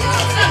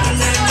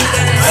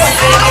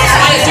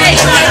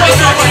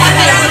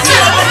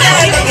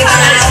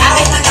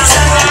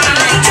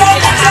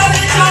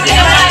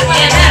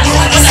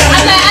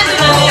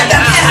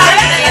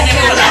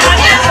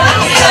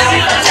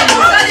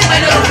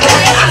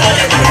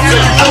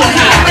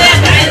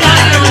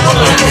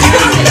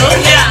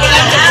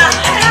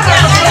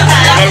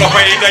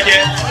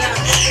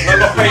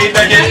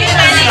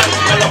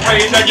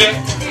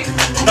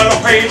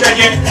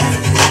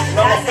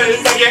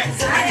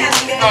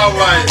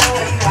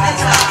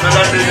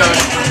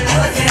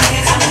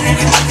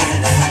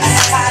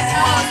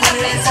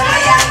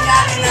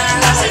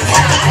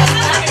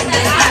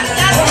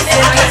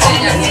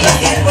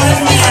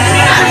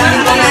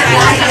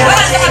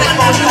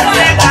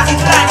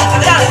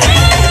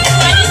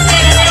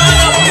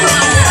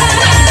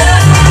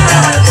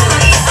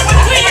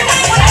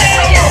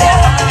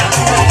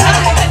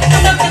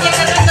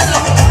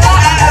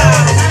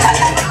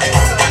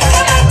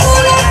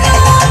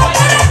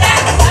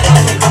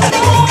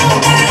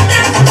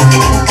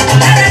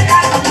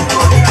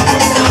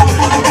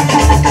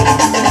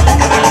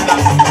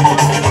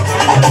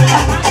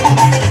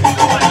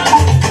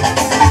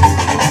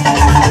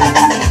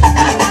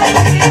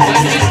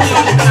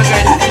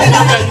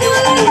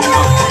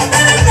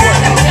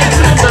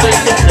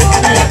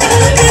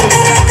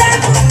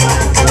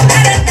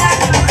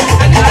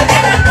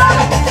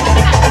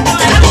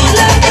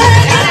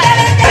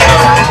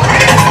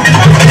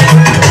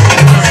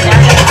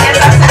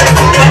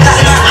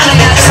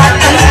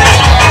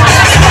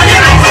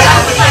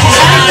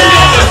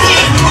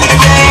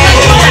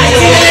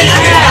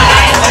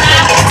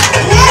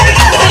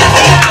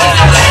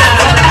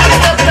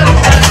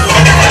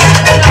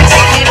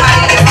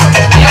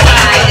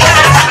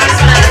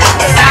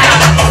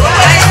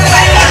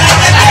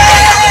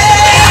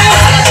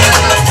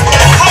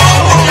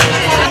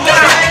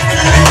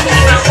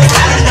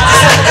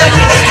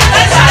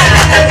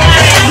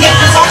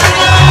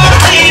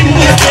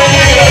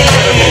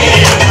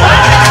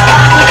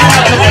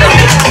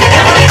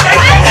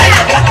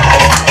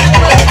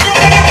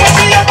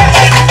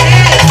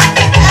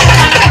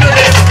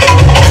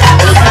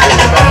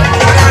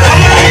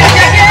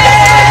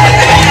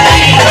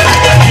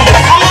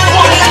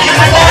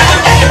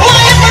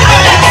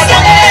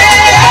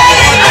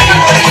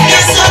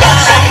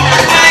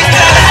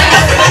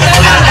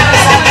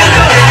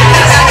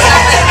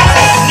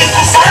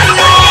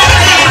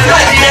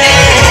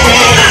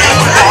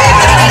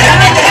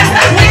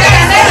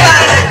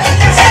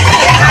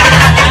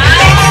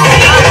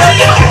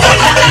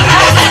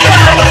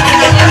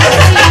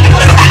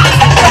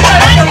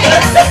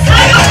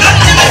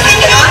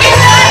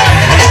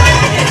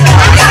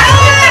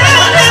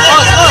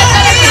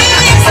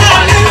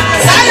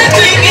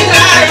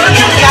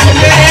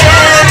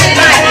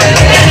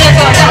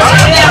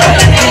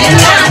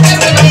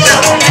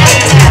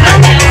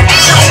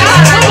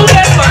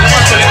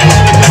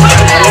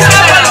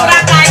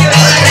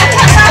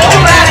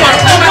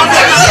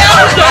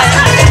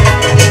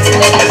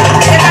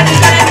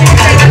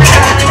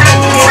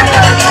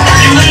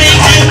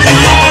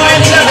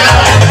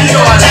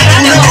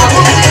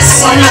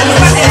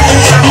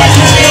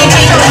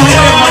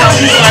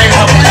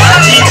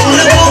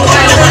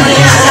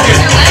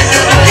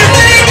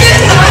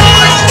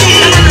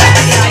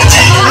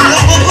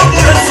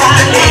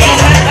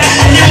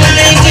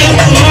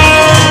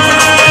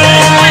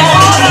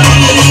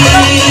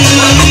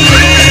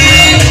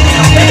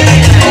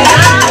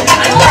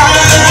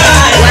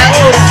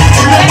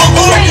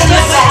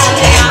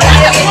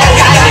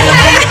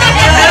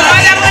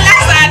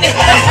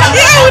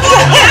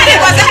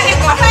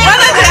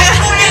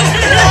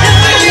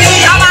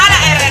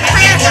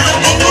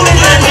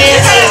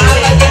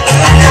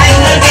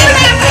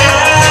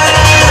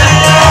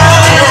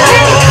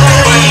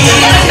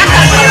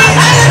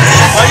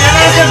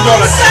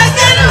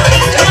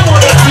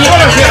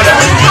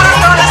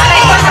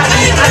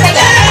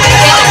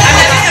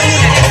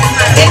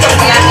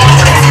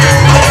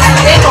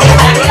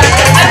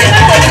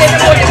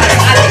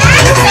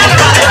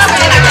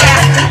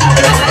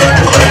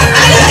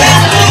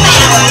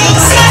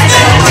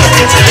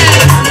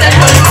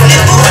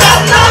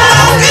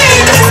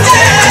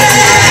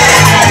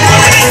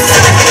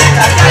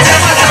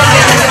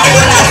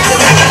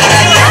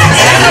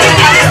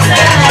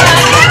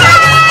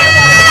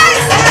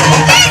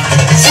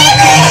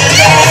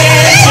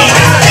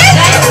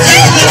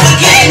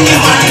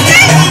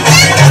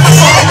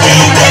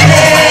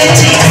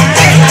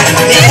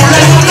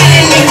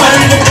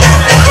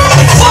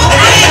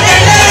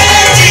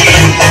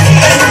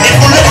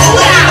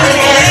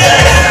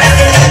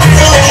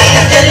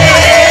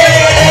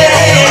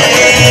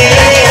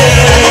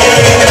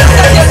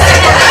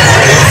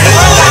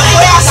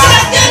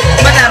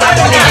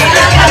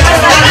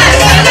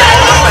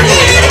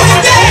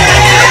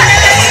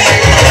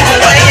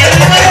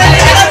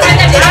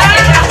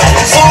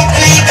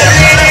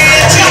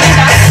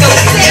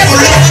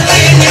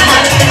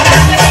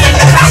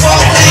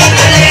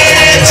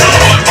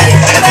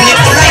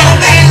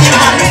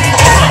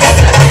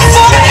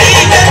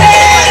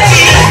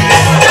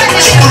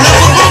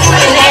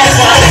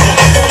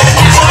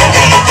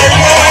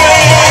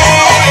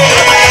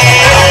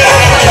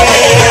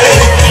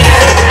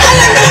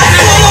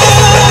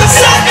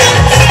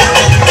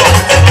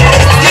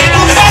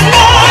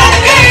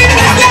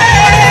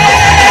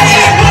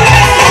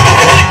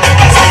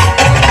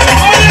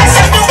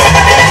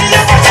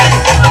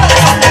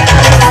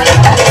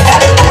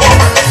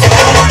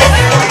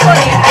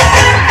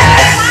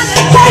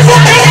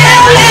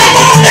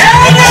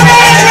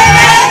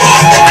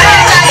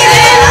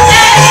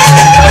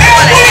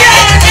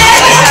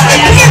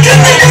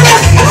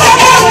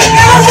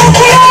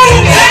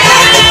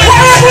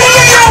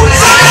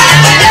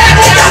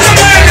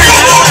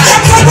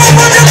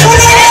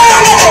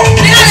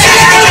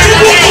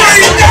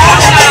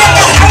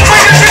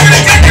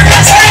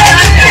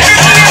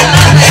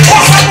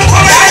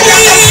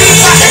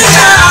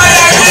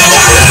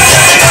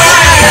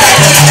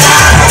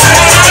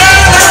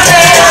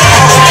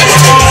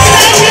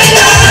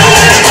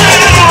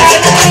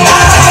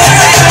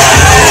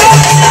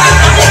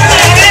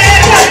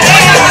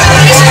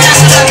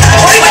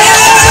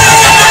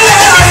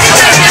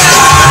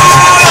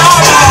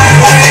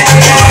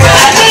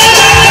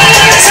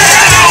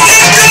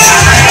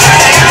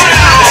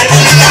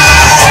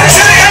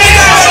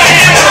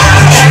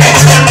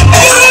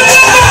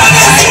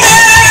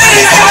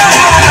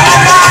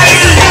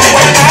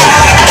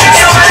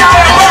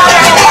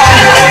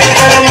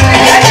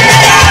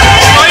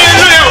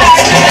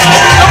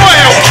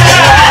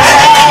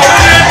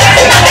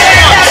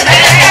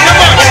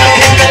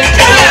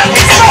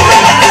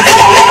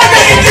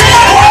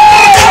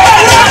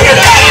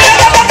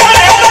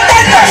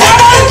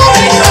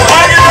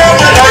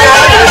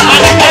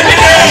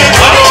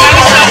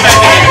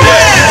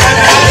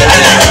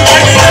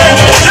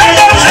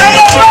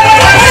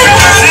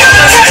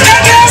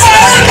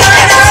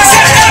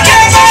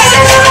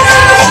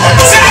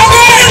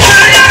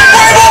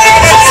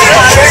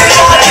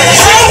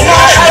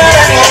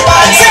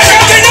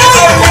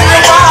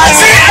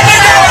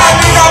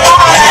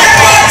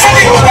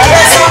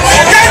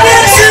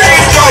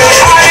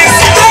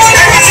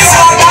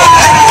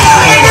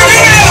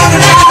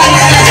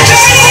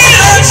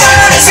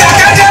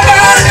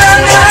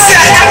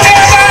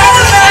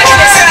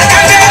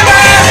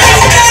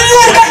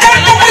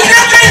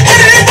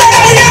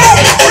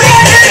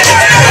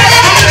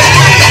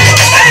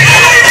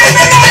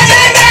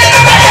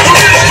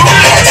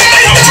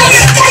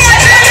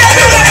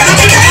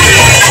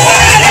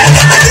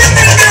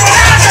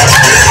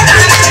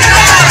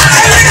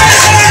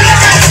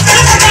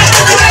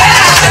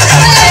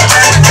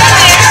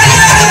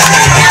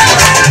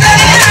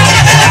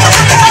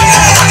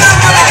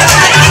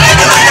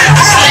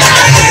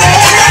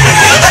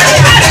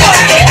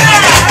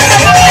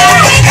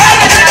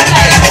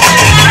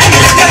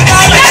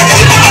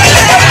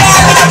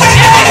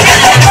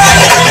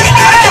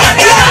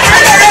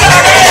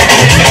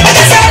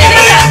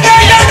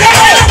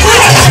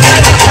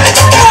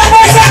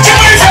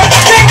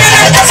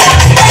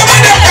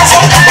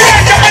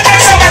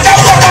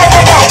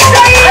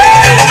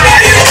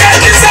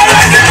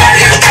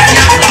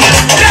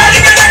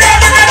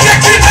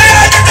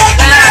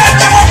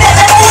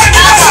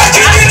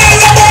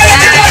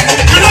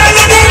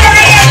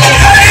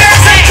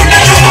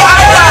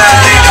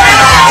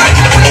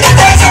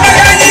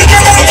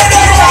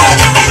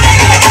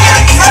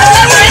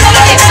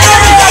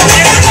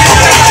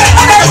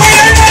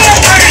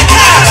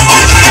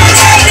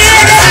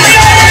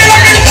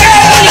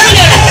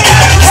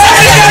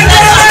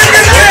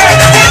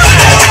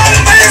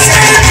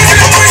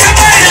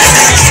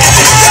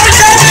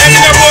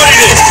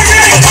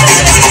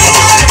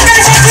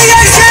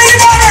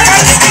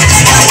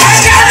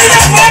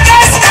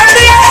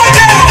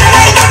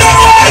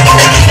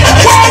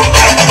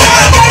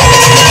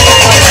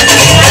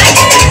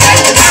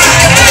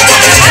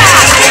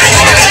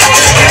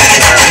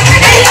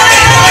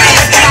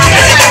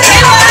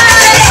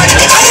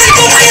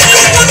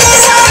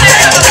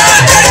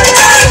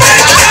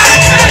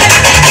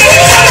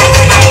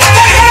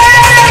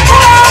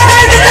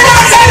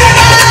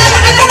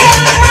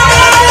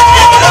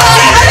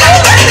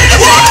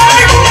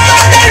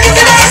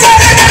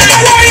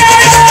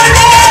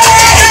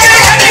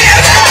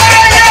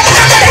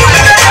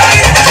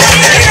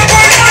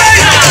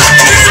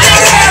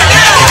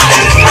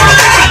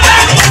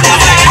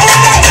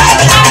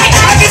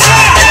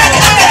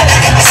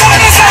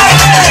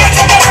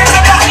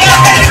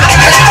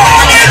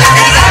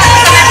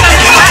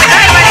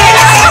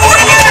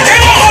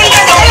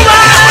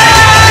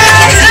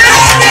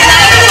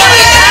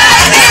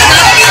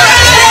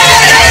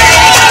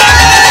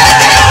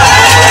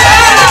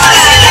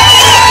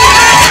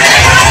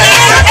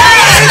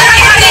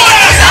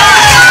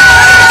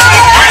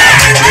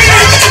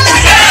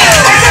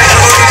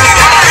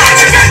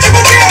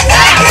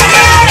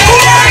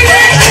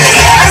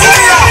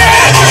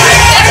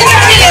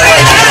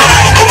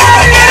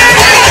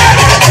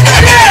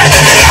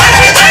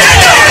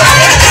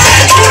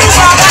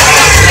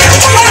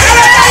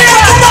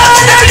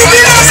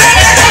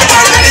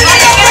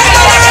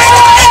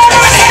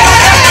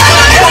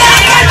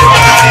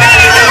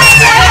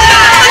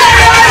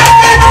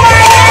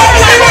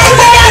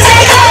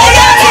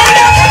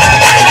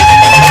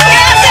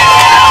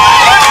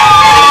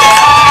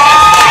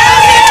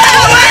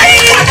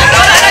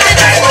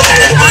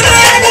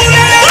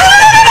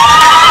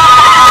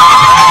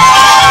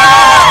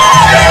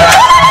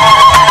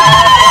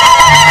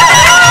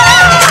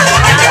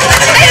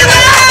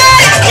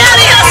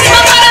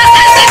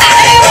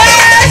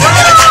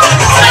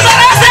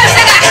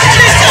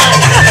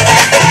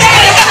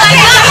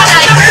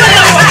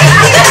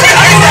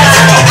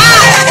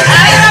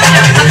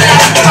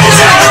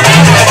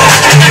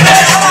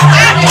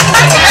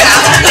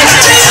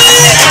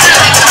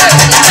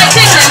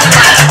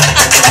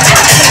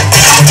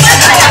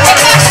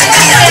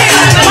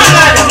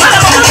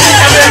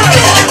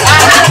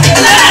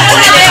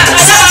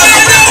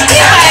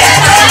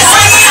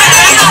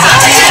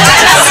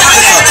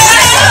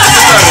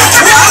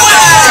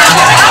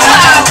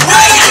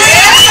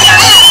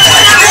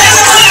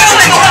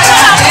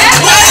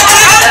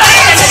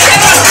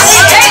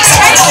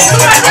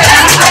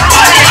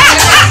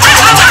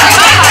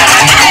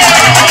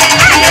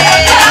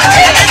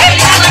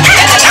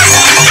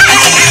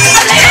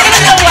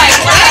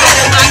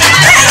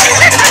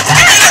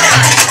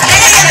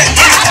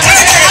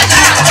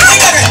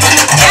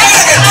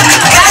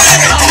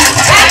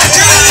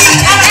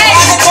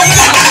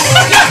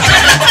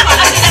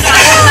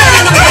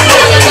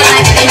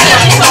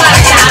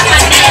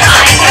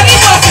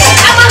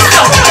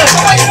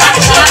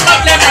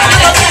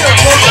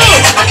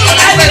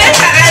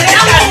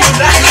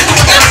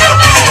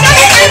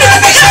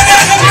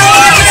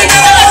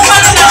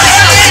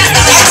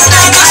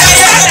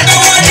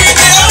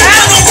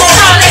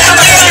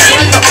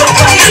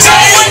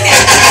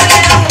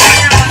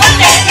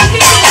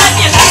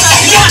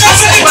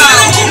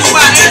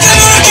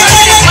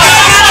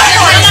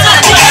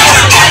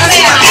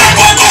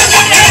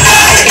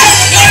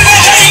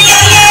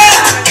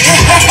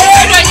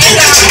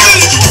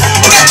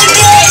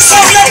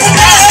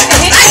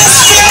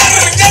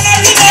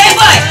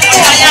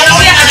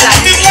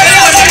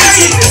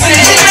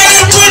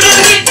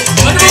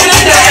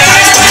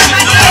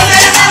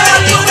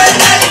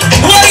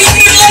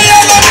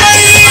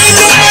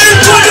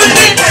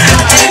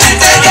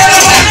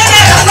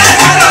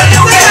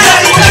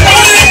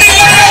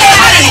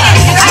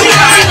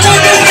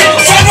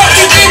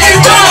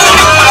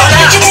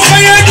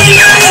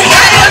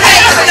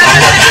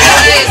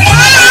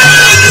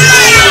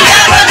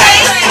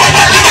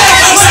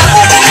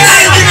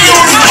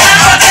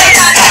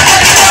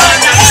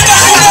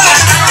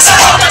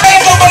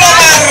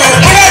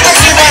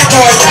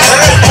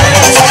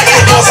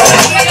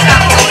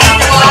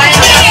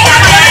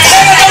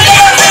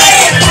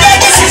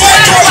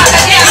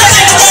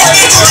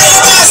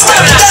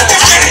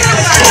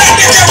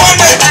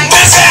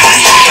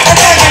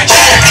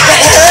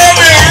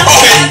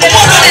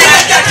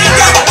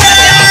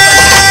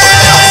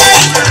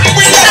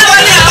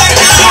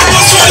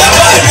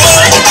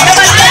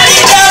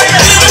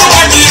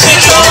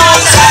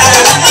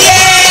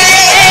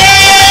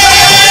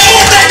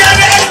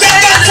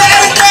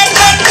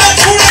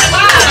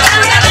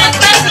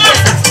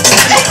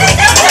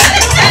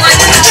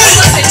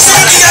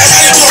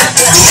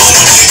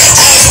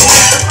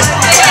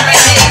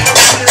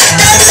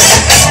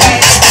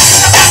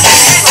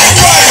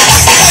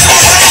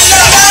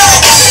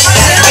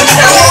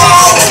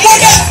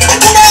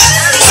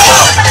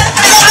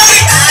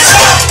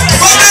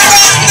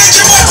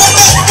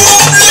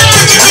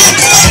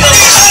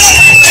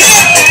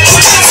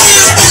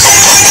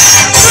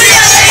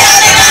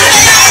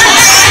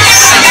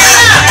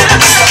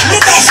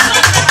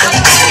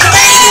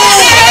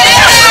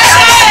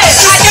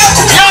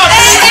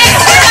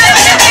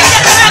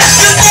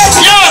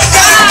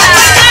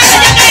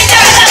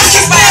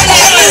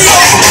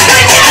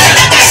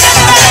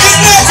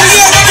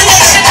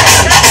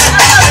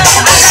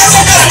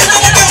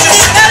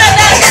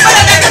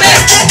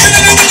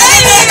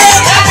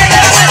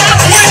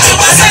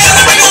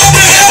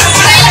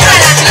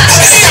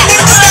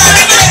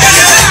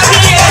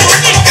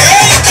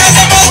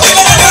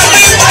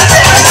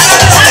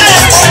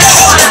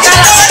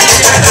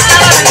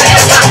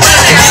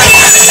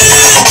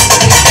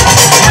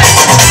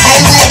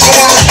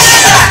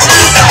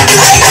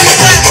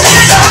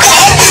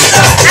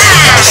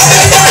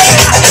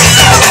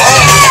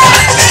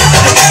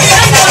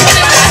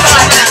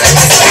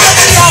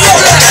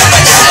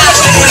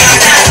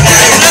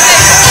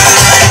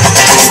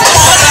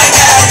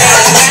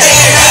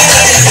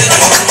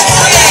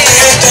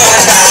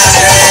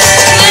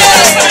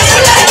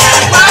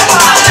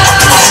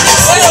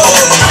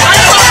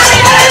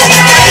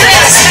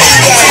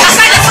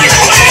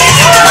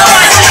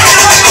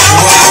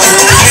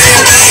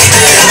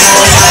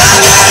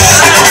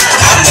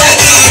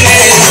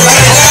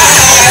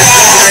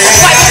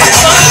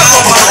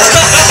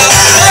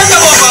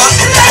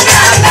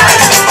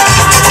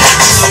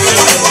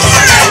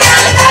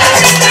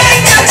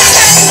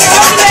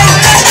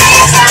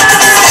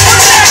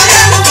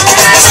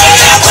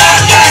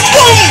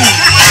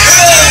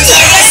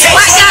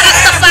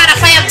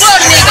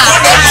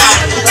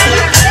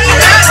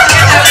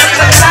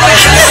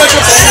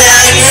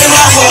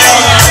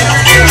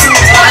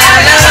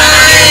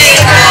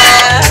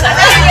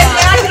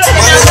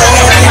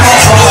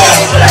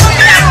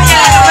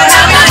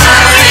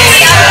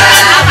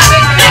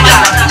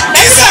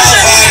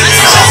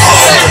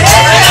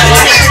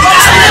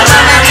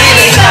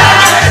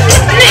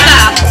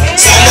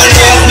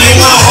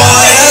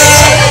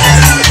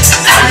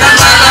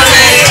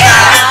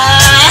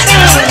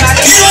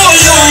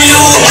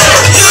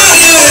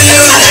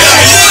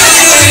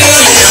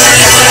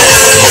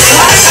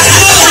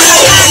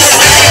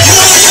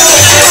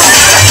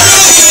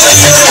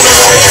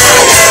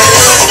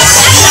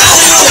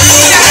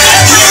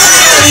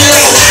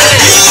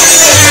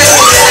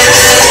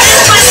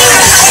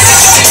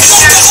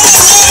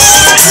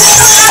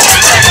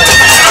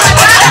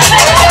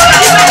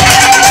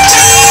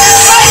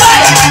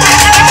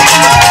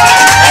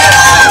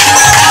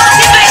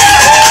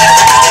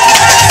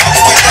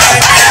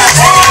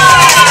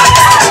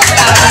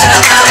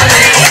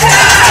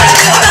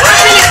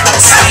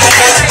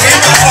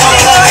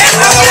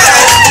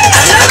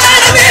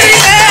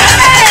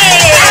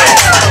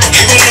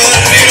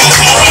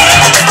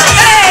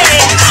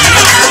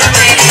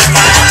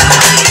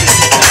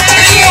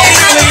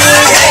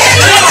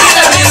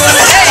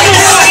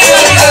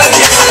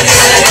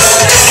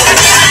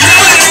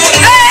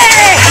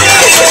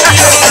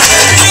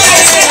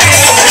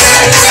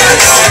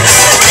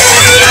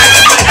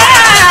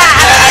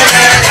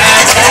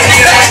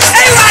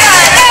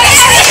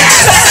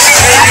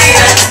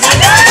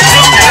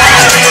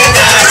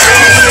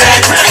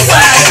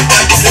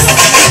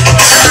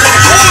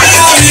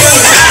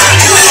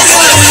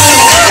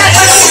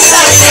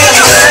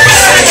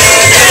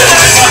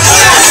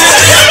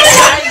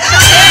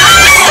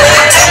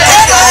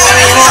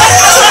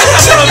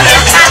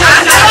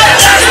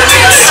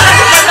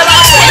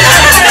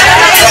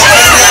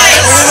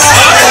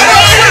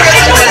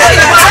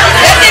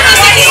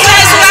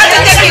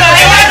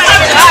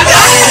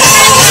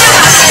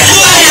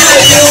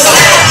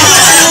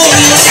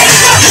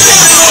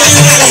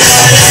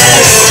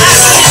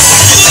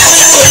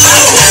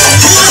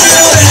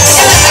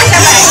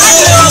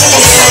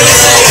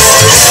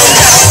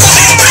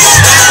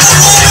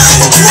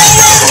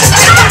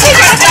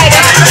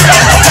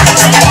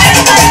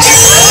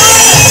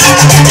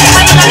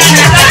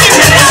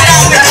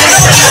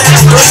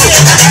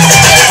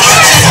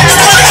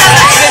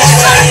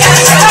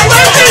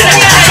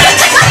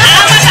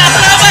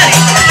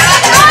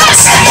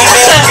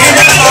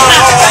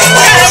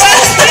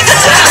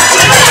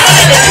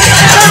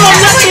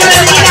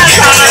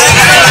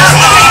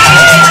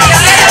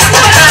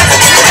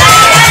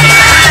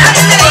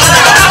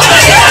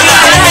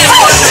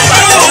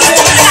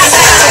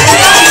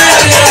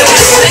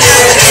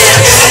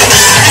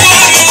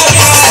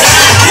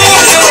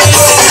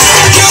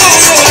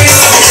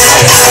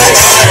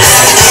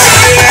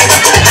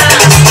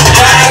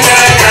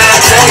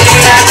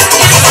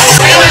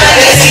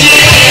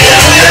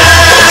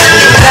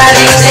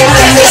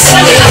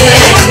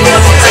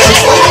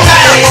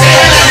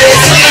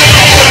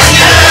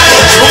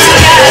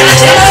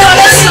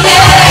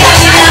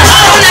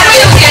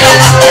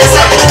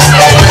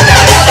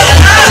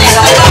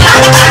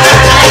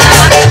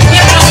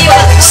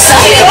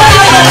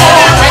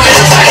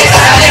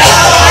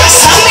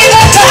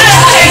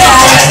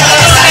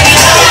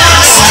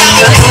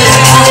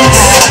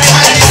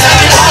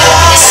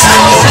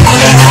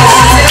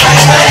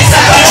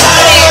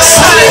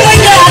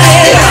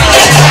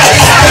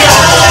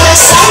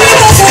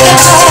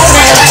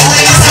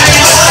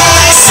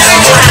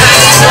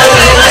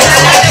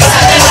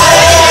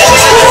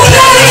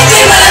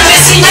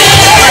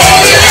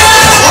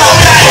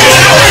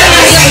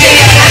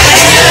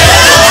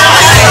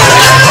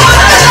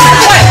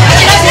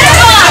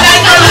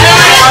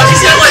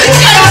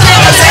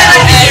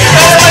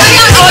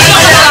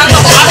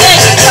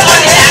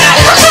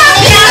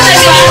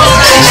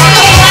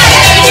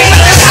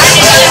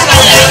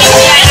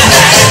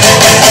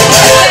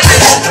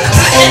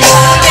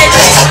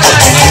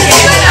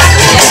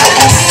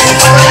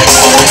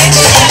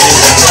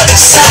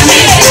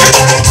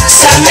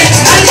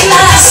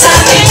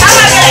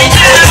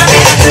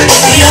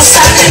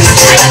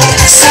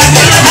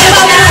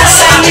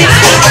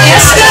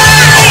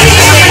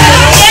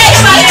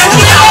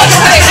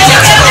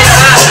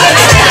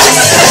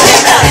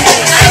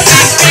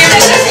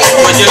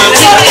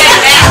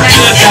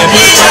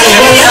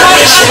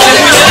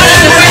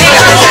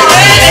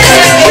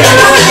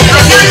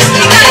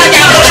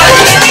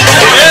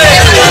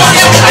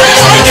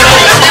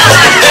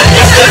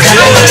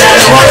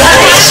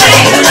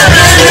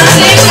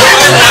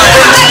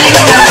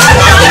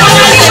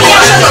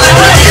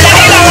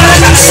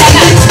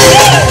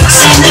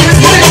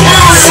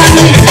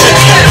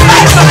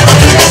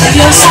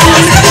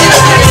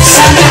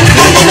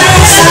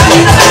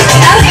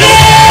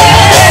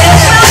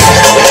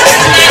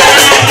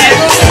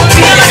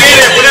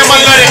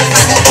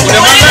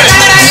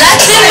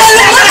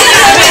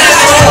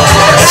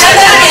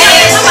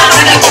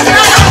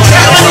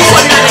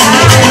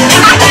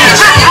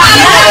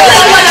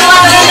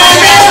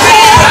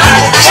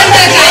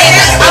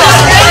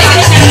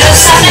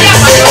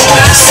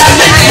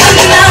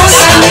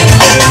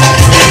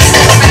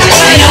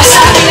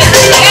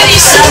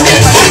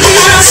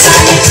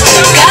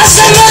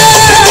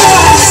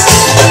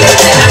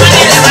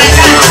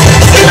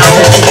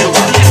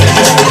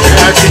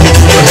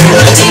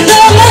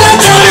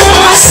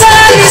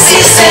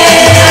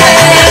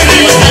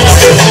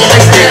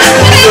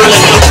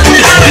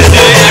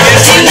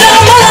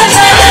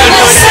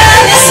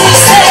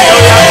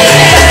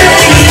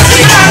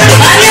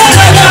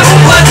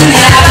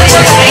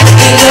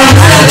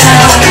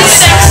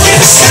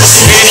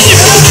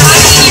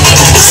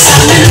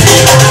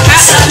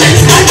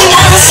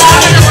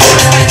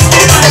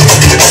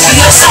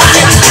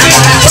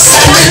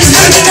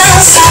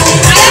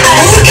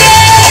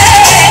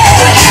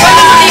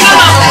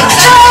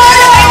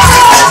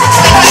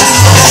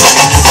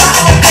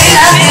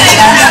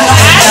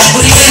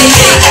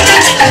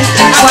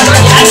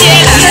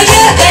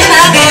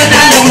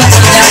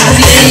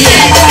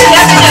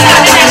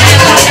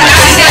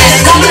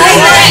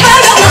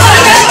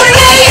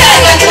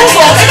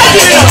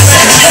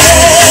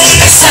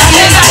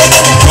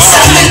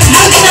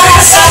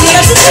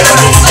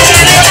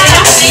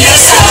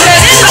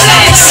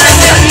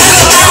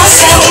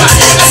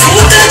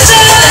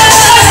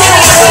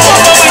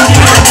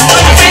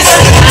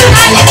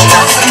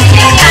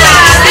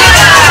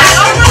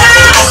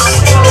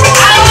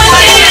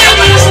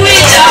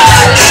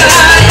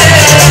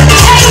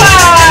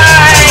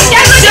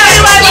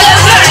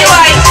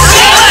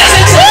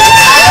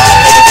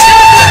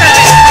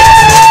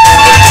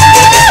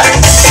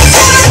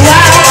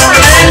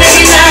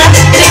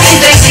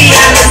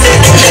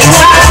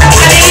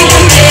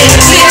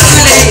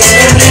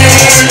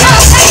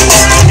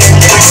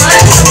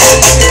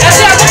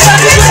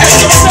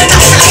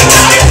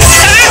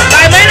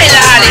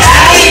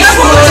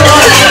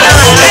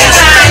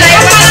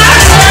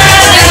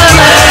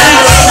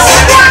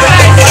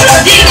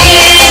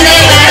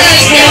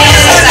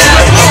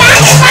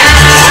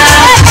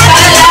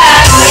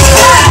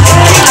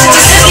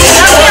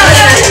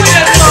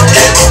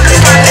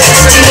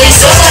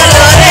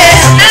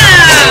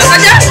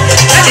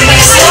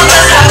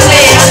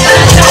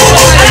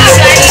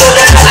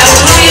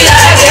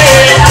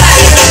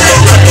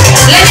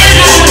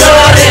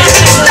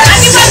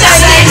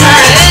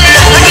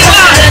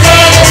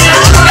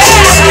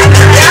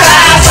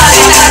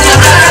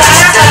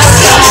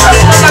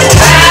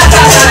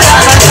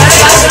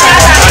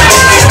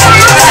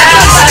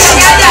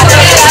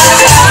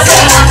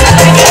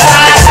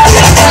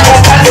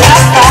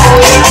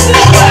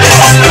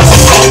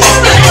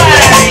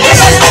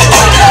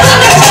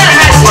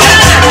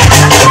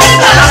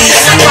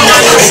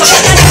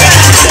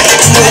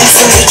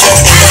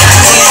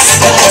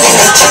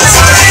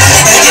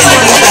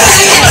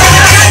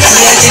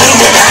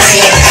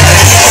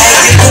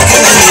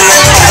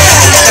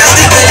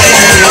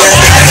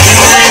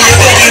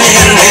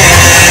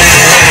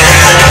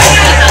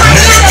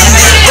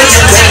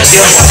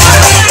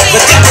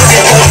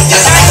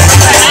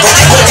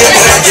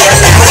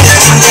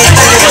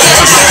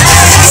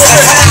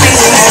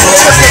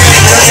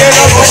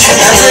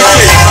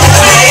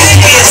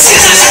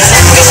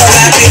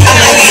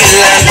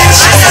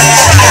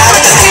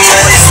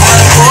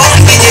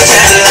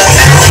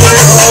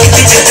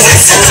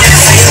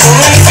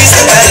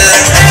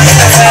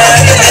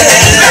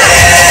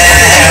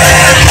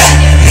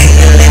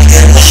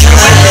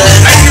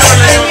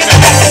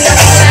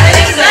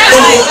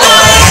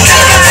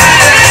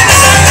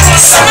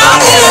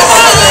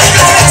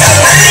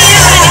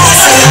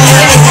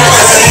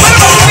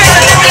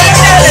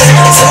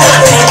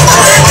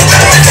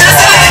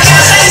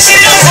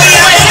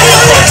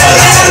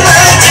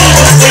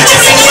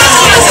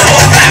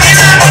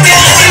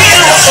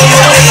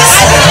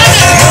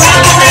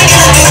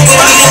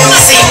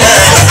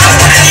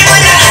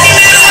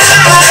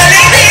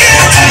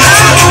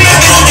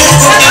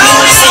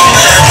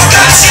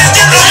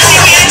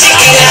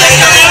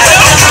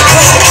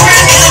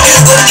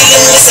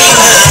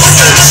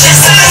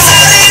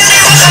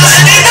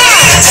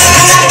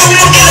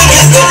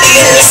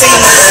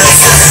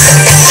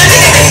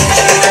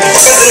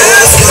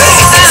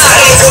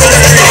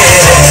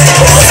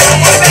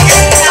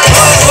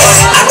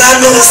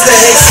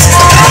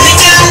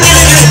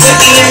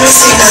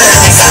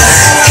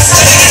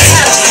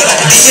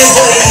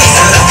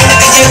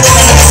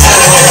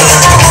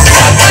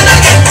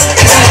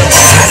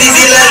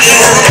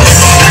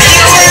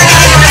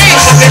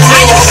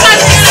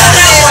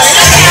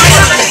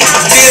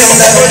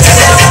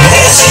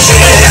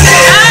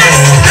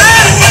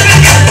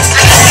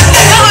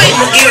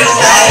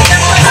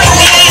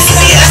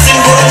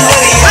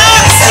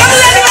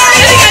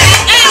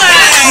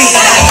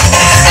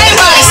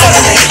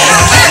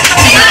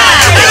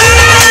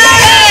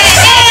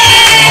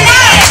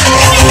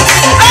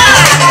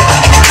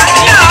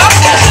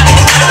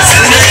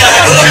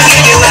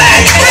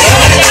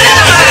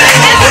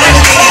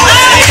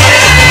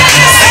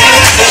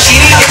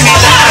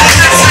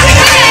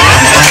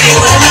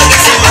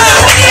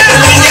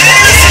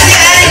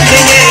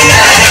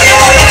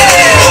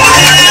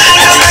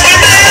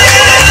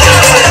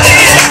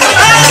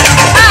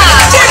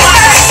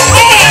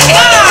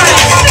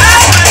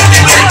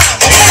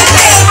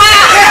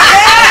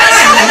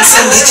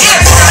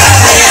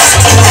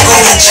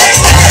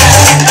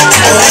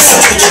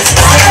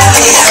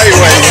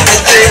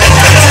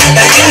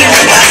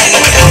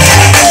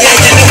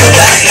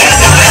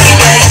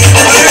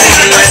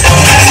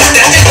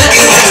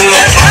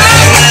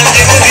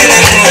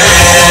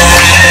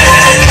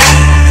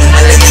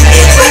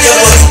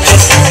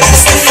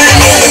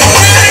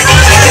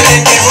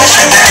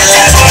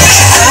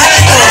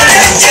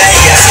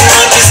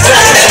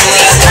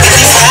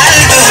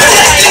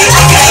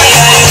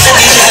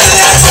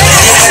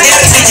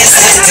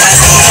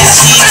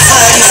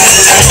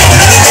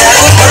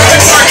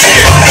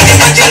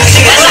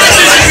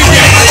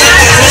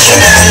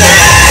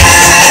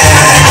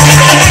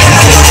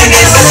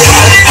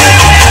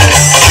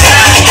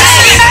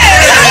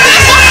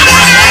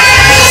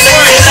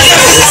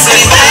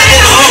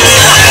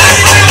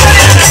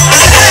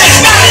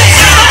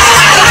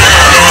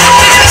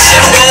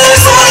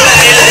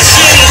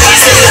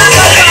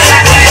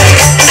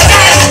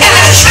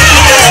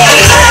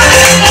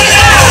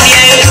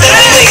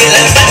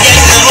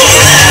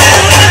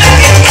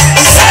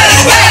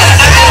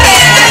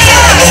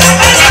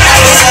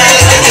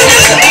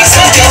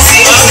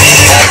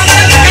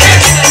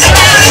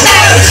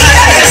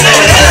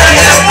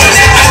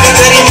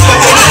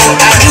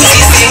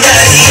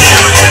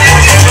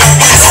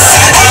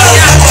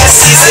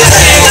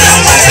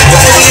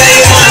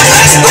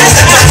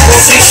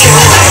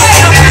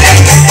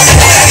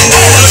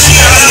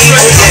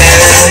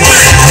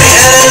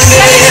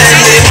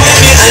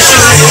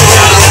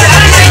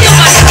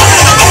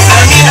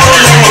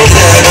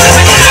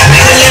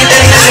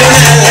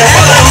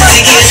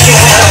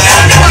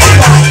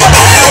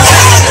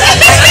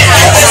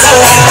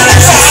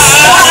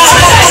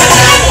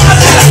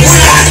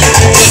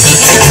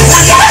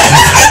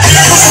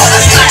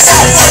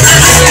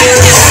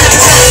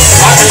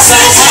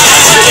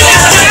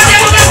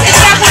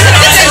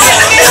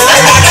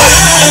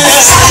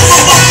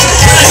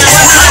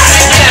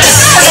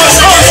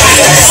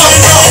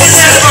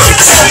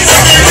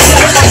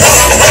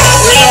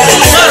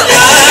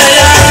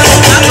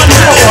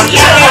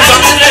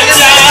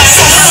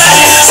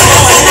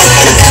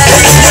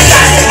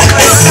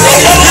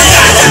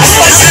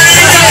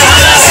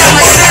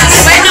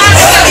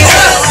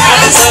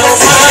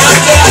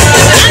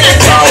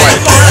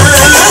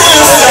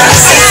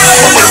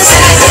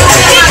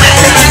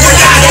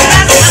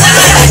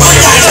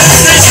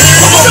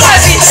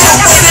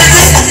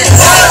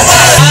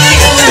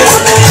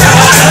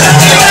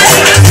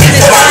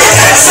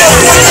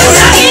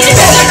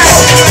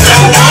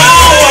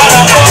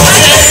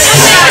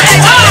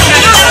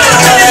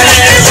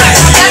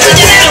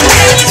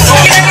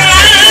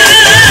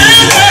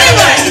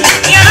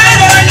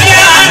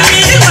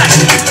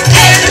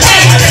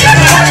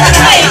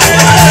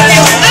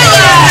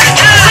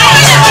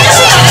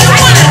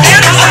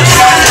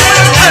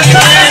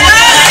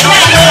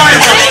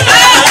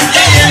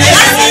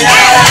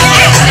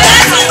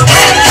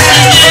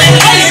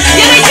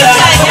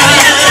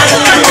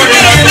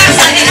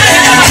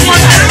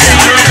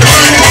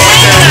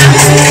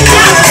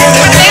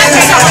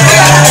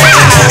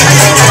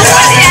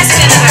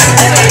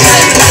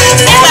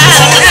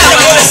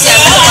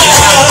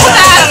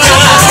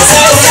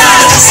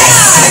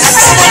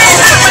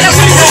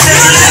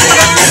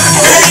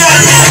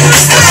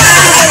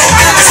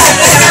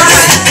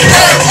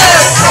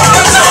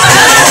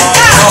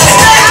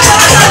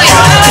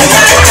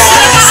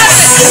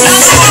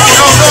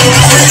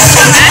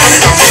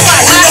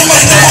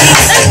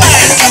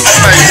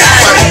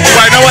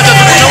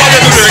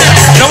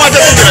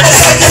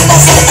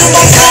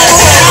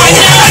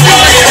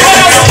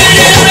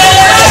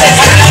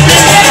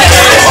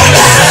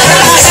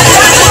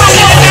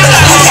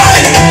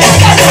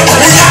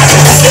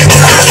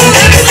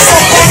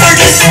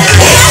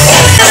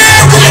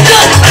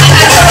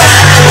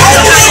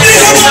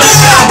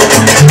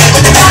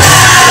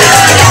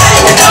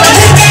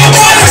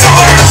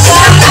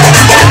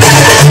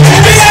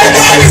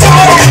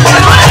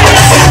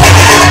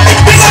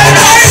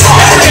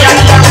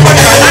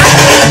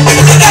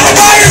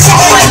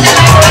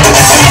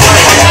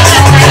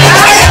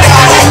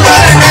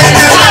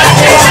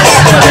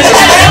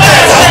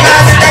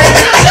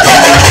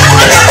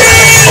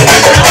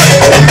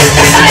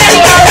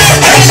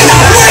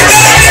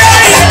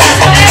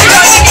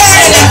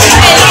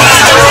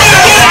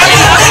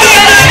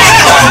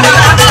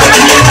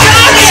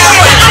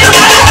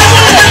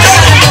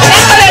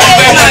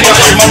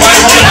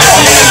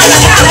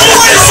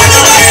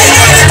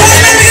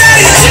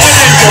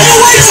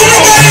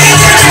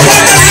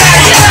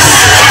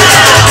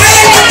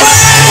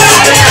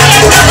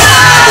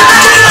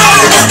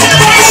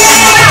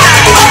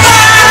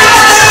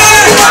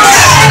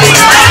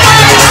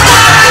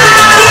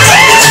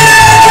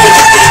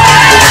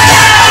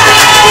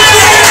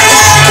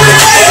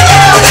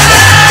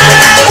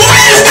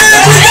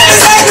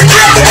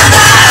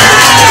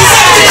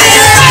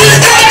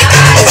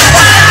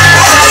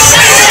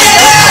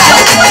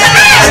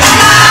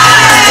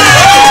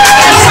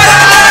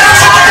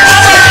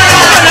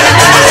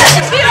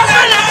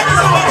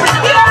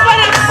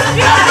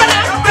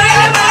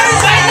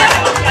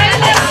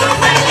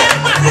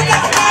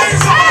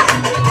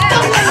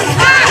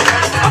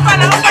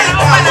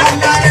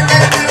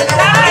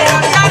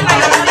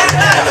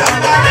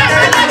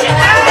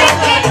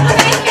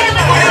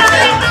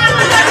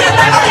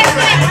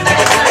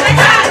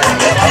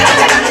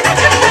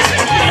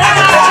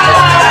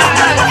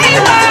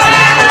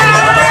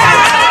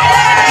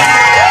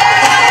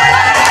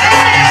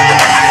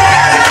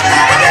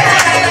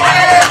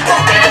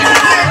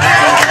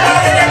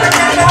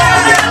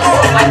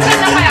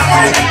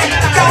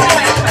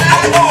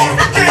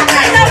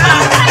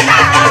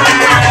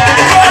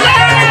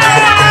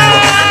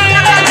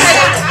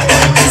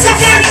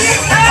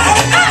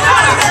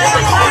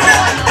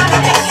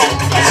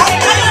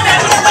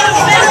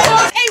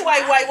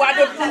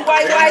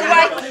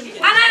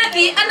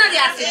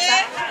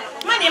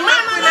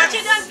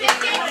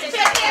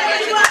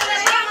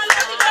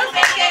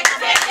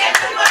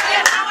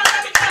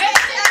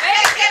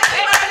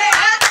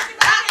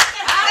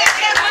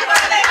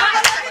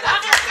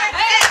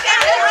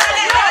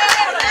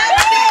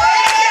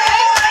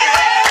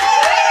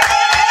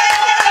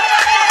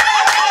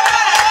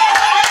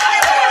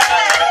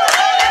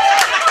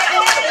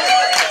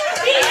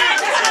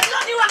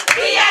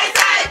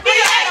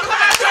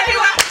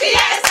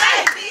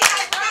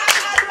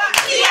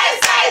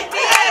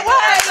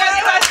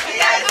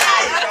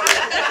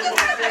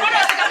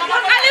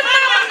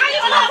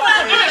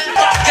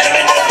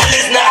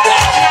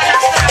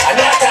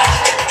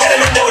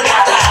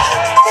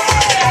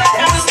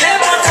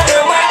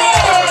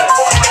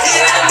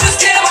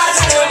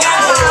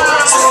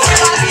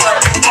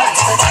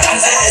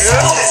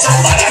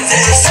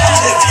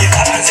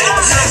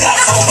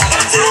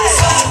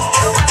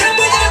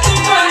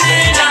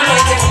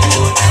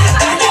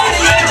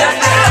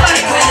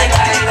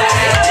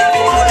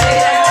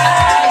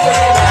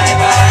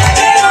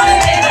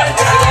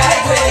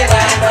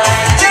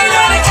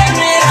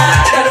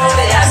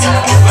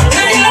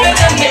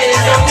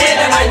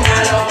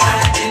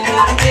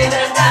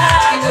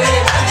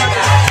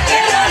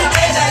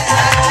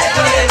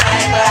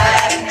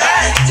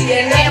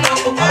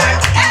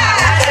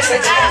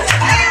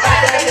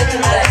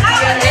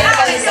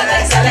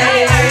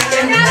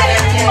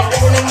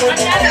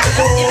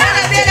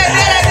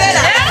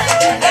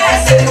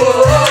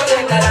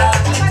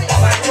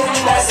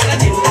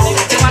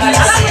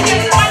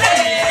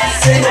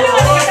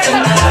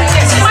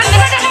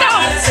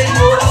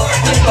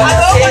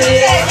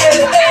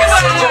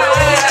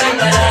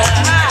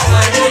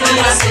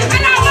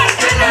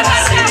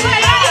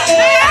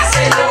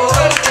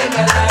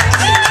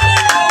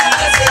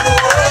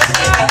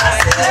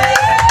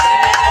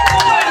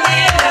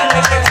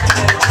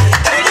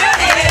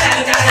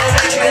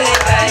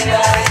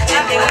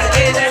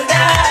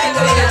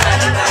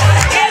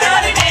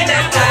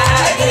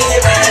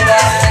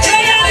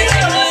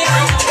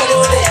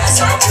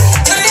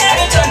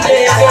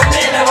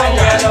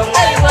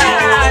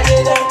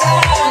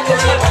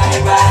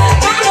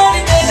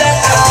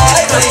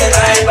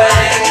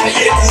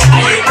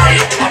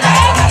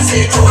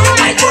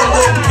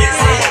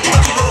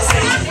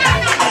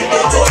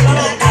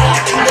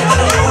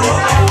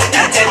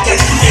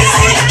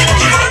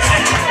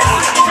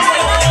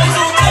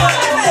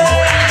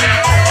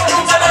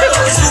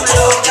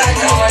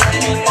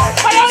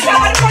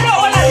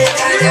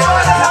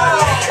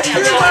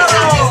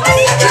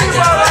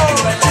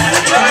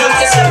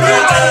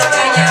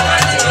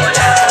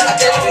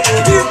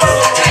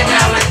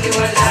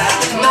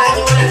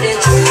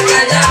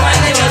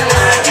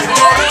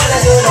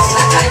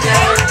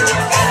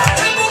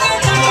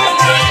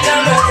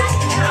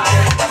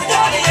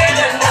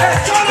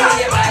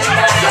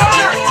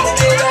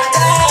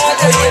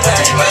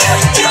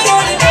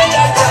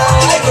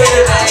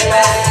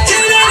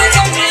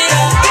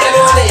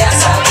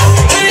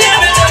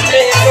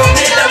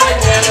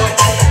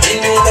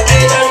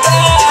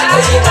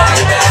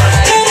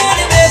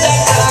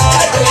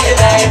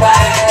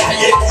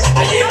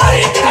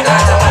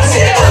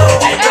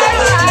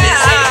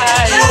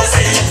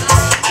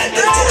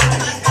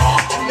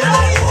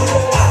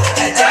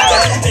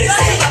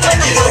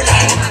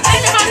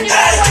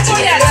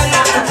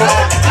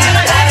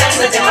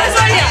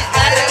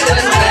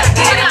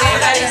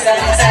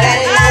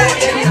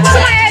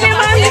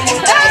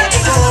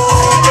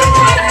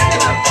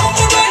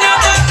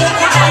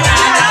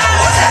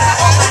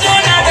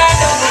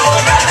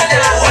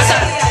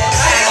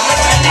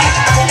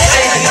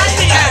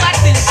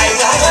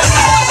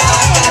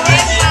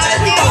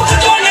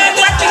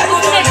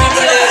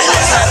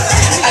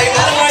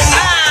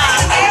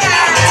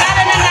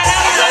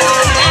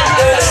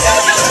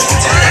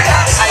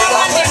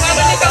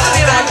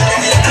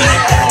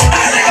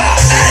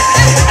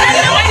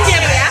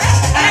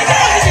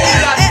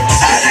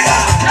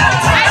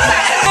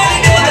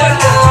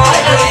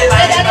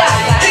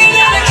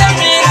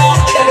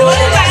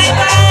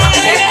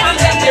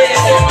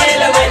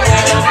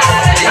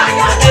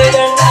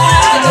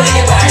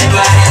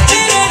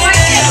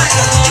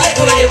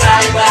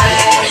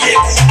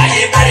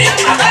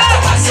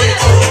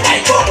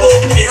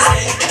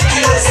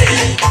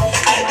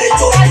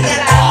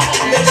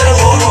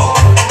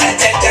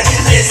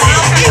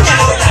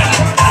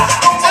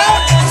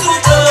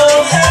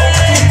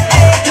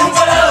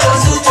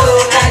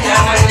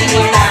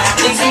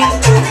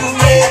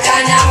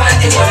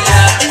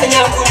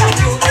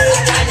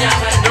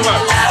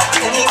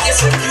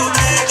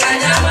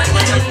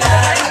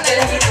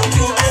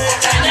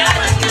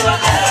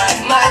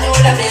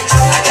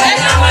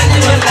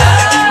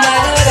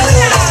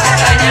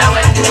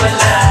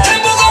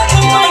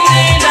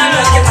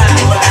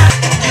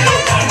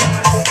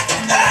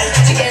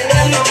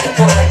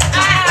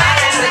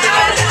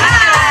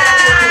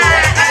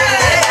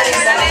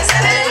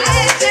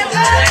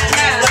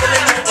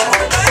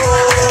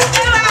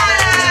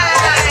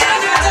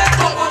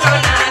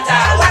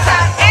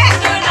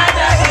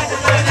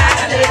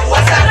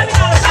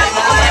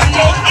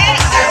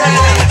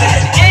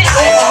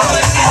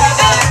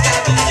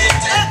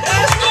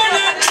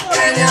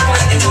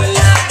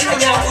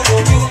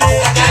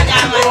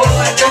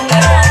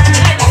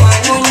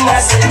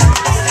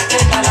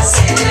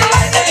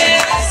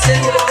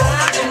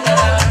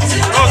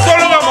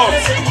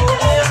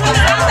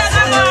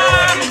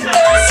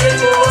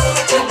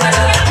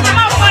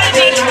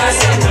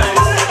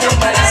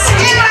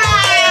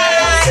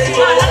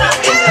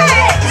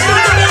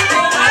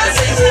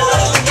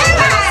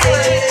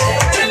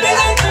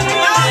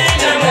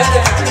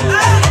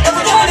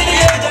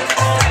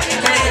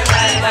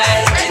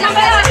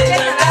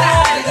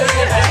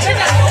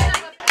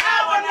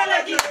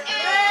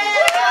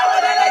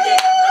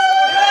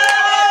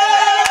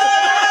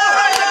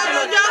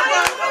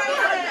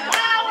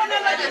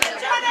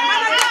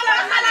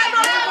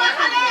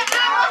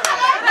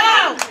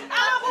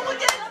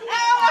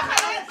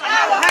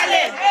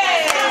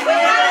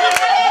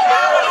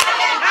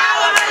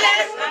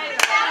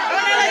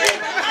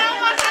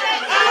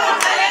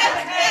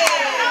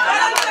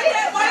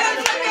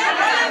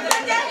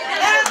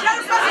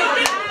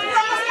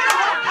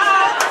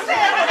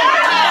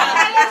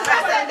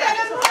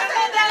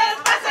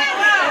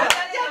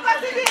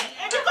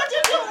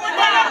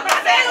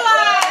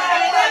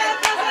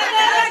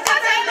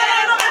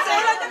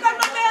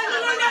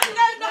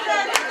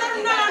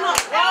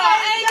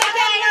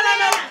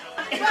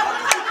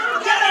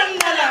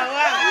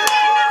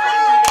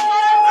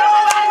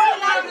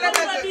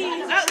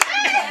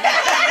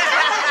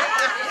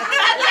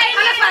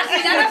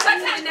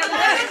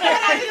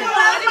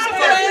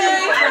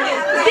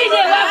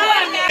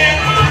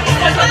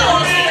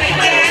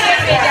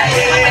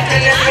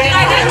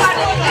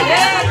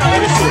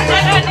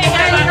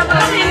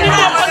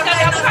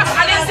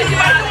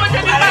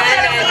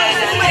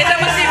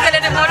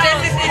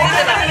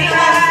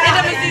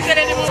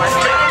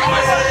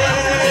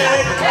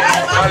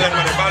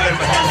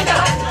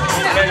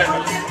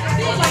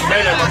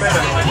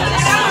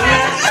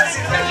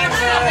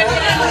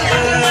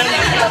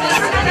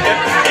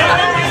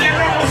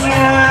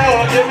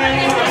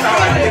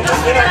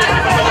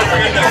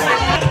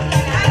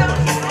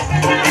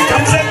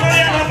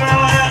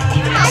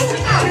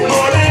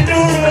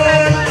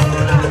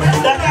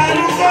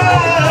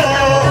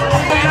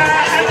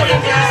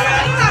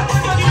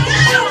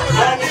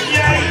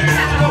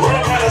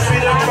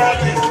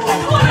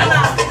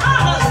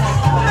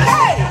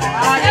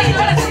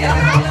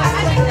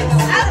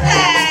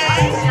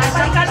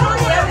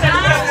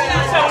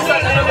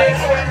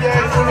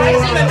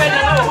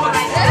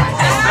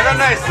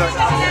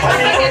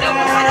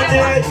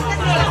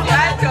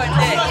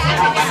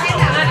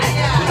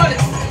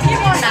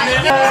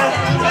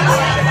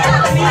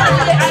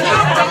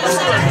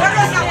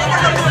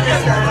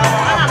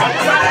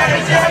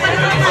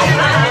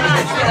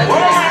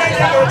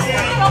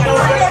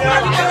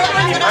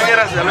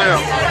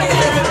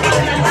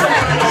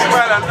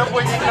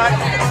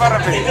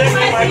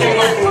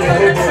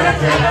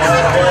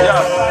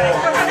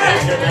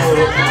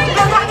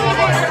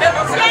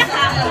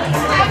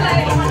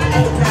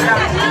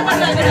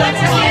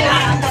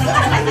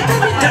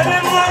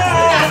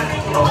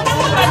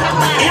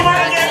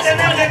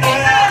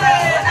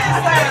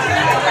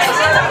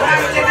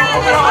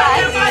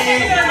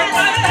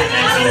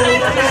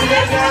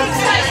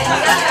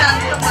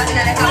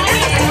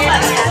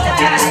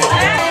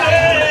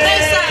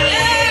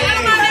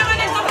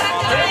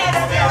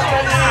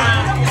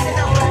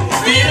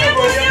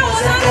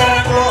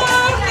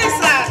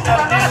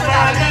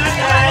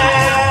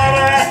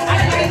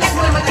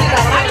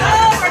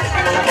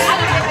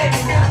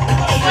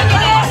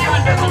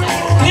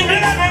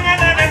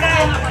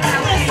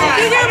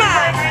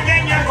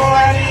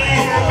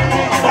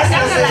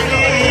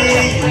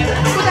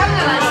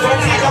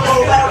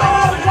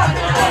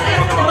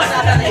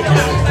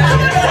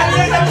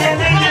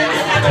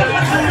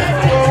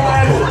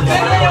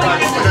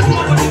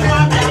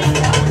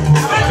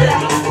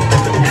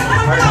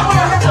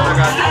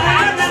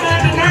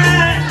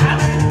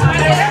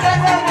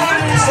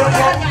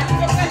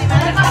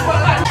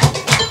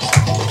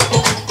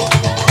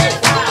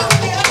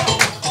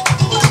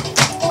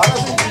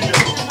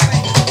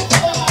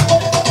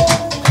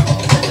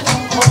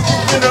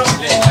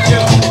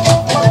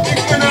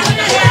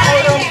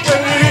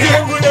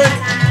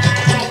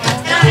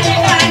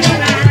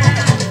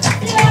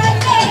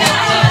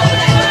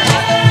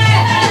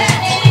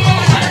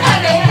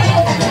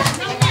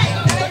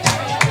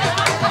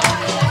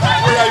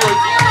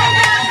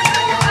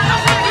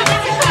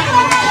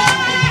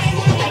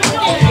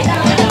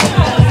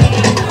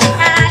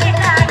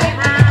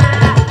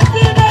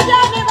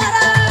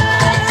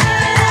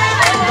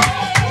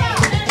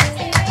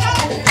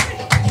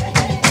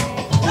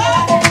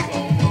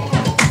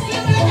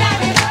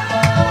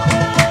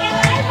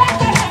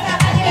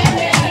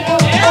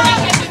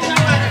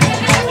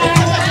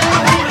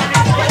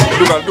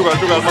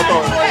dugal ma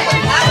toog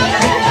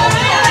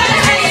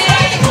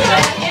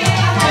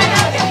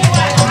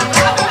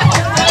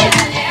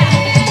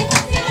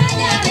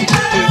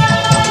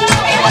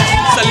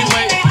Salim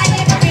may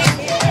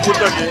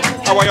kutake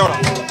awa yora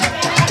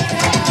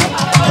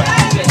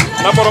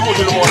na borom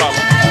usul mo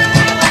laal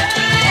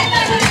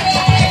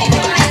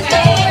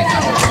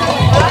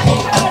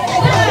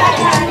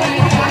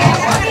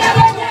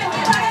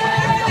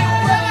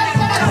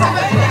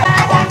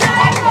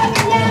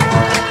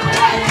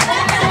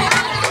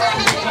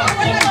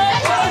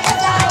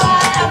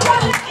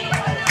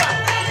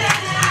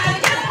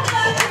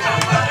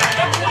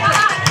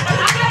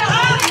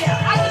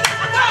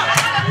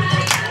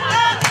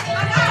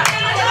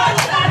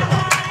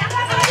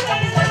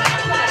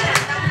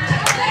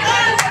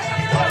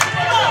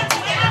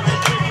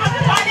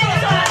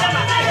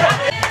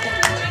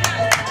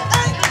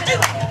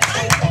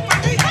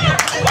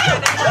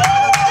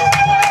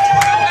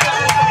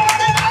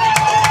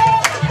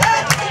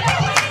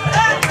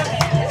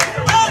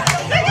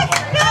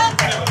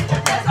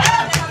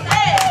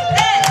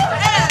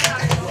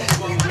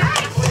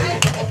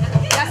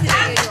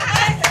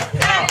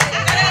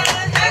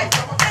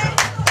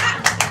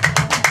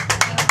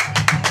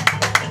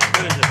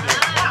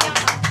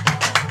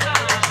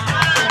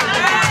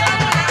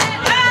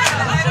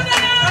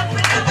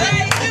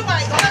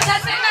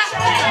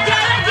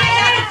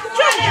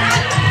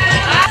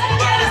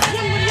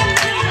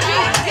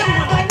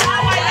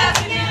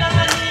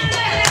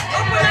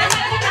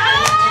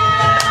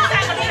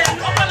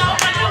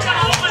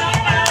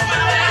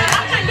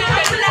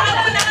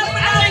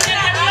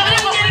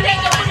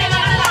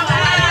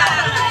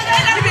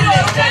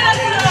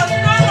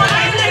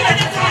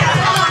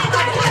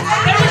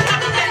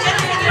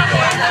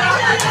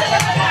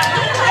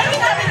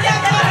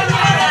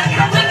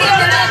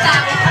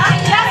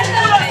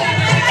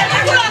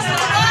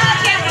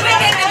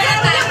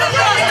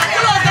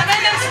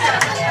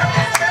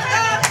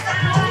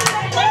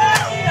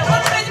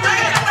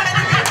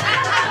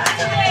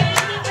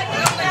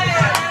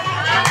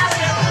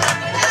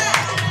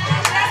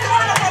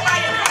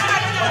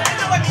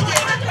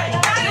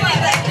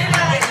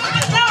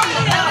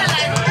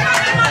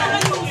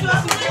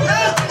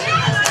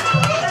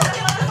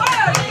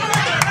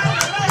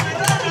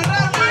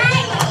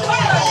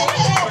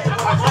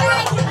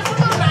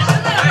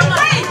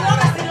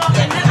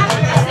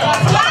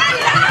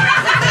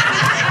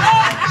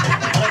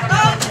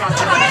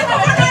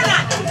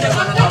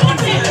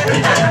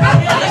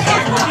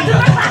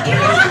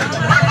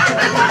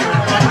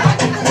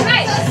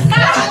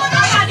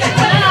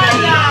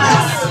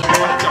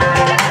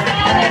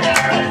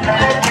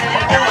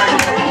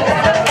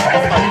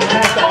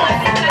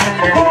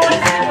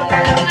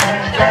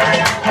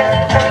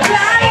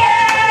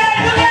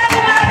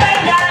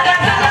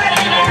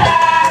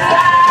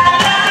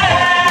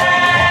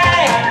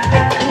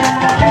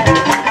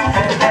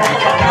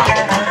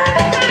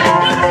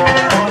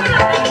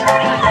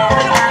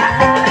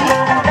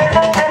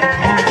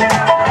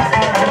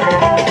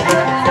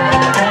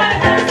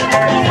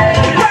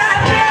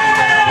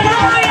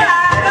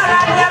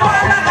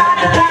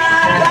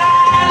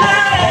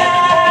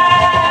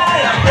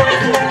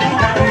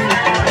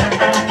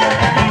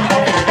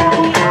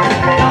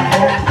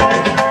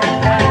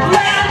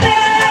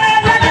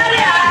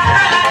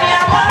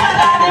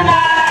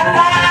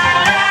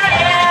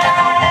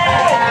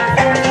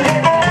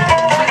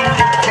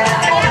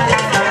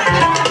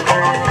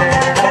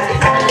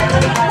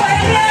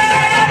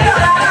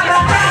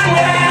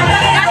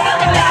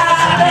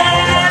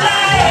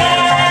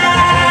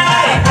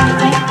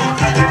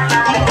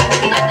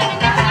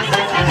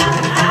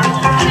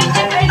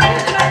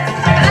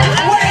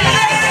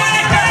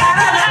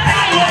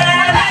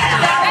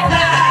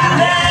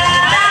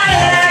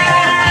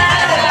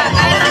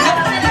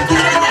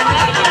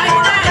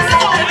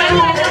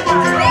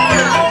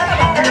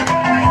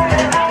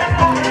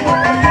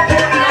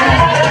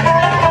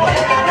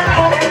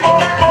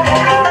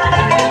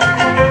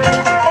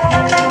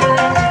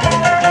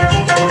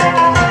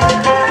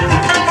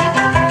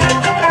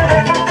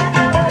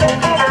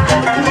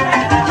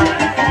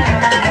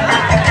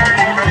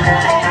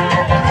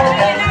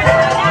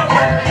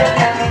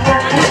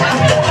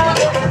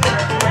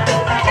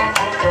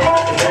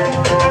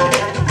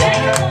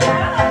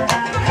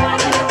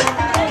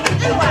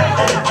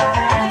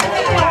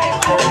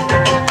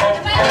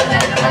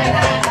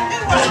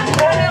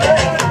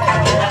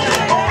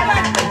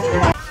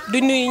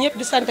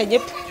sant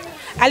ñëpp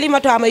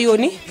Alimatu ama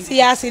yónni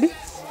si Yacine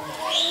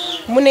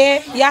mu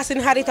ne Yacine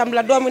xaritam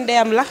la doomu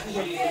ndeyam la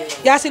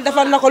Yacine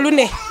defal na ko lu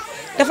ne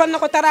defal na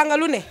ko taraanga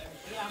lu ne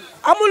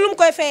amul lu mu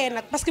koy fayee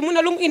nag parce que mu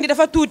ne lu mu indi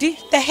dafa tuuti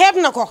te xeeb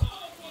na ko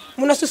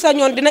mu ne su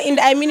sañoon dina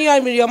indi ay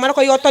millions ma ne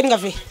ko yow tooñ nga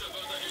fi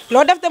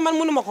loo def te man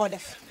mënu ma koo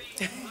def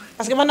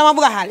parce que man dama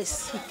bëgg a xaalis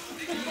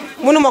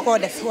mënu ma koo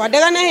def wax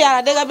dëgg ne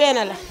yàlla dëgg benn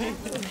la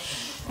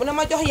mu ne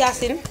ma jox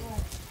Yacine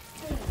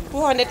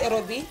 200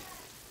 euros bi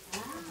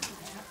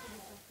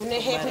mu ne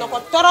xeeb na ko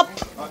torop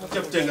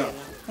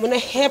mu ne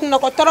xeeb na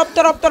ko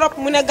torop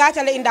mu ne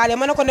gàcce la indaale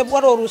ma ne ko ne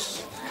waroo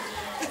ruus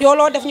yow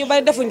loo def ñu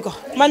bari defuñ ko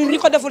man ñi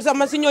ko deful sax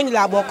man si ñooñu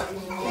laa bokk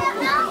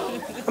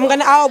xam nga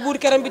ne awa buur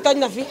këram bi toj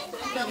na fi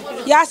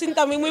Yacine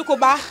tamit muy ko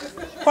baax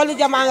xolli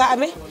jamaa nga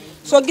amee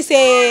soo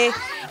gisee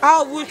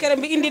awa buur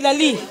këram bi indi la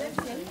lii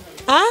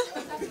ah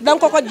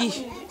danga ko ji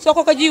soo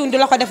ko jiwun di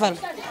la ko defal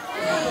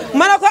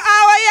ma ne ko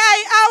awa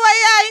yaay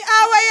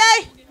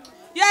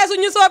yaay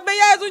suñu soobee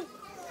yaay suñ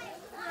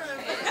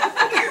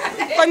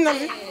koñ na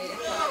fi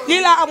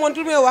lii laa amoon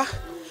tu muy wax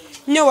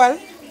ñëwal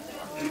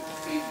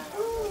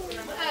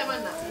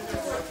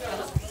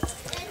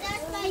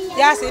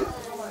Yacine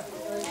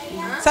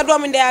sa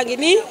doomu ndeyaa ngi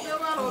nii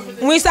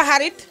muy sa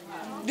xarit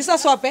di sa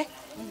soppe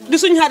di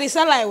suñ xarit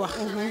sa laay wax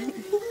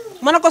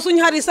ma ne ko suñ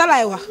xarit sa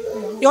laay wax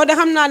yow de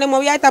xam naa ne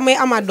moom yaay tamay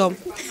amaat doom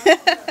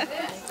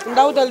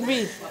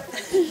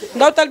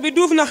ndawtal bi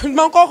duuf na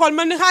ma ko xool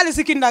mel ni xaalis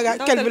si kindaga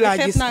kel bi laa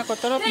gis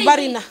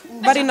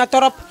bari na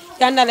torop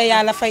yal na la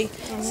yàlla fay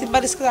si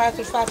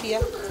bariskaatul Faatiha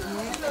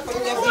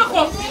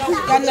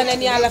yal na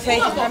leen yàlla fay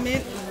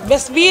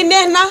bés bii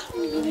neex na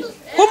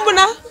xumb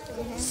na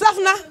saf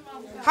na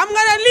xam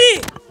nga ne lii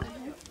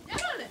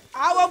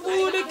awa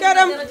buudi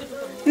këram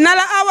na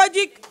la awa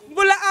jik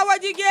bu la awa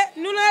jigee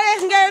nu la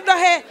reex ngay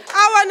doxee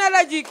awa na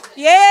la jik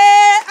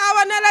yee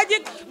awa na la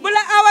jik bu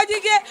la awa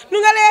jigee nu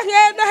nga reex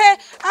ngay doxee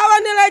awa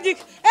na la jik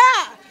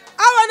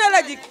awa na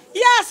la jik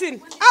Yacine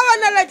awa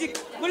na la jik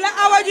bu la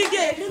awa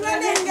jigee nu nga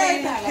reex ngay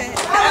doxee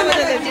awa na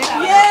la jik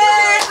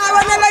yee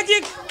awa na la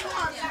jik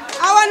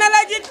awa na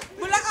la jik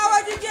bu la awa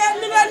jigee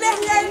nu nga reex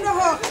ngay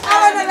doxoo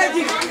awa na la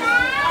jik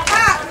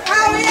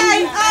awa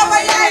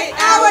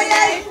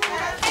yaay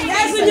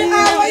yaay suñu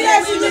awa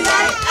yaay suñu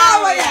yaay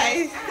awa yaay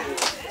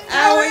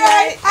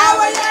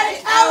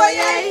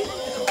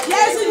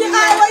yaay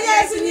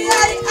suñu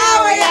yaay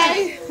awa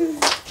yaay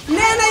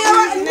nee na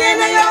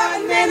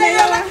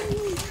yow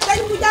dañ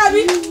ku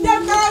jaabi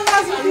dem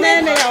kalaas nee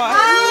na yow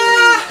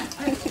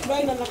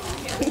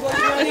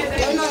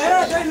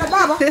doy na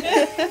baba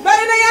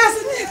doy na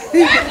Yacine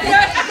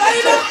doy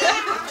na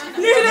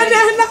lii na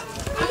neex na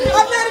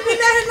affaire bi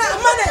neex na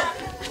ma ne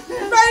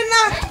doy na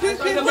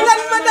bu lan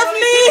ma def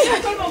lii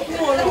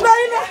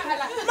doy na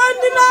man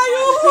dinaa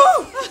yuuxu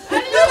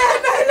doy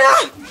na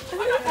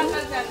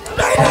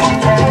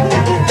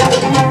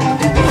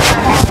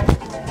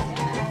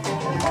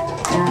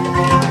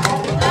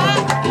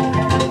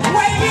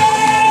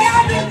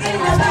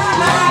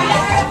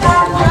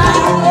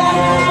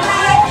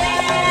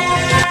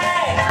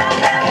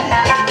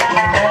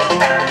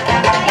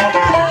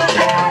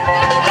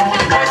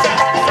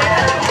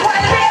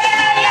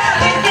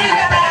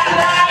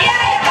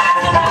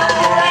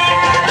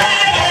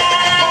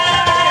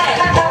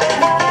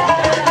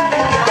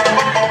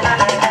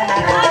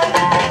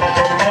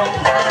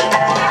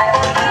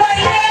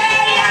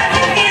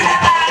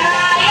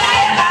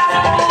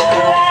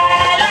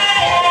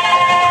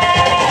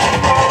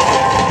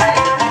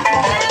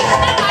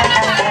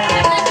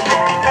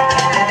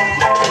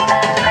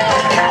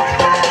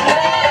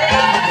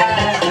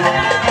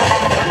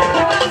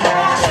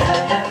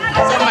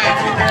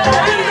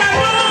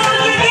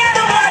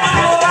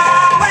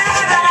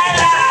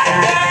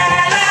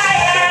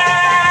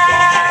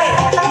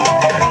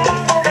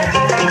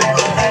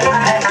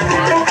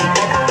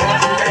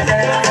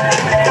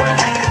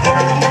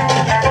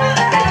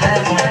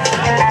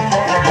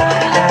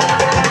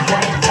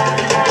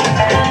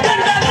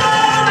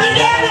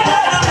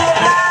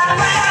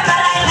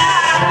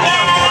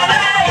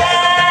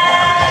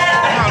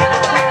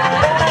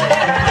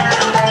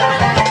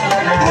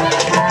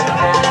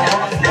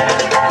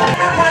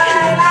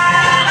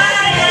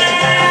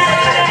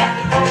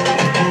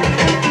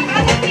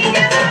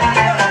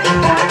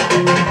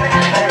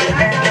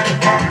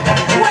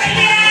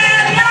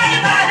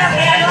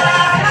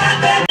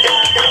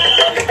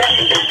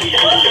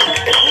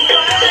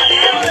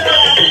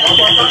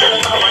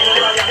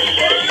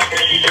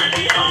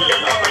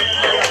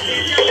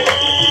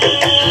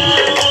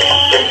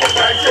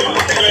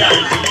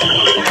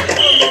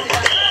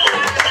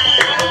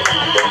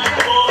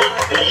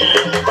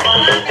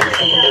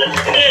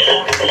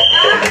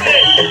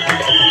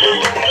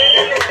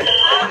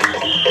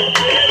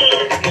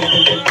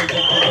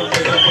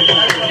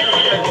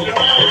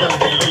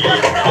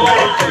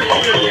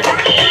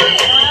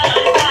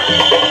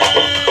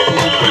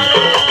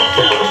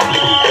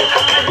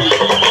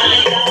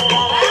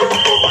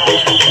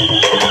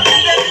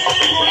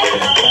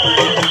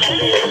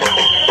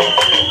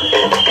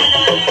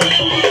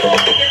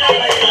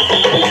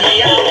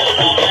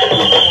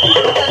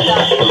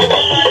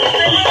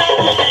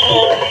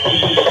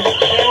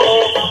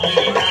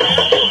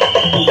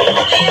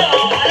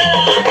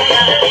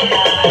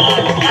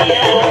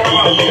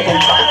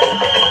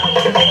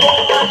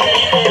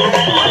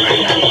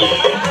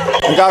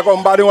nka ko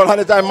mbaɗigol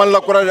hande tawi man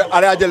lakkurade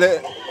ala ajele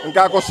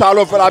nka ko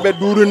salo felaɓe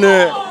durune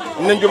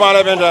nen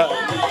jumala ɓenta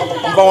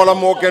mbawola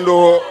mo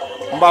kendo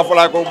mba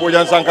fala ko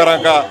bojan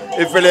sankaranka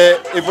e fele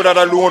e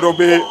fudata lungo do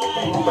be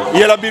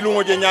yela bi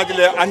lungo je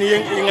ñaagile ani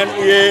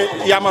ye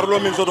yamarlo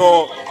min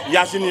soto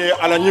yasini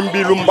ala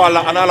ñimbi lumbala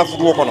ana ala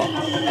fudu kono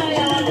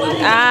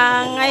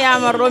nga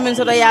yamarlo min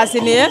soto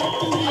yasini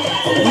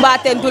mba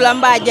tentula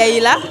mba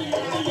jayila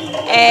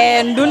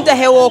e ndunta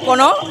hewo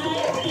kono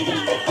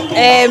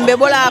e mbe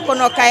bola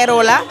kono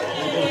kayrola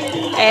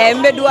e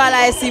mbe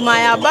duwala e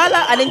simaya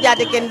bala anin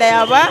jati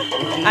kendaya ba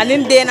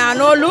anin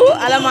denanolu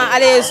alama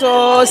ale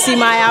so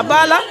simaya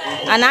bala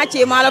ana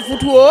ce mala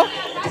futuo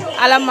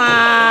alama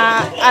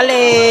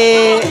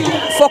ale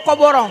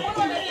fokoboron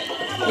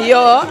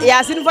yo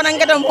yasin fana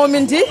ngata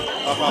mominti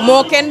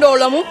mo kendo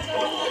lamu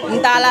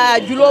ntala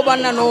julo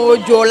banna no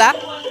jola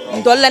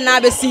ndolla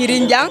nabe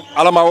sirin jang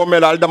alama o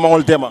melal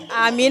damol tema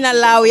amin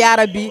allah ya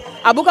rabbi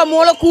abuka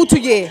mola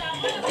kutuje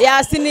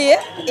yasini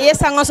ye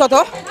sanga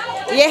soto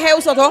ye hew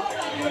soto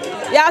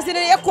yasini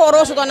ye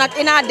koro soto nak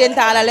ina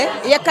dentalale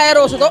ye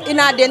kayro soto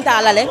ina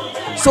dentalale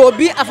so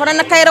bi afana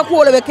na kayra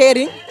ko le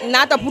keri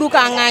nata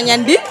puruka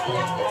nganyandi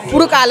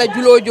puruka la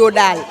julo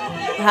jodal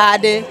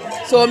hade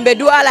so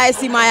mbedu ala e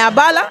simaya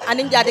bala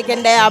anin jati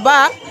kende ya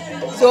ba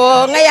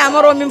so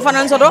ngayamaro min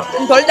fanan soto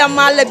ntol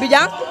damal le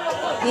bijan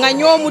nga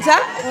nyomuta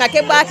nga ke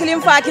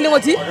bakilim fa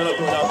kilingoti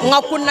nga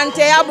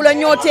kunnante ya bula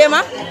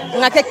nyotema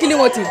nga ke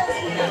kilingoti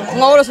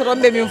nga wolo soto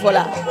mbe min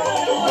fola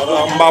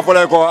mba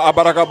fole ko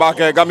abaraka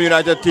bake Gam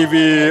United TV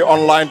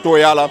online to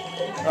yala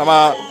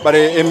ama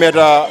bare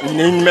emeta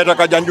ni meta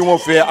ka janjumo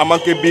fe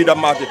amanke bida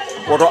mate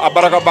woto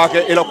abaraka bake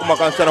ila kuma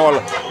kan senewal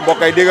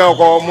mbokay diga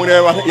ko mune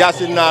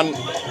yasin nan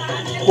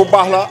ku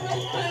bax la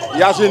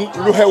yasin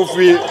lu xew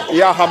fi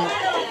ya xam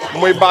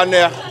muy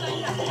banex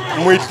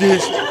muy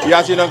tiis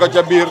yasin nga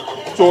ca bir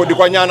so di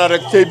ko ñaanal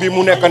rek sey bi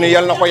mu nekk ni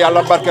yal na ko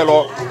yàlla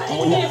barkeloo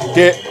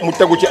te mu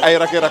tegu ci ay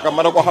raki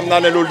man ko xam naa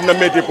ne loolu dina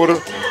métti pour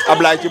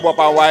Ablaye ci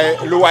boppam waaye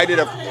lu waay di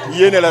def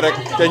yéene la rek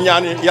te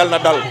ñaan yal na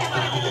dal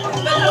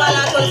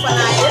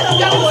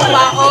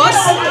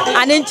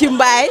anin ci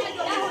mbaay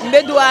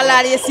mbedu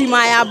wala ye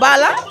simaya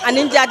bala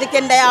anin jati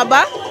kenda ya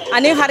ba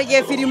anin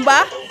harje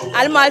firimba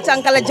almal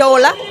tankala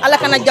jawla ala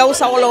kana jaw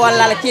sawlo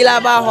wala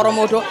kila ba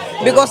horomoto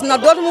because na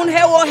dot mun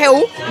hewo hew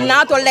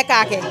na to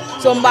lekake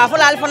so mba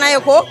fala alfana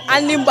ko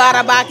anni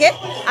mbara bake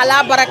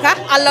ala baraka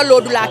alla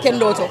lodula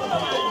kendoto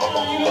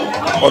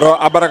odo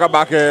abaraka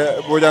bake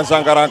bojan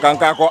sankaran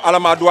kanka ko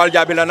alama duwal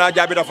jabila na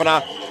jabida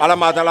fana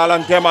alama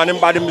talalan tema nim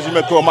badi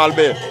musime to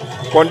malbe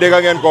kon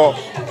dega ngeen ko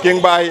king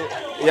bay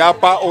ya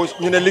pa o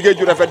ñu ne liggéey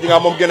ju rafet nga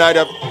mom gëna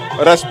def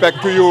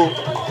respect to you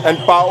and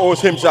pa o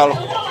himself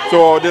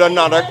so di la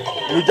naan rek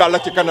ñu jàll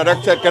ci kenn rek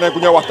seet keneen ku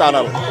ñëw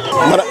waxtaanal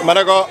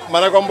ma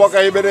ne ko mbokk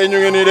yi ba ñu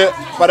ngi nii de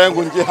pare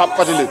nguñ ci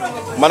xapatili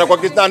ma ne ko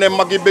gis naa ne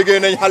mag yi bëggee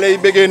nañ xale yi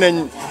bëggee nañ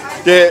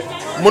te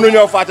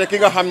mënuñoo fàtte ki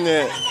nga xam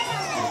ne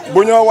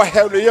bu ñoo wax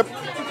xewle yëpp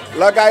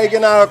la gars yi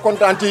gën a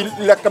kontaan ci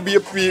lekk bi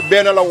yëpp fii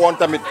benn la woon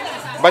tamit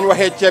bañ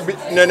waxee ceeb bi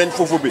nee nañ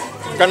fufu bi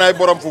kanaay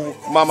borom fufu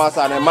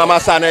Mama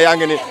Sané yaa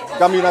ngi ni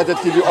Gam United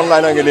TV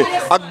online yaa ngi ni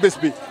ak bés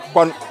bi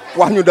kon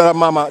wax ñu dara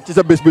mama ci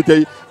sa bés bi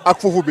tey ak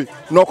fufu bi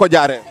noo ko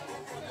jaaree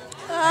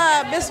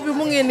bés bi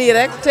mu ngi nii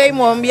rek tey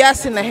moom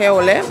Yacine a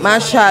xewle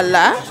macha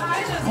allah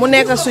mu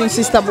nekk suñ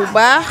sista bu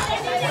baax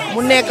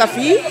mu nekk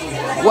fii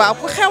waaw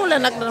ku xewle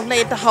nag daf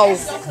lay taxaw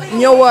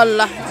ñëwal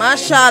la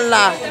macha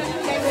allah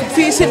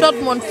fii si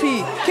Dortmund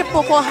fii képp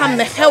koo xam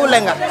ne xewle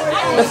nga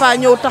dafa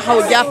ñëw taxaw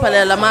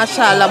jàppale la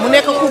macha allah mu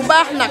nekk ku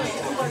baax nag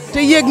te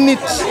yëg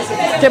nit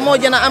te moo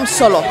gën a am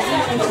solo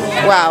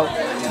waaw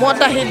moo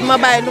taxit ma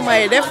bàyyi lu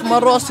may def ma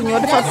roos ñoo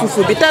defal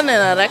fufu bi tane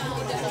na rek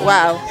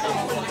waaw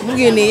mu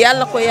ngi nii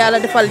yàlla ko yàlla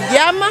defal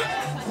jàmm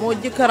moo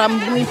jëkkëram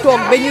ñu toog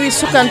ba ñuy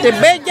sukkante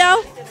ba jaaw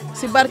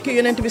si barke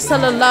yonent bi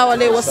sallallahu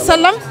alayhi wa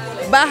sallam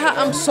baax a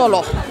am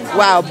solo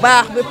waaw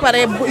baax ba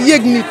pare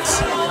yëg nit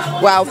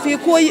waaw fii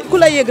ku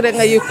la yëg rek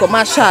nga yëg ko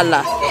macha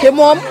allah te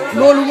moom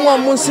loolu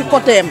moom mun si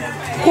côté am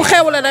ku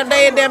xewle rek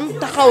day dem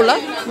taxaw la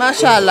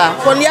macha allah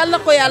kon yàlla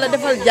ko yàlla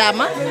defal jàmm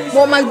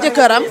moom ak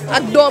jëkkëram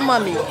ak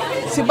doomam yi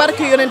si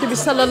barke yonent bi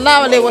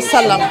sallallahu alayhi wa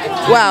sallam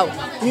waaw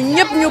ñu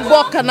ñëpp ñu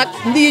bokk nag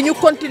lii ñu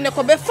continuer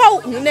ko ba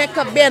faw ñu nekk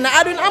benn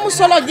aduna amul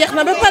solo jeex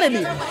na ba pare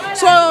lii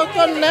soo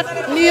kon nag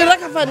lii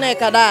rek a fa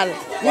nekk daal.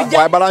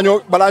 waaye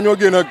balaa ñoo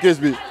génn kees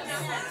bi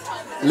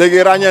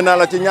léegi ràññee naa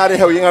la ci ñaari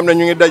xew yi nga xam ne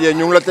ñu ngi daje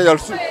ñu ngi la tëjal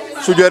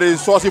sujëri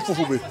soosi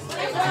fufu bi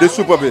di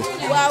suppa bi.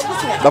 waaw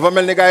gis nga dafa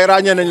mel ni gars yi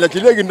ràññee nañ la ci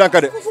léegi ndànk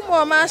de. fufu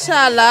moom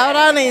macha allah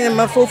ràññee nañ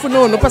ma foofu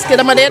noonu parce que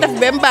dama dee def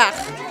ba mu baax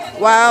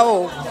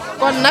waaw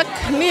kon nag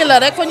nii la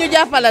rek ko ñu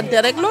jàppalante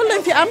rek loolu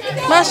lañ fi am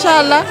macha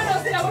allah.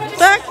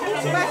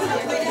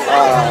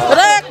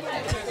 rek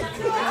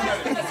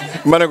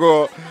ma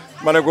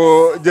ne ko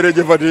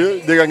jërëjëfati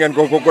dégg ngeen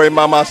ko koy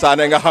Mama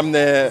Sané nga xam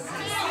ne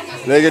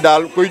léegi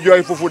daal kuy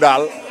jooy fufu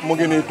daal mu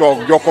ngi nii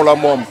toog jokku la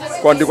moom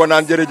kon di ko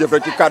naan jërëjëf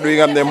rek ci kàddu yi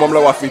nga xam ne moom la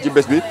wax fii ci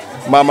bés bi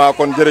mama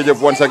kon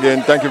jërëjëf once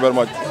again thank you very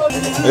much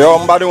yo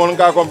mbaɗigol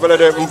nga kon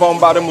felede mfam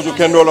mbaɗe musu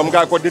kendolom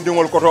nga ko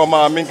dindingol koto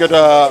ma min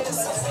keta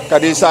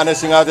kadi sane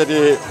singate di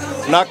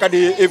na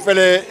kadi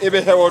ifele ibe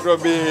hewoto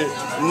bi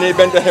ni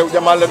bente hew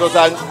jamalle do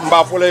sa mba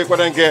fulay ko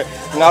denke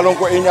ngalon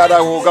ko inyada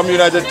ko gam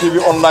United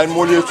TV online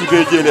mo le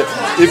tudé jele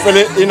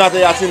ifele inata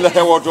yasin la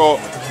hewoto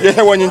ye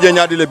hewoni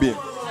nyaadi le bi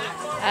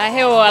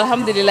hewo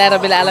alhamdulillah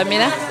rabbil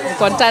alamin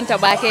kontanta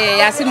bake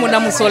yasin mu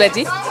namu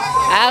soleti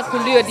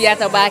kulliyo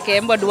diyata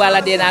bake mbadu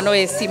wala de nano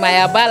e sima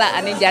ya bala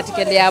ani jati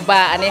ke ya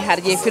ba ani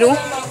harje firu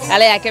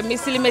ala yake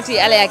muslimeti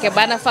ala yake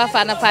bana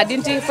fafa na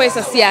fadinti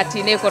foysa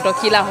siati ne ko to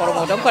kila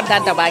hormo don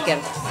kontanta bake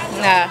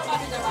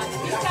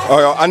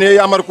oyo ani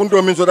yamar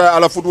kunto min soda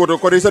ala futwoto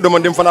ko risa do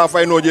mandim fana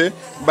faynoje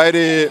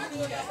bayre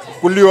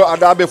kulliyo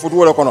adabe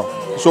futwoto kono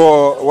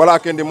so wala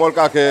kendi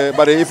molka ke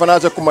bare ifana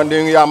sa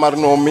kumanding yamar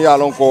no mi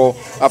yalon ko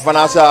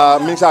afana sa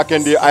min sa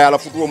kendi ayala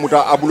futwo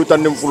muta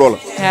abulutandim fulola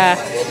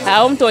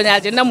to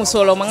nyalje na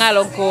musolo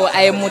mangalon ko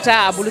ay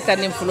muta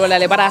abulutandim fulola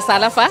le bara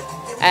salafa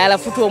ayala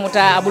futwo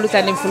muta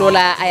abulutandim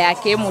fulola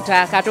ayake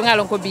muta kato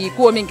ngalon ko bi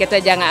ko min keta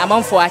janga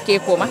amam fo ake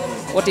ko ma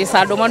wote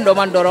sa do man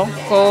doron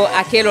ko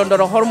akelo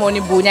ndoro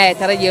hormoni bunya e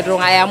taraje do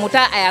aya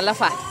muta ayala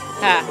fa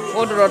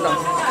o do don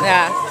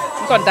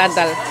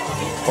kontantal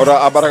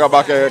ora abaraka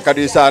bake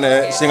kadi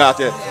sane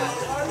singate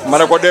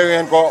mane ko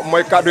degen ko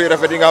moy kaddu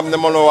rafet nga xamne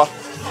mo wax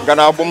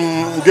gana bu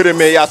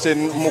ngëreme yasin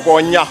mu ko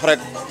ñaax rek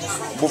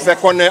bu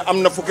fekkone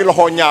amna fukki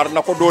loxo ñaar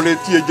nako doole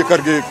tiyé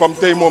jëkër gi comme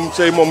tay mom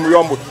sey mom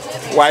yomb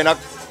way nak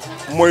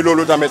moy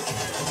lolu tamit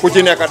ku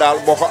ci nekk dal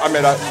boko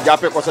amé la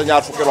jappé ko sa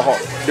ñaar fukki loxo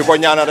diko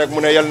ñaanal rek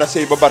mu ne yal na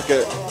sey ba barke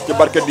ci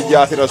barke di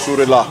jaati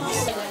rasulullah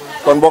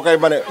kon bokay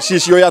bané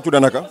sis yo ya tudda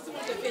naka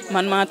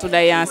man ma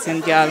tudda Yasin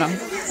Diallo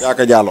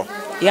yaaka Diallo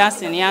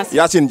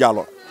Yasin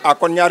Diallo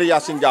kon ñaari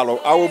Yasin Diallo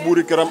awo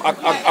buri këram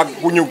ak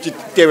bu ñew ci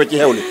téwé ci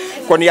xewli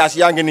kon Yaas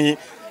yaa ngi ni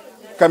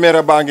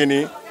caméra baa ngi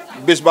ni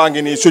bés baa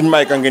ngi ni suñ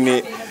mayka ngi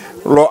ni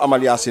loo amal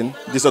Yasin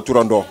di sa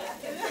turandoo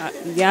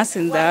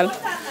Yasin daal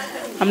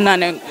xam naa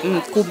ne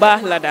ku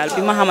baax la daal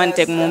bi ma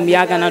xamanteeg moom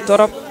yàgg na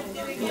torop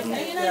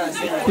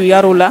ku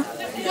yaru la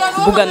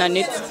bugg na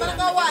nit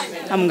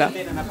xam nga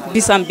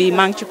bisam bi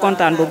maa ngi ci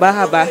kontaan bu baax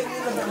a baax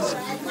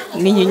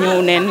nit ñi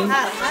ñëw neen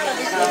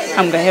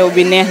xam nga xew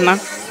bi neex na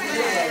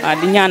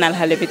di ñaanal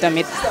xale bi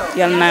tamit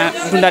yal na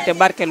dundate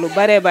barke lu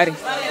bare bari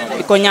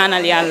di ko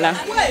ñaanal yàlla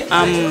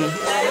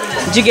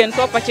jigéen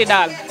toppa ci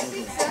daal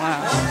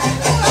waaw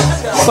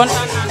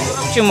kontaan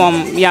naa ci moom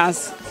Yaas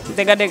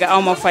dëgg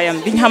aw ma fayam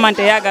biñ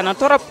xamante yàgg na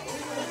torop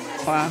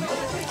waaw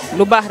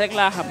lu baax rek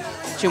laa xam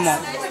ci moom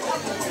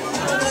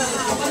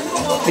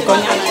di ko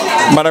ñaanal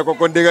ma ne ko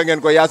kon dégg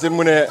ngeen ko Yasin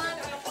mu ne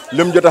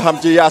lim jot a xam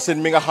ci Yasin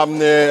mi nga xam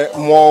ne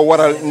moo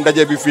waral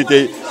ndaje bi fii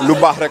tey lu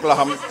baax rek la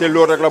xam te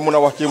loolu rek la mun a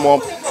wax ci moom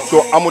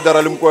soo amu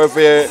dara lim koy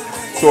fee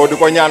soo di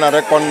ko ñaanal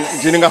rek kon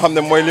ci li nga xam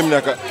ne mooy lim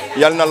nekk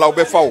yal na law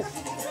ba faw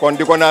kon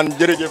di ko naan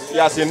jërëjëf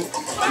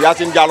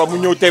Yasin Diallo mu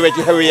ñëw teewee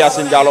ci xewi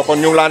Yasin Diallo kon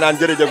ñu ngi laa naan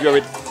jërëjëf yow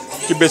it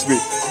ci bés bi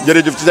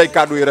jërëjëf ci say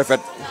kàddu yu rafet.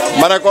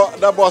 ma ne ko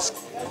da boss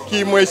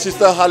kii mooy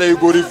sista xale yu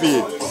góor yi fii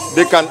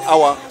di kan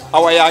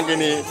awa yaa ngi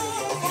nii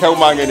xew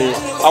maa ngi nii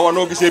awa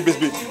noo gisee bés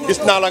bi gis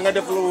naa la nga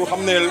def lu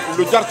xam ne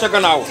lu jar ca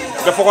gannaaw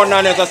dafa ko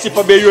naa ne sax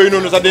sippa bee yooyu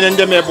noonu sax dinañ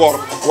demee boor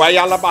waaye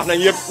yàlla baax na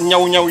yëpp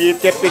ñaw yi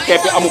teppi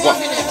amu ko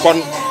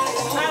kon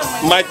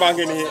Mike baa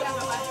ngi nii.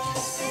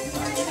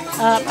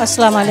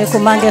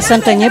 asalaamaaleykum maa ngi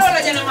sant ñëpp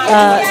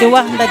di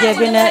wax ndaje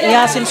bi ne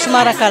Yasin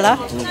suma rakk la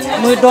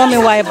muy doomi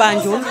waay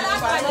Banjul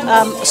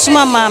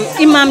suma maam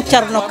imam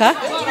Carnoka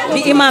di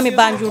imaami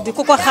Banjul di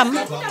ku ko xam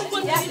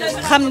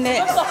ne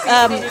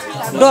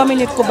doomi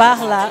nit ku baax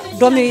la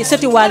doomi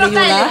sëti waali yu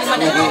la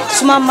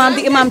suma maam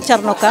di imam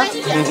Carnoka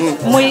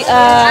muy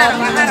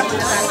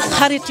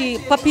xariti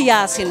papi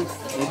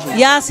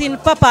Yasin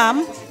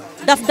papaam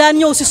daf daan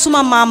ñëw si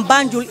suma maam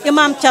Banjul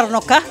imam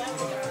Carnoka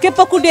képp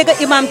ku dégg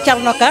imam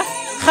Carnoka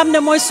xam ne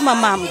mooy suma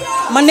maam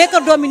ma nekk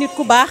doomi nit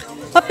ku baax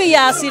papi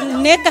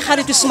Yasin nekk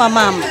xaritu suma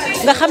maam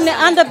nga xam ne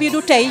ànd bi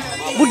du tey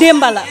bu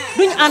démba la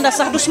duñ ànd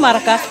sax du suma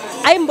raka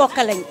ay mbokk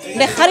lañ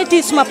nde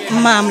xariti suma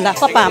maam la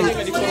papaam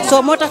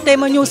soo moo tax tey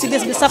ma ñëw si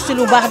bés bi saf si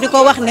lu baax di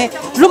ko wax ne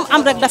lu mu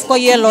am rek daf ko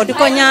yelloo di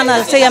ko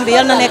ñaanal sëyam bi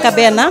yal na nekk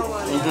benn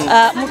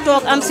mu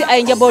toog am si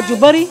ay njaboot yu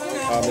bari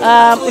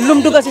lu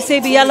mu dugg si sëy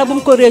bi yàlla bu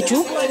mu ko réccu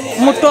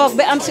mu toog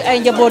ba am si ay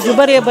njaboot yu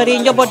bëree bëri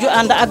njaboot yu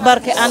ànd ak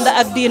barke ànd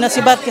ak diina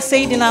si barke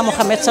Seydina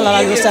Muhammad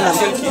sallallahu alayhi wa sallam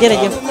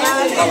jërëjëf.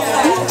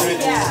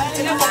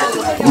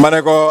 ma ne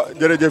ko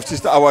jërëjëf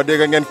sista Awa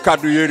dégg ngeen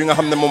kàddu yooyu nga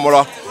xam ne moom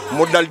la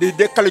mu dal di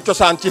dekkali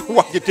cosaan ci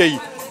wax ji tey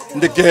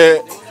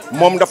ndeke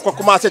moom daf ko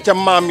commencé ca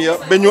maam ya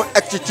ba ñu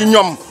egg ci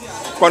ñoom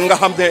kon nga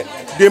xam ne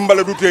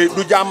démbala du tey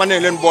du jaamane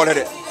leen boole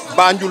de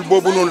Banjul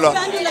boobu noonu la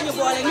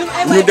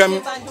ñu dem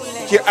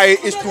ci ay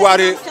histoire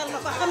yi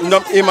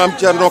ñoom imam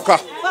Carnoka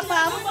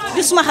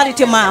di suma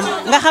xariti maam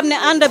nga xam ne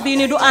ànd bii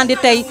ni du àndi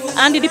tey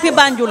àndi depuis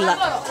Banjul la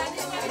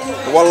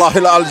wallahi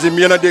la alzim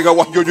yéen a dégg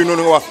wax jooju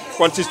noonu nga wax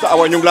kon sista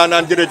Awa ñu ngi laa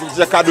naan jërëjëf ci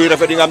sa kàddu yu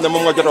rafet yi nga xam ne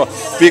moom nga jot a wax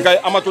fii kay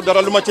amatu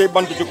dara lu ma cay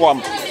bant ci ko am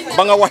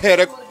ba nga waxee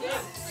rek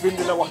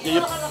findi na wax ji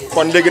yëpp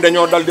kon léegi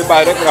dañoo dal di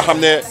bàyyi rek nga xam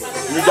ne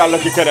ñu jàll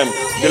ci keneen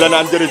di la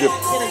naan jërëjëf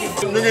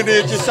ñu ngi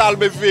nii ci salle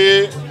bi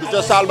fii ca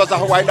saal ba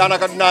sax waaye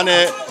daanaka dinaa ne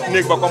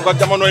néeg ba comme que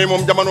jamono yi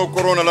moom jamono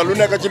corona la lu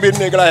nekk ci biir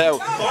néeg la xew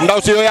ndaw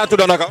si yow yaa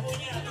tudd naka.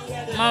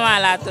 mama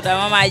laa tudd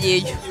mama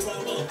Jeeju.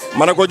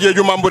 ma ne ko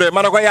Jeeju Mambouré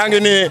ma ne ko yaa ngi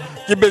nii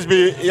ci bés bi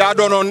yaa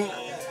doonoon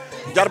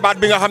jarbaat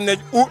bi nga xam ne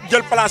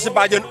jël place si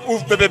bàjjen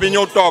uuf bébé bi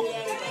ñëw toog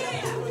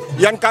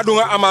yan kàddu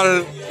nga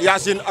amal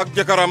Yacine ak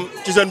jëkkëram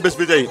ci seen bés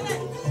bi tey.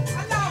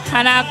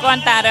 xanaa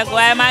kontaan rek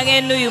waaye maa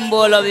ngi nuyu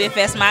mbooloo bi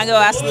fees maa ngi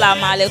wax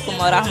asalaamaaleykum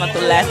wa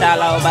rahmatullahi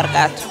taala wa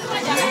barakaatu.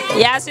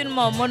 Yacine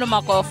moom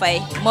mënuma koo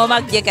fay moom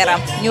ak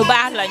jëkkëram ñu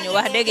baax la ñu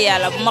wax dëgg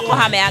yàlla bu ma ko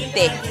xamee ak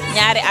tey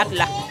ñaari at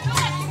la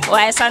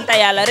waaye sant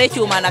yàlla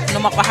rëccuma nag nu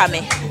ma ko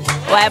xamee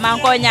waaye maa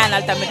ngi koo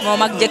ñaanal tamit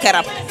moom ak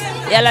jëkkëram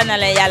yàlla na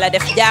leen yàlla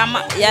def jàmm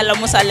yàlla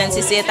musal leen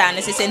si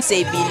seetaane si seen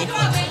sëy bii nii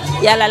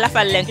yàlla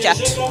lafal leen cat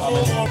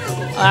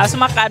waaw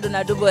suma kàddu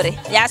na du bëri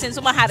Yacine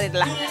suma xarit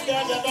la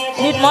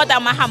nit moo tax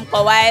ma xam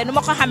ko waaye nu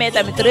ma ko xamee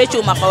tamit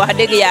rëccuma ko wax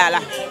dëgg yàlla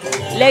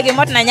léegi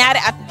mot na ñaari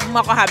at bu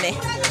ma ko xamee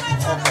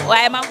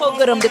waaye maa ngi ko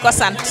gërëm di ko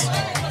sant.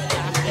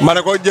 ma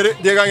ne ko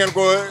dégg ngeen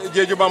ko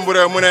Jeeju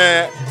Mambouré mu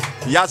ne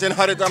Yacine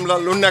xaritam la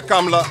lu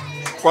nekkam la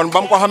kon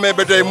ba mu ko xamee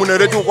ba tey mu ne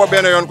rëccu ko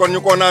benn yoon kon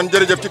ñu ko naan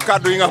jërëjëf ci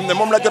kàddu yi nga xam ne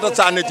moom la jot a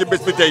sànni ci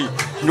bés bi tey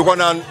ñu ko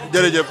naan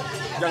jërëjëf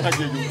jànka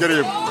Jeeju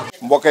jërëjëf.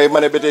 mbokk yi ma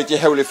ne ba tey ci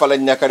xew li fa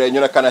lañ nekk de ñu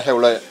ne kan a xew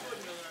la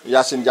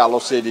Yacine Diallo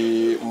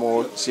Saidy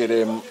moo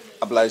séeréem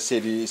Ablaye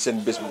Saidy seen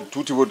bés bu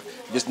tuuti wut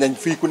gis nañ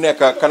fii ku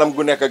nekk kanam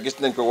gu nekk gis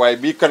nañ ko waaye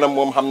bii kanam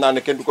moom xam naa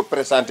ne kenn du ko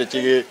présenté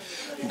ci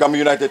Gam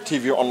United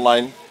TV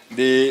online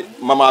di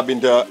Mama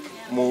Binta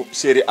mu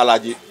séeri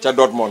Alaaji ca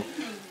Dortmund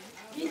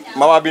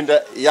Mama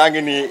Binta yaa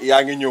ngi nii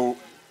yaa ngi ñëw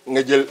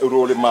nga jël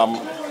rôle maam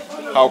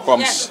how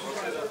comes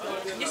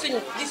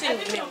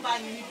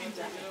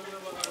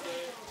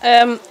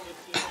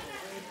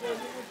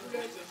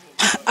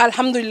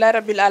alhamdulilah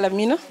rabbil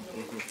alamina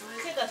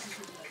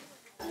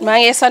maa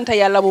ngi sant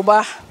yàlla bu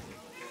baax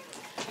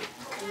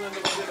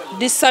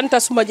di sant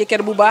suma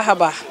jëkkër bu baax a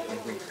baax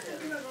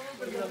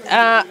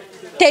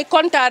tey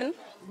kontaan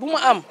bu ma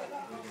am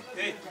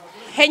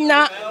xëy na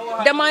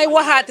damay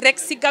waxaat rek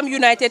si Gam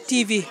United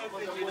TV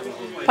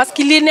parce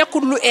que lii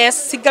nekkul lu ees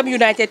si Gam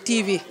United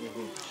TV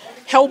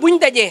xew buñ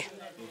dajee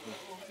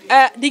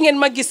di ngeen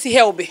ma gis si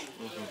xew bi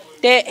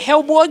te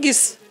xew boo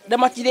gis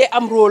dama ci dee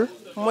am rôle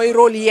mooy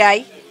rôle yaay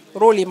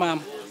rôle yi maam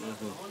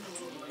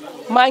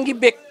maa ngi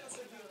bég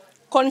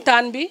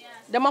kontaan bi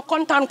dama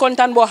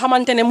kontaan boo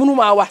xamante ne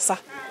mënumaa wax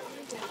sax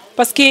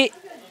parce que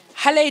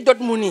xale yi dot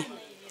mu nii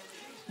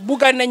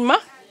bugga nañ ma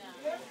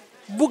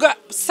bugga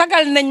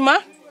sagal nañ ma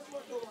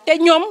te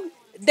ñoom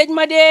dañ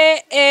ma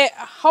dee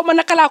xaw ma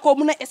naka laa ko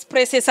mën a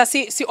expressé sax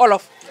si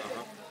olof.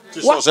 ci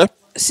soose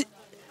si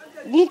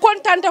mu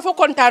kontaan dafa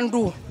kontaan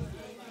du.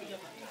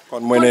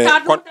 kon mooy ne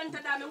kon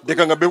dëkk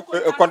nga ba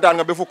kontaan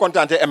nga ba fu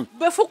kontaante em.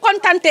 ba fu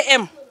kontaante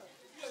em.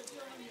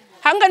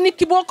 xam nga nit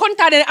ki boo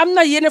kontaanee am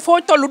na yéene foo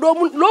toll doo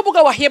mun loo bëgg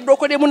a wax yëpp doo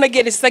ko dee mun a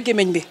génne si sa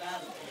gémmiñ bi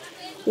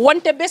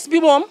wante bés bi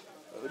moom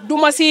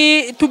duma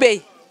si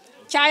tubéy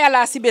caaya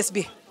laa si bés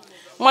bi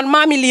man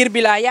maami liir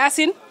bi laa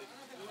Yacine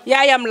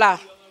yaayam laa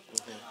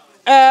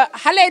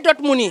xale yi dot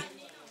mu ni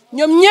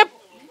ñoom ñëpp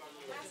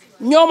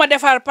ñoo ma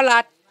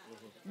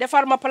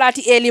defar ma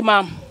palaati eeli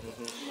maam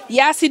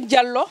Yacine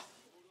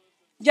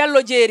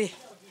Diallo jéeri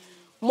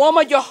moo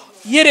ma jox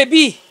yére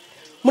bii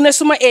mu ne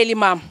suma eeli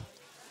maam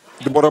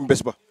di borom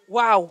bés ba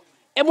waaw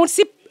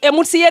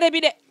emul si yére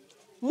bi de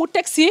mu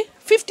teg si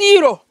 50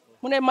 euro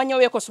mu ne ma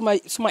ñëwee ko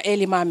suma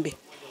eeli maam bi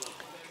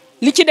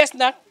li ci des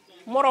nag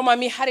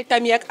moromam yi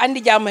xaritam yi ak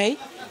andi jàmm yi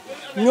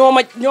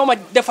ñoo ma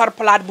defar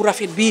palaat bu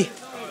rafet bii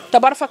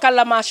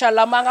tabarfakalla macha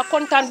allah maa nga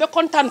kontaan ba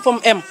kontaan fom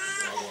em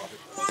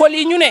pol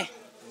yi ñu ne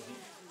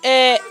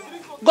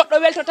goɗɗo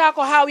weltota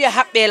ko haaw ya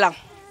haɓɓe lan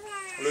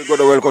luy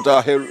goɗɗo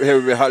welkota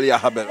hewɓe haal ya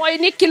haɓɓe mooy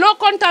nit ki loo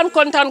kontaan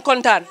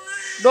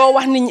doo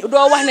wax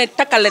ne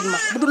takkalen ma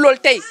bu dul loolu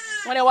tey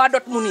ma ne waa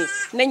dot mu nii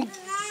nañ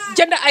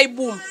jënd ay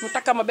buum ñu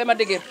takka ma ba ma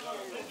dëgër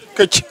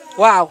këcc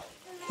waaw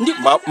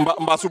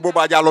mbaa su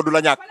boobaa Diallo du la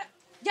ñàkk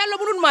Diallo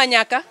bu dul maa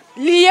ñàkka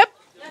lii yëpp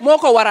moo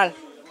ko waral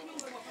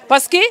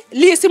parce que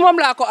lii si moom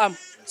laa ko am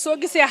soo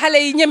gisee xale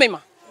yi ñeme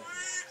ma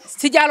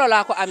si Diallo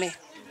laa ko amee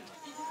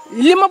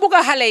li ma bugg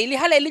a xale yi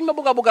liñ ma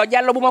bugg a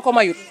Diallo bu ma ko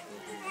mayut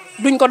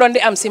duñ ko doon di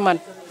am si man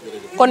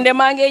kon de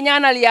maa ngi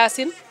ñaanal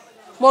Yacine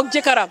mook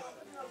jëkkëram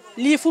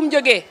lii fu mu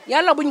jógee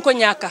yàlla buñ ko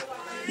ñàkka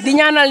di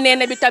ñaanal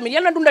neene bi tamit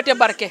yal na dundate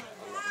barke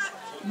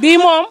bii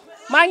moom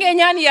maa ngi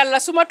ñaan yàlla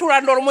suma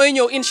turandoor mooy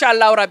ñëw incha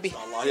allahu rabbi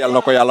yàlla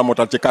na ko yàlla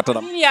motal ci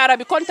kattanam yaa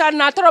rabbi kontaan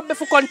naa trop ba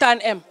fu kontaan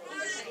em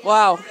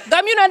waaw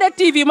Gam United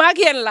TV maa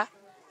ngi yéen la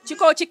ci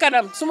kaw ci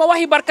kanam su ma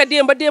waxi barka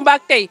démb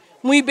ak tey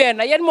muy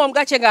benn yéen moom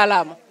gàcce nga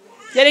laama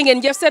jërë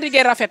ngeen jëf seen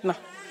liggéey rafet na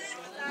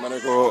ma ne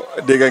ko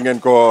dégg ngeen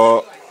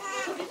ko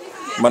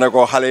ma ne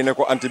ko xale yi ne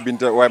ko anti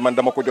Binta waaye man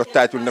dama ko jox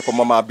title ne ko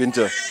Mama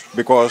Binta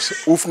because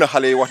uuf na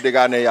xale yi wax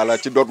dëgg yàlla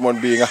ci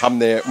Dortmund bi nga xam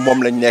ne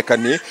moom lañ nekk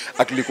nii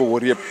ak li ko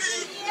wër yëpp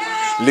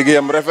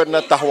liggéeyam rafet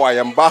na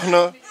taxawaayam baax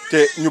na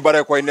te ñu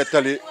bare koy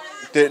nettali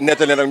te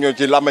nettali nag ñoo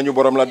ci làmmeñu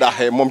borom la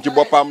daaxee moom ci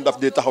boppam daf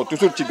di taxaw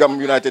toujours ci Gam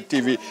United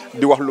TV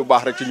di wax lu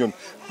baax rek ci ñun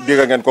dégg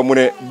ngeen ko mu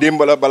ne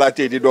démb la balaa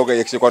tey di doog a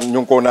yegg si kon ñu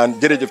ngi ko naan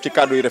jërëjëf ci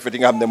kàddu yu rafet yi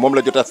nga xam ne moom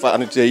la jot a fa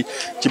tey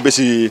ci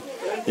bési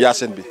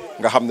Yacine bi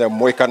nga xam ne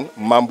mooy kan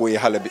maam bu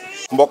xale bi.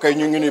 mbokk yi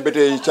ñu ngi nii ba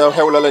tey ca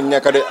xew la lañ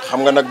nekk de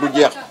xam nga nag du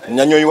jeex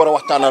ña ñooy war a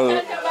waxtaanal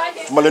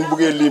ma leen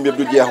buggee lim yëpp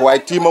du jeex waaye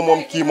tiima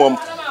moom kii moom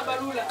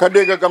ka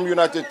dégg Gam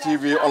United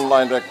TV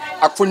online rek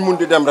ak fuñ mun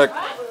di dem rek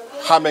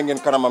xamee ngeen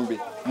kanamam bi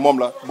moom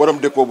la borom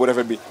déco bu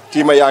rafet bi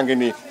tiima yaa ngi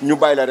nii ñu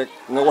bàyyi la rek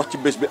nga wax ci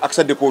bés bi ak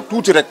sa déco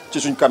tuuti rek ci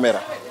suñ caméra.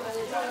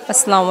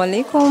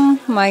 asalaamaaleykum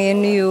maa ngi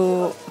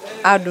nuyu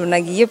àdduna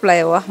gi yëpp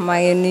lay wax maa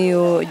ngi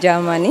nuyu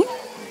Germany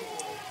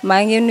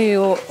maa ngi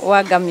nuyu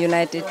waa Gam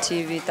United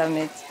TV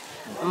tamit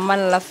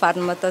man la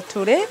Fatmata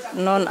Touré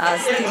known as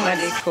Tima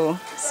Déco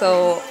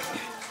so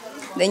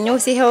dañ ñëw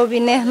si xew bi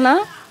neex na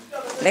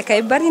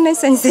lekay bari nañ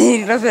sañ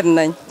rafet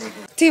nañ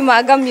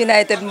Tima Gam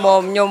United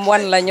moom ñoom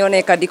wan la ñoo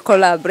nekk di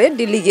collaborate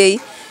di liggéey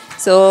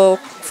so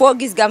foo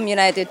gis Gam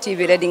United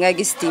TV rek di nga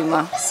gis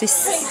Tima si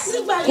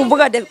ku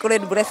bëgg a def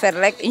kuréel bu rafet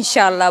rek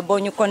incha allah boo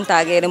ñu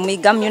contacté rek muy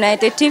Gam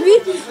United TV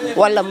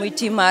wala muy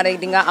Tima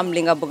rek di nga am li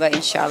nga bëgg a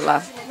incha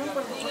allah.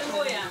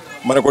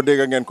 ma ne ko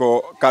dégg ngeen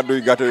ko kàddu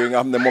yu gàtt yi nga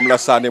xam ne moom la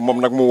sànni moom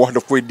nag mu wax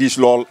daf koy diis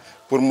lool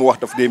pour mu wax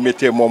daf dee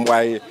métier moom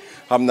waaye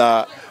xam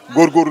naa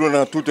góorgóorlu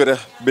na tuuti rek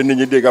ba nit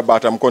ñi dégg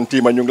baatam kon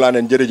Tima ñu ngi laa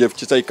neen jërëjëf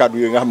ci say kàddu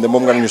yi nga xam ne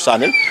moom nga ñu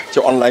sànnil ci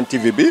online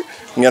TV bi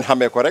ngeen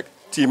xamee ko rek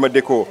Tima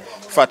Déco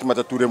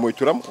Fatimata Touré mooy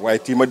turam waaye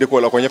Tima Déco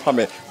la ko ñëpp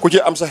xamee ku ci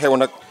am sa xew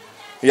nag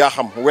yaa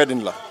xam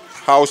wedding la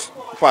house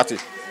party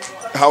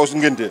house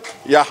ngénte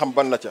yaa xam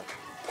ban la ca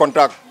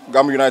contact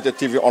Gam United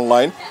TV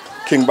online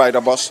King by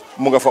the Boss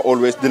mu nga fa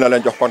always dina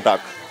leen jox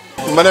contact.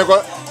 ma ne ko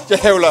ca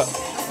xew la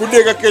ku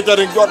dégg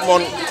catering jot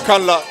moon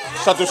kan la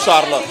Satu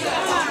Sarr la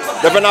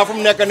defe naa fu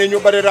mu nekk nii ñu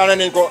bari raane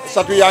nañ ko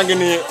Satu yaa ngi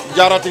nii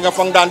jaarati nga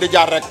fa nga daan di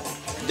jaar rek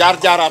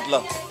jaaraat la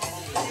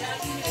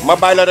ma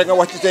bàyyi la rek nga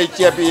wax ci say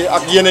ceeb yi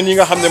ak yeneen yi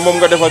nga xam ne moom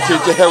nga defal ci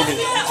xew bi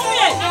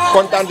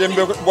kontaan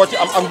boo ci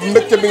am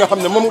mbégte bi nga xam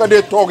ne moom nga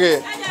dee toogee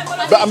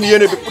ba am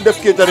yéene bi ku def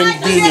catering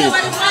bii nii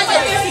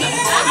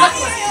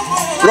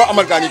loo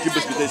amal gaa ñi ci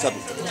bés bi tey Satu.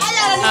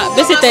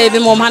 bési tey bi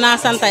moom xanaa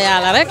sant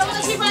yàlla rek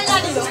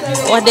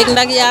wax dëgg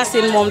ndag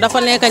Yacine moom dafa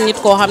nekk nit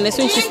koo xam ne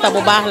suñ sista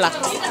bu baax la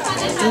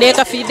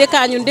ndeka fii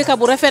dëkkaa ñun dëkka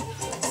bu rafet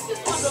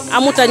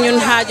amuta ñun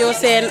xaajoo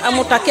seen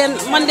amuta kenn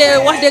man de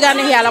wax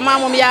dëgg yàlla maa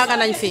moom yaaga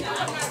nañ fi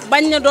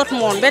bañ ne doot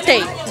moon ba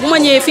tey bu ma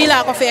ñëwee fii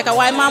laa ko fekka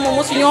waaye maa moom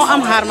mosu ñoo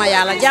am xaar ma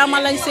yàlla jaama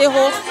lañ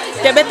seexoo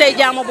te ba tey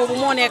jaama boobu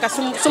moo nekk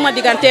suma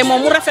diggante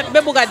moom mu rafet ba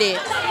bugg a dee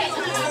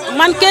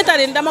man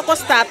catering dama ko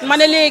start ma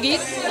ne léegi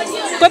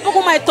képp ku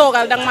may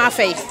toogal danga maa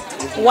fay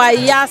waaye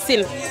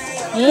Yacine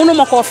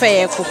mënuma koo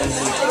fayeeku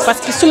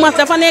parce que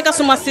dafa nekk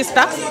suma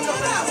sista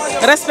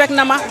respect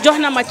na ma jox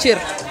na ma cër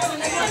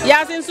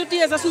Yacine su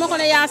tiyee sax su ma ko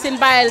ne Yacine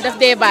bàyyil daf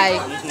dee bàyyi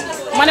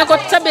ma ne ko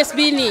sa bés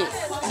bii nii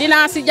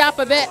dinaa si jàpp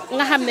ba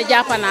nga xam ne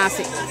jàpp naa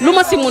si lu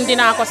ma si mun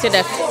dinaa ko si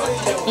def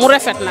mu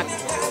rafet nag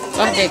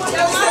wax dëgg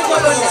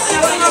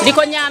di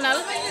ko ñaanal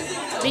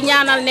di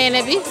ñaanal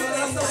neene bi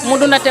mu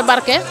dundate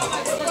barke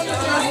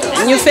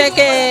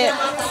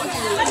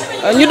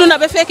ñu dunda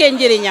ba fekkee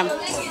njëriñam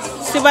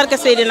si barke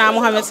Seydina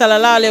Muhammad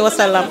sallallahu alayhi wa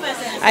sallam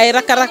ay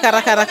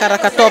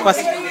raka toppas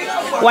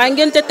waaye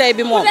ngente tey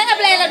bi moom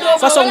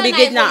façon bi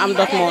géej naa am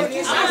dot moom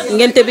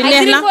ngente bi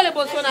neex na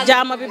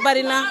jaama bi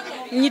bari na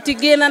ñiti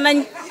génn nañ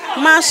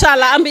macha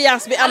allah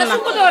ambiance bi am na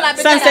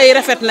sanse yi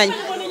rafet nañ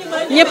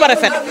ñëpp a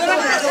rafet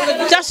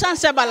ca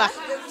changé bala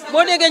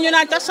boo déggee ñu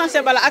naan ca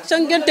changé bala ak ca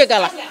ngente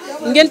gala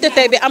ngente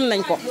tey bi am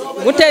nañ ko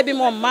bu tey bi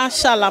moom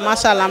macha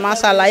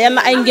allah yal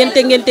na ay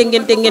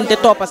ngente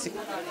toppasi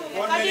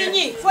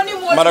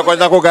ma ne ko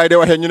na ko gars yi de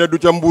waxee ñu ne du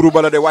ca mbuuru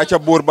bala de waaye ca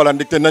boor bala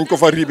ndik te nañ ko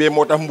fa ribee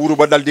moo tax mbuuru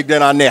ba dal dig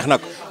denaa neex nag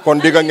kon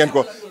dégg ngeen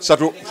ko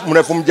Satu mu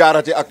ne fu mu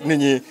jaarati ak nit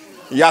ñi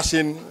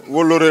Yacine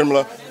wóllëreem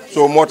la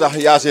so moo tax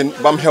Yacine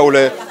bam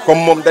xewle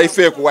comme moom day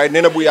feeku waaye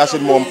nee na bu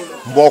Yacine moom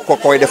moo ko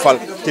koy defal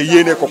te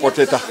yéene ko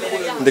te tax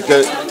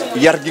ndeke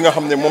yar gi nga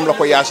xam ne moom la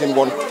ko Yacine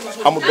woon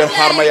amul benn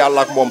xaar ma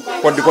yàlla ak moom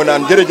kon di ko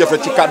naan jërëjëf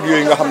ci kàddu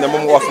yooyu nga xam ne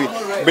moom nga wax fi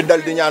bi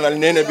dal di ñaanal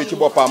neene bi ci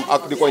boppam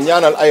ak di ko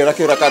ñaanal ay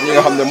rakaat yi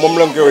nga xam ne moom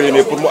la nga koy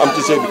yéene pour mu am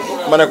ci sëy bi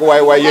ma ne ko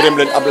waaye yërëm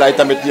leen Ablaye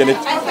tamit yéen it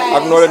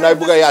ak noo leen naay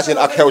bëgg a Yacine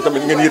ak xew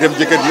tamit ngeen yërëm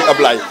jëkkër ji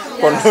Ablaye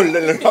kon loolu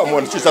leen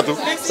amoon ci Satu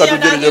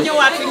jërëjëf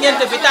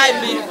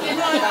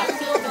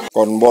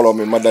kon mbooloo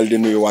mi ma dal di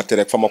nuyu waate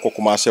rek fa ma ko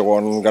commencé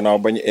woon gannaaw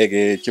ba ñu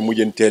eggee ci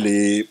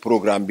mujjanteeli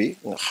programme bi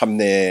nga xam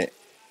ne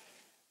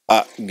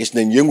gis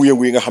nañ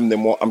yëngu-yëngu yi nga xam ne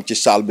moo am ci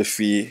salle bi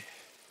fii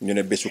ñu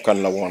ne bésu kan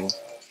la woon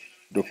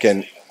du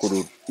kenn ku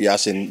dul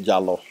Yacine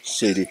Diallo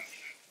Saidy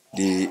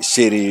di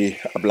séeri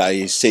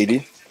Ablaye Saidy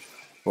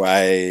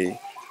waaye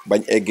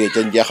bañ eggee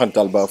ca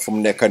njeexantal ba fu mu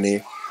nekk nii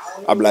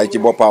Ablaye ci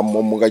boppam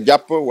moom mu nga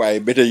jàpp waaye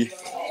ba tey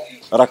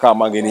raka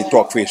maa ngi nii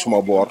toog fii suma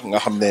boor nga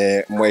xam ne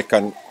mooy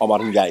kan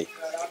Omar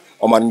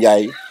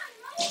Ndiaye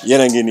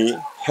yéen a ngi nii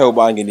xew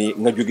baa ngi nii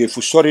nga jógee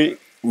fu sori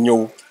ñëw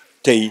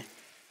tey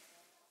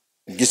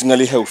gis nga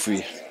li xew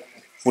fii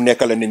fu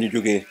nekk la ne ñu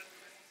jógee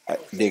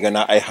dégg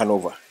naa ay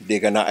Hanover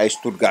dégg naa ay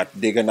Stuttgart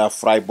dégg naa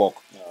Freiburg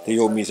te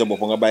yow mii sa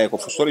bopp nga bàyyee ko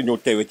fu sori ñëw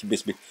teewee ci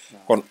bés bi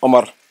kon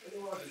Omar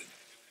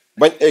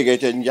bañ eggee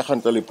te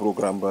njaxantali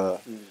programme ba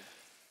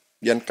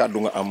yan kàddu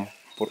nga am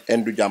pour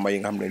indu jàmma yi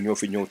nga xam ne ñoo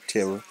fi ñëw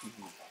teew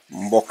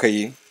mbokk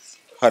yi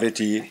xarit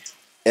yi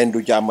indu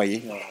jàmma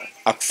yi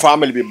ak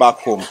famille bi back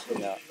home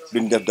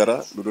duñ def dara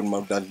lu doon ma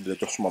daal di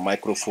jox suma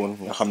microphone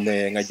nga xam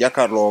ne nga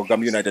jàkkaarloo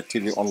Gam United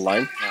TV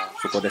online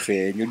su ko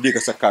defee ñu dégg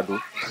sa kàddu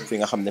fi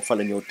nga xam ne fa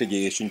la ñoo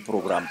tëjee suñ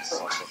programme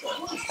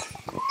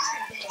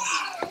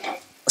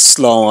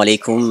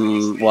asalaamaaleykum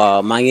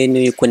waaw maa ngi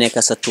nuyu ku nekk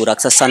sa tur ak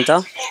sa santa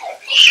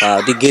waaw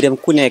di gërëm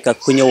ku nekk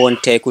ku ñëwoon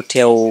tey ku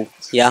teew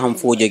yaa xam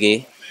foo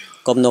jógee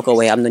comme noo ko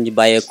waxee am na ñu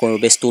bàyyeekoo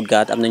ba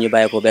Stuttgart am na ñu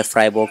bàyyeekoo ba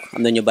Freiburg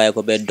am na ñu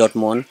bàyyeekoo ba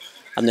Dortmund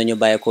am na ñu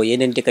bàyyeekoo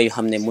yeneen dëkk yu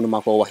xam ne mënuma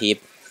koo wax yëpp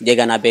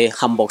dégg naa ba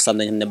Hamburg sam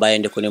na ñu xam ne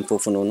bàyyeendeku leen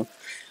foofu noonu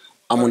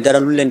amul dara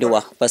lu leen di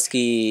wax parce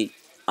que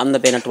am na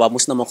benn tubaab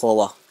mus na ma koo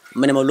wax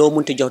mu ne ma loo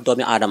munti jox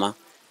doomi aadama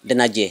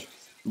dina jee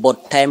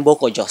but time boo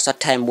ko jox sa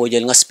time boo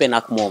jël nga spend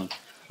ak moom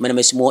mu ne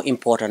ma is more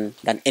important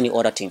than any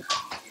other thing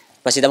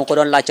parce que dama ko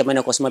doon laajte ma ne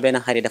ko suma benn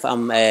xarit dafa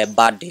am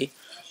birthday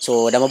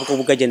so dama ko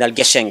bëgg a jëndal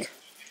gesheng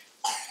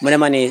mu ne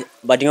ma ne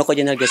ba di nga ko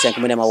jëndal gesheng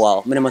mu ne ma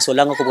waaw mu ne ma so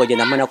la nga ko bëgg a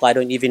jëndal ma ne ko I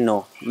don't even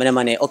know mu ne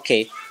ma ne ok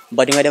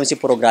ba di nga dem si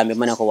programme bi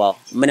ma ne ko waaw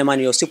mu ne ma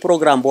ne yow si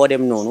programme boo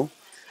dem noonu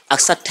ak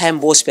sa time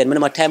boo spend mu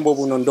ne ma time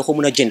boobu noonu doo ko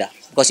mën a jënda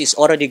because it's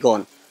already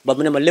gone ba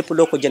mu ne ma lépp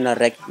loo ko jëndal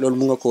rek loolu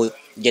mu nga ko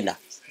jënda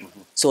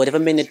so dafa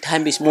mel ni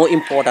time is more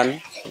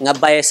important nga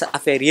bàyyee sa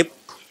affaire yëpp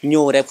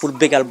ñëw rek pour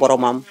bégal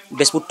boromam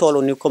bés bu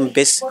toll ni comme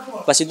bés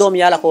parce que doom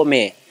yàlla koo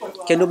mee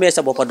kenn du mee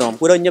sa boppa doom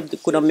ku doon ñëpp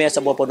ku doon mee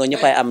sa boppa doom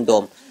ñëppay am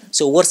doom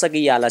so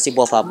wërsëgi yàlla si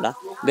boppam la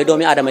ba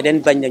doomi aadama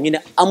den bañ na ñu ne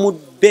amul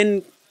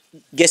benn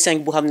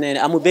geseng bu xam ne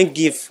amul benn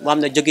giif bu xam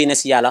ne jógee na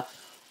si yàlla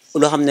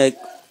loo xam ne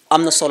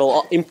am na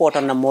solo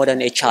important na more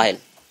than a child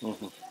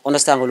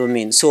understand nga lu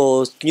mean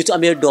so ñu su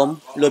amee doom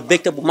loolu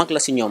bégte bu mag la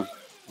si ñoom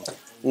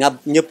nga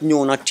ñëpp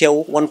ñëw na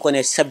teew wan ko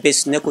ne sa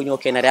bés nekku ñoo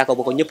kenn rek ko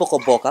bokk ñëpp a ko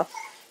bokka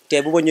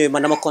te bu ma ñëwee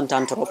man dama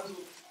kontaan trop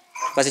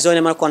parce que soo ne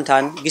ma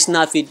kontaan gis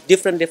naa fi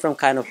different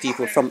kind of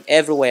people from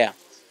everywhere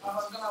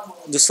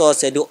du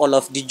soose du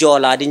olof di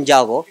joola di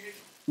njaago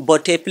ba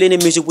te pleine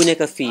musique bu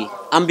nekk fii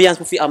ambiance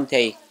bu fi am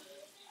tey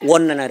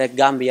won na rek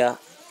Gambia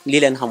li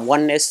leen xam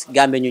oneness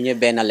Gambia ñu ñëpp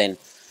benn leen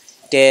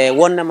te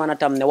won na man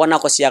tam ne war naa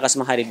ko si yaaka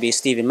sama xarit bi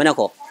Steven ma ne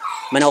ko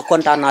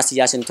kontaan naa si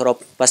Yaasin trop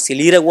parce que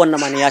lii rek won na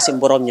ma ne Yaasin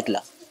borom nit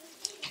la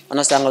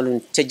understand nga lu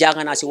te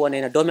jàng naa si wone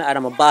ne doomi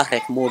aadama baax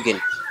rek moo gën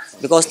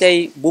because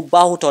tey bu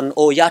baaxutoon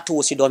o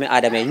yaatuwu si doomi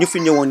aadama yi ñu fi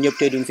ñëwoon ñëpp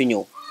tey duñ fi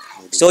ñëw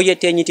soo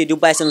yettee ñiti du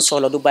bàyyi seen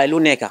solo du bàyyi lu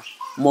nekka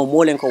moom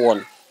moo leen ko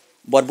woon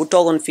bot bu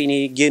toogoon fii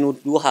nii génnu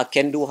du wax ak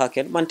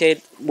kenn man tey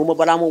bu ma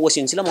balaa ma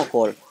wasin si la ma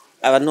kool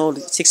no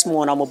 6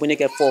 mois na ma bu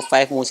nekkee 4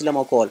 5 mois si la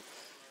ma kool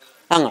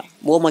xam nga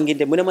moo ma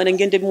ngénte mu ne ma ne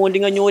ngénte bi moom di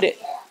nga ñëw de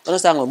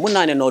understand nga mun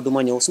naa ne noo du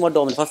ma ñëw suma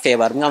doom dafa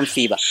feebar nga am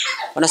fiiba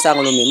understand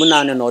nga lu mi mun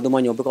naa ne noo du ma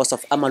ñëw because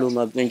of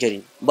amaluma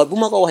njëriñ but bu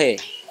ma ko waxee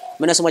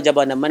ma ne suma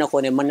jabar ne ma ne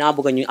ko ne man naa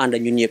bëgg ñu ànd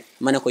ñun ñëpp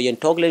ma ne ko yéen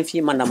toog leen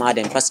fii man damaa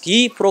dem parce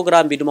que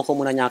programme bi duma ko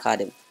mun a ñaakaa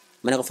dem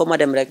ma ne ko fa ma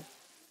dem rek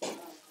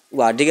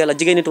waaw digga la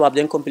jigéen nit tubaab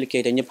dañ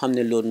compliqué te ñëpp xam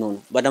ne loolu noonu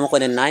ba dama ko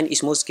ne 9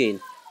 is more skin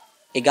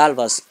egal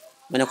was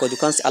ma ne ko du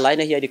kan si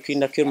alayna hier die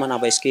kinder kër man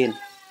abay skin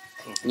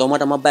loolu moo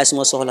tax ma bàyyi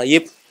suma soxla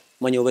yëpp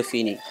ma ñëw ba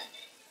fii nii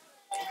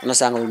na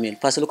sangal min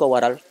parce que lu ko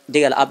waral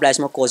digga la Ablaye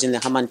suma cousin la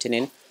xamante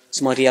ne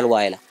suma real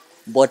waay la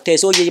boo tey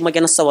soo yéegi ma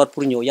gën a sawar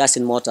pour ñëw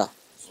Yaasin moo tax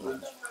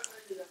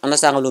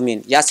understand nga lu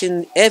mean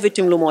Yaasin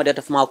everything lu moo def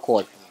daf maa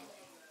call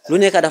lu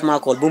nekk daf maa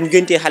call bu mu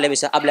géntee xale bi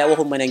sax Ablaye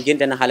waxu ma ne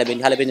génte na xale bi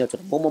ñëw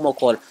tudd moom moo ma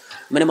call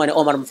ma ne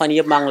Omar fan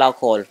yëpp maa ngi laa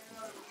call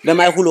ba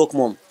may xuloog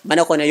moom ma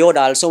ne ko ne yow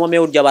daal soo ma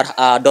meewul jabar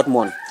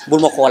Dortmund bul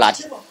ma xoolaat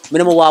mu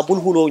ne ma waa bul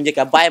xuloo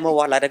njëkka bàyyi ma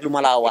wax la rek lu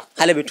ma laa wax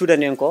xale bi tudda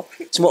neen ko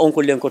suma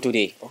oncle leen ko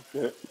tuddee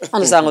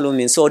understand nga lu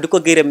mean soo di ko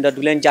gërëm da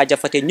du leen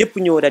jaajëfate ñëpp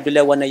ñëw rek du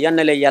leen wane yan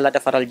na leen yàlla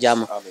defaral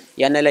jàmm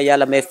yan na leen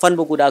yàlla may fan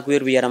bu gudd ak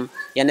wér bu yaram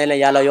yan na leen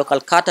yàlla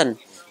yokkal kattan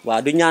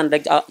waaw du ñaan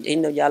rek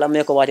yàlla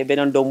may ko waate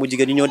beneen doom bu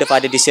jigéen ñu ñëw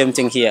defaate the same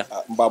thing here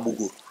mbaa bu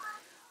góor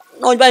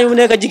non bàyyi mu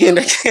nekk jigéen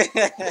rek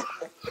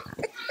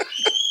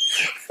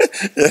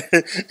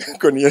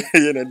kon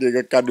yéen a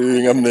dégg kàddu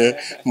yi nga xam ne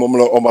moom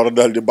la Omar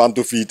daal di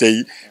bantu fii tey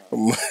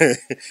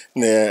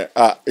ne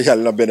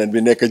yàlla na beneen bi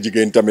nekk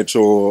jigéen tamit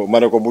soo ma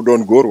ne ko mu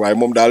doon góor waaye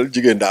moom daal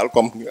jigéen daal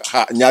comme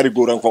ñaari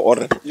góor a nga fa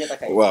ordre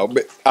waaw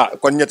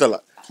kon ñetta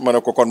la ma ne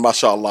ko kon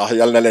macha allah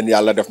yal na leen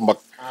yàlla def mag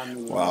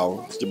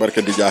waaw ci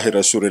barke di jaahi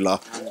rasulillah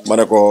ma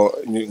ne ko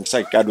ñu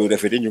say kàddu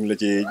rafet yi ñu ngi la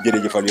ci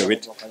jërëjëfal yow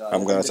it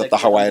xam nga sa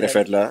taxawaay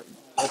rafet la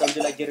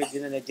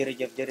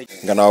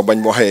gannaaw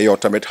bañ waxee yow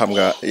tamit xam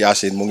nga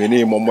Yaasin mu ngi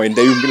nii moom mooy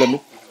ndeyu mbilami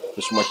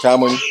suma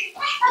caamoñ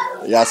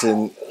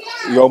Yaasin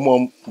yow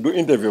moom du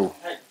interview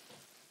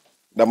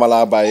dama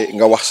laa bàyyi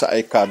nga wax sa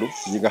ay kàddu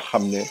yi nga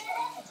xam ne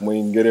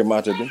muy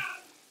ngërëmaate bi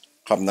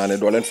xam naa ne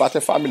doo leen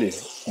fàtte famille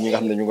ñi nga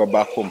xam ne ñu nga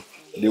baaxum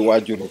di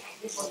waajur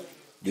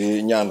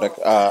di ñaan rek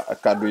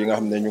kàddu yi nga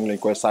xam ne ñu ngi lañ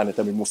koy sànni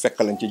tamit mu fekk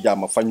lañ ci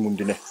jàmm fañ mun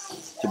di ne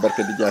ci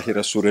barke di jaahi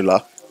rasulillah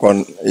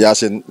kon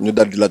Yacine ñu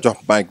dal di la jox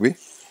mic bi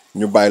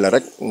ñu bàyyi la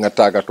rek nga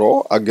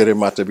tàggatoo ak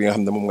gërëmaate bi nga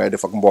xam ne moom ngay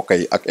def ak mbokk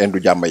yi ak indu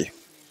jàmm yi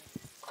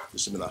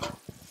bisimilah.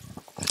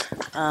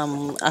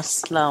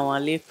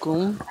 asalaamaaleykum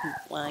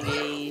maa ngi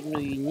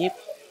nuyu ñëpp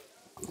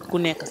ku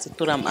nekk ci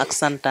turam ak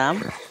santaam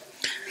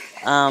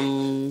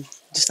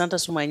di sant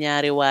suma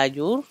ñaari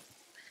waajur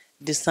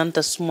di sant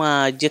suma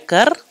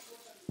jëkkër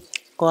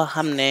koo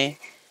xam ne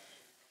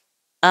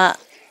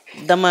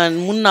dama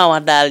mun naa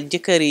wax daal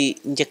jëkkëri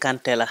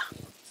njëkkante la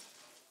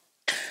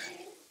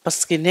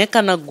parce que nekk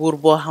na góor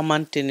boo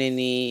xamante ne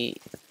ni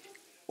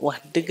wax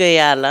dëgg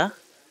yàlla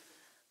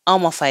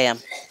awma fayam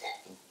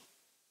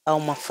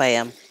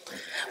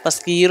parce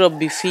que Europe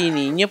bi fii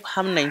nii ñëpp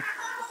xam nañ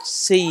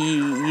sëy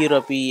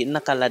Europe yi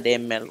naka la dee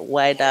mel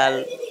waaye daal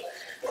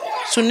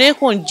su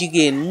nekkoon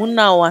jigéen mun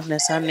naa wax ne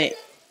sax ne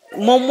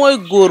moom mooy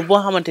góor boo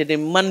xamante ne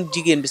man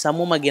jigéen bi sax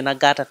moo ma gën a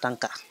gàtta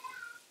tànka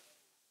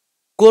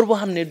góor boo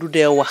xam ne du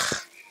dee wax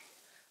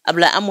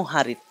Ablaye amu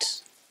xarit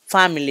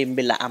famille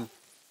bi la am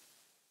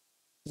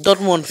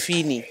Dortmund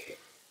fii nii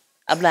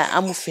Ablaye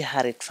amu fi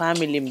xarit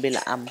famille bi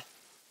la am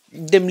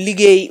dem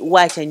liggéey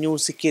wàcca ñëw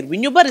si kër bi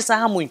ñu bari sax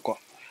xamuñ ko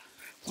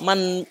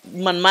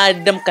man maa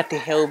dem kati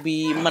xew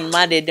bi man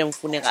maa dee dem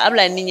fu nekk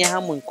Ablaye nit ñi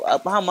xamuñ ko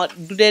xama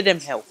du dee dem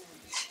xew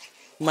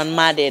man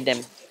maa dee dem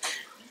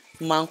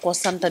maa ngi ko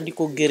sant di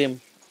ko gërëm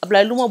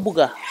Ablaye lu ma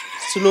bugga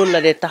si loolu la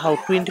dee taxaw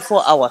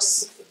 24 hours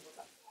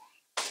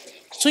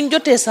suñ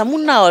jotee sax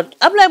mun naa wa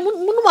Ablaye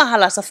munuma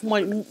xalaat sax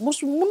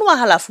munuma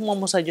xalaat fu ma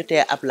mos a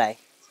jotee Ablaye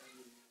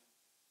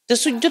te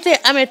suñ jotee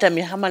amee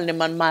tamit xamal ne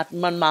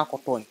man maa ko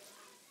tooñ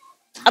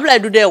Ablaye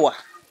du dee wax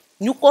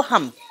ñu ko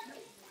xam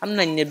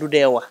nañ ne du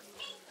dee wax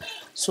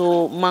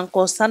so maa ngi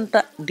ko sant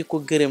di ko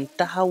gërëm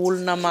taxawul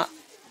na ma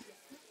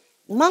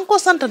maa ngi ko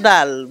sant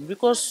daal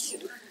because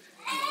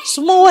su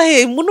ma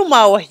waxee mënuma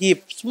wax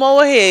yëpp su ma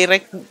waxee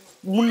rek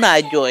mun naa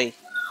jooy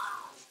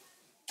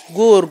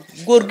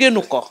góor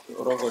génnu ko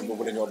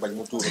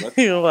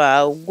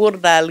waaw góor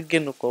daal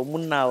génnu ko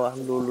mun naa wax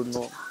loolu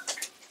noonu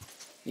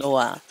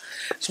waaw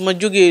su ma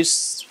jógee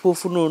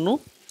foofu noonu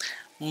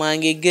maa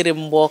ngi gërëm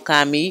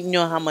mbookaam yi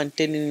ñoo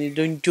xamante ne ni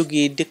dañ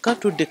jógee dëkka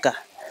tu dëkka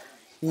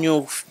ñëw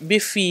ba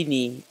fii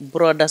nii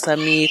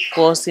brodasami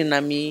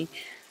koosinami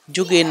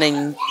jógee nañ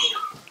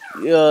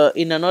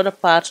in another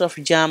part of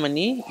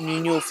Germany ñu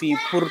ñëw fii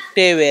pour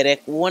teewee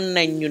rek won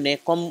nañ ñu ne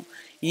comme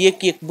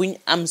yëg-yëg buñ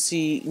am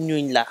si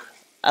ñuñ la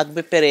ak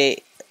ba pare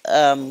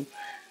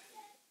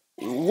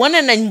wane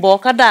nañ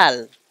mbooka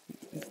daal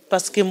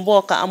parce que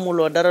mbooka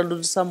amuloo dara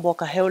lu sa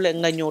mbooka xewle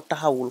nga ñëw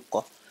taxawul ko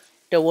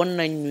te won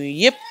nañ ñu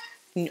yépp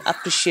ñu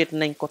appreciate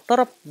nañ ko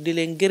torop di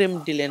leen gërëm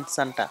di leen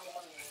santa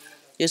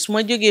te su ma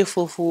jógee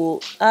foofu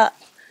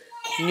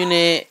ñu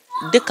ne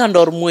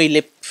dëkkandoor mooy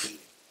lépp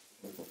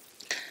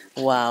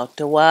waaw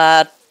te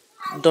waa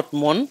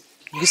Dortmund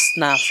gis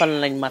naa fan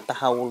lañ ma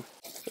taxawul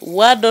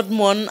waa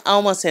Dortmund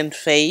awma seen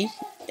fay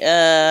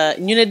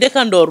ñu ne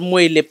dëkkandoor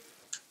mooy lépp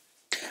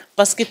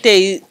parce que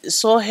tey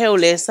soo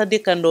xewlee sa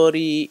dëkkandoor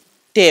yi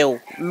teew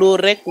loolu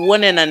rek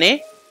wone na ne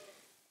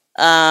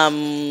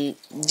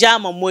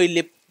jaama mooy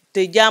lépp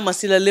te jaama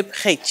si la lépp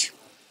xëcc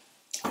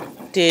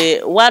te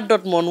waa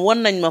Dortmund won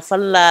nañ ma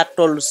fan laa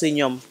toll si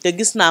ñoom te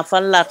gis naa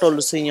fan laa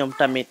toll si ñoom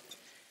tamit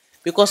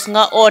because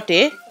nga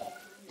oote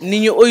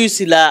nit ñi oyu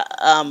si la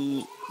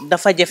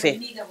dafa jafe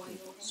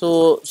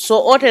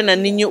soo oote na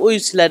nit ñi oyu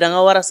si la da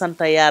nga war a sant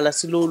yàlla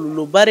si loolu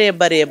lu baree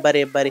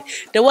bari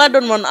te waa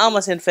Dortmund ama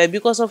seen fay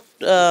because of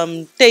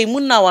tey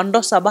mun naa wax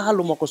ndox sax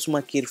baxaluma ko suma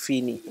kër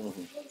fii nii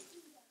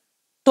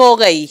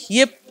tooga yi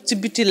yépp ci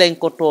biti lañ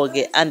ko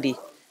toogee andi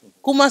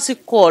kuma si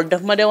kool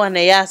daf ma de wax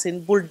ne Yacine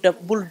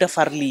bul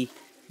defar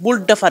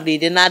lii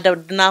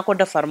dinaa ko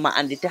defar ma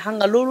andi te xam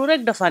nga loolu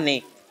rek dafa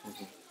ne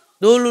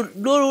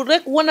loolu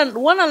rek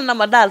wanal na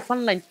ma daal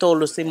fan lañ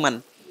tollu si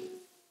man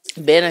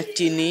benn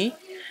ci nii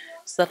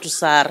Satu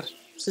Saar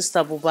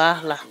sista bu baax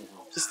la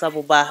sista bu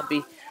baax bi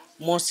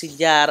moo si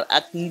jaar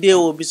ak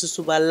ndéewo bi si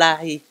suba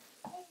laaxi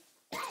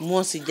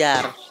moo si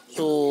jaar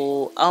so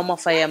awma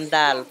fayam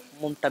daal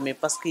moom tamit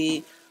parce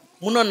que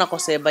munoon na ko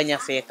see bañ a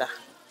fekka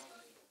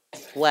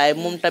waaye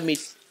moom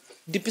tamit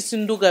depuis si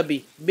nduga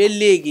bi ba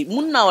léegi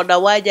mun naa wa da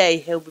waajaay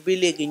xew bi ba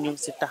léegi ñu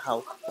ngi si taxaw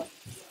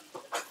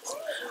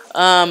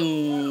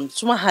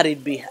suma xarit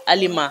bi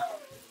Alima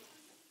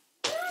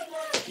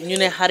ñu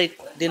ne xarit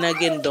dina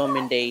gën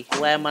doomi ndey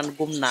waaye man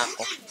gum naa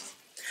ko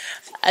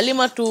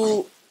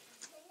Alimatu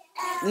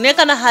nekk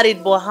na xarit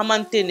boo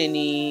xamante ne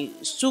ni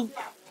su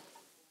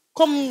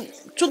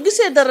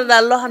gisee dara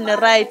daal loo xam ne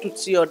raay tut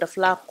si yow daf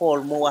laa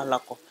kool mu wax la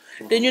ko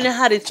te ñu ne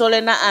xarit soo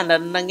leen a ànda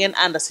na ngeen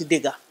ànda si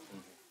dëgga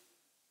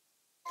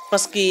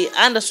parce que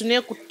ànda su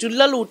nekkut su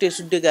laluwutee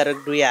su dëgga rek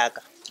du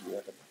yàgga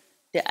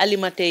te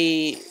Alima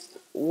tey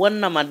won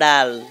na ma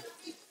daal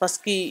parce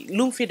que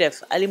lu mu fi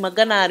def Alima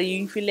ganaar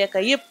yi ñu fi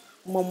lekka yépp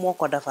moom moo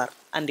ko defar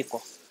andi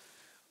ko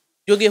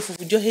jóge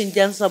foofu joxe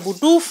jansa bu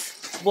duuf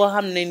boo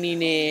xam ne nii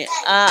ne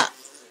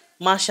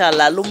macha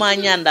allah lu ma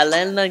ñaan daal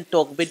nañ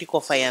toog ba di ko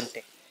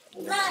fayante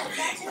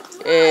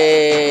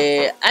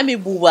ami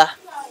buuba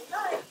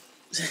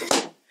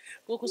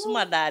kooku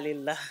suma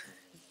daalil la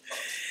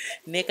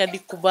nekka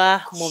nit ku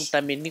baax moom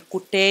tamit nit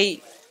ku teey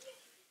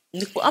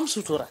nit ku am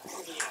sutura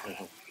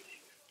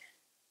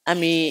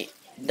ami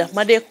daf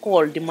ma dee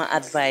call di ma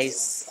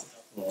advice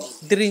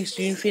drinks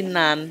yuñ fi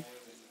naan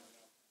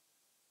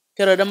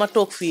keroog dama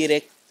toog fii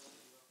rek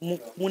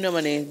mu ne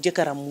ma ne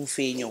jëkkëram mu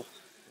fee ñëw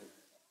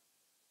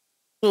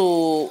so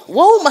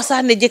waxuma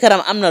sax ne jëkkëram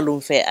am na lu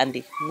mu fee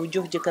andi mu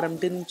jox jëkkëram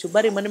drinks su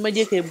bari ma ne ma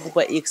jëkkee bu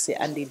ba egg si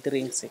andi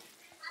drinks si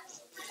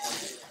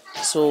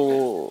so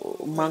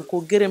maa ngi ko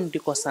gërëm di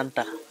ko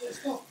santa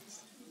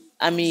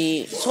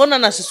ami sonna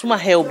na si suma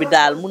xew bi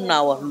daal mun naa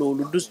wax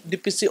loolu du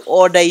depuis si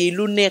ooda yi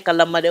lu nekk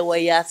la ma de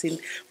way Yaasin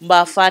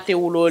mbaa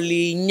faatewuloo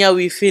li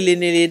ñawi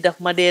filini li daf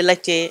ma dee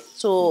lacce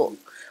so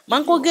maa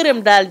ngi ko gërëm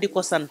daal di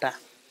ko santa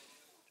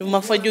su ma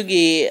fa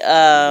jógee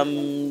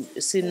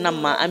si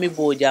nama ami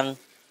boojang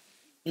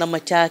nama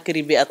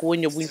caakiri bi ak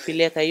wëñño buñ fi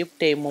lekka yëpp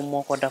tey moom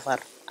moo ko defar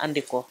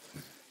andi ko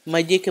ma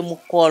jékke mu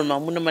kool ma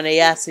mu ne ma ne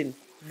Yaasin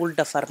bul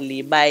defar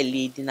lii bàyyi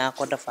lii dinaa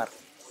ko defar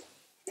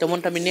te moom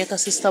tamit nekk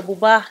sista bu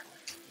baax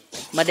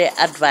ma dee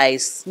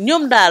advice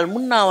ñoom daal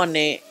mun naa wax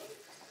ne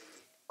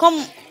comme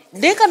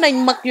deka nañ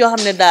mag yoo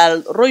xam ne daal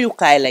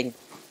royukaay lañ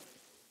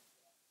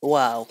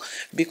waaw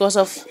because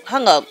of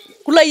xam nga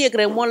ku la yëg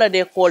rek moo la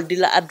dee call di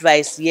la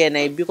advice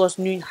yeenay because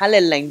ñu xale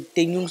lañ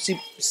te ñu si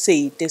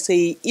sëy te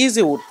sëy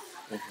easy wut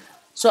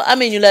soo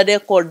amee ñu la dee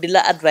call di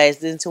la advice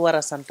dañ si war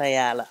a santa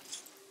yàlla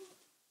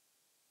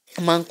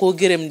maa ngi koo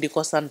gërëm di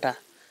ko santa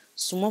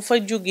su ma fa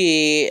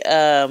jógee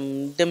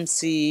dem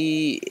si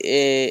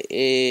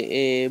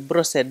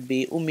broset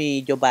bi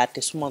umi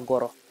jobaate suma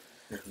goro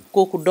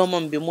kooku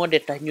doomam bi moo de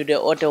tax ñu de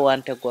oote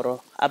wante goro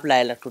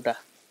Ablaay la tudda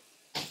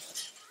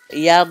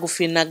yaagu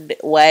fi nag de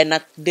waaye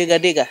nag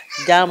dégga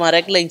jaama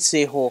rek lañ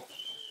seexoo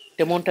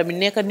te moom tamit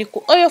nekk nit ku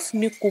oyof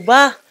nit ku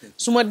baax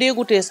su ma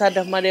déggutee sax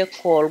daf ma dee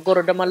kool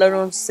goro dama la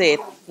doon seet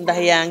ndax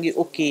yaa ngi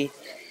ok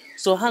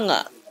soo xam nga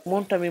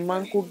moom tamit maa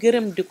ngi ko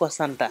gërëm di ko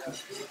santa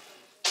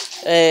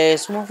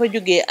su ma fa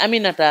jógee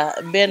Aminata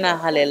benn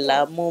xale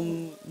la moom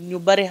ñu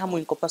bari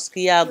xamuñ ko parce que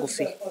yaagu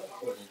fi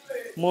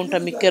moom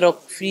tamit keroog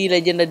fii la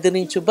jënd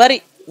dëriñ su bari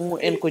mu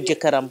en ko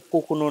jëkkëram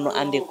kooku noonu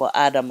andi ko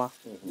Adama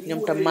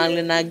ñoom tam maa ngi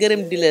leen naa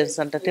gërëm di leen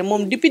sant te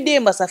moom depuis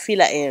démba sax fii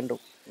la endu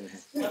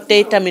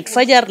tey tamit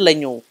fajar la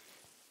ñëw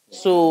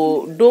so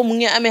doo mu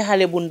ngi amee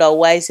xale bu ndaw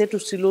waaye seetu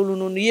si loolu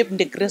noonu yëpp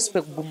ndek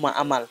respect bu ma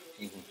amal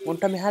moom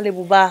tamit xale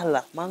bu baax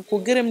la maa ngi ko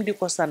gërëm di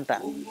ko santa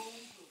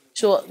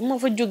so ma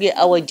fa jógee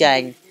Awa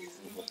Jaañ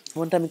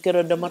moom tamit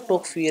keroog dama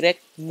toog fii rek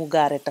mu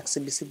gaare taxi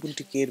bi si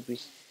buntu kër bi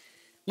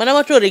man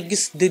dama toog rek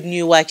gis di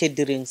ñuy wàcce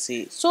dëriñ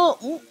si so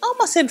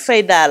awma seen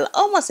fay daal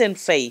awma seen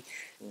fay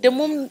te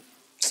moom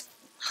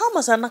xawma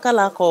sax naka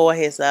laa ko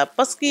waxee sax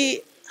parce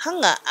que xam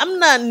nga am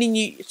na nit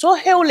ñi soo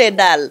xewlee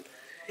daal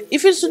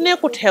ifin su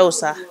nekkut xew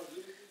sax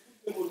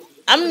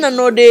am na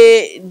noo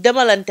dee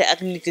demalante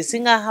ak nit yi si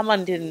nga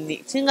xamante ni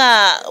si nga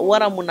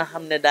war a mun a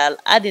xam ne daal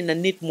àddina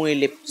nit mooy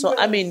lépp soo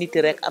amee nit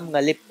rek am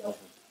nga lépp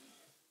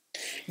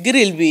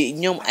grill bi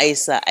ñoom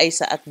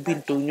Aysa ak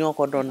Bintu ñoo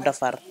ko doon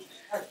defar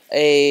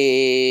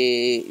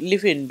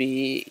lifin bi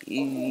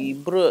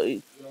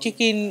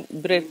chicken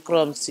bread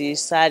crumbs si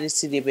Saidy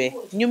Sidibe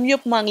ñoom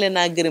ñëpp maa ngi leen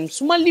a gërëm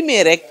su ma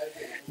limee rek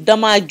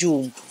dama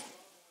juum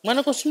ma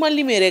ne ko su ma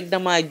limee rek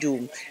dama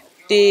juum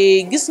te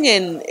gis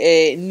ngeen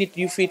nit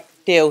yu fi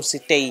teew si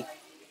tey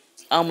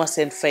awma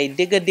seen fay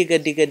digga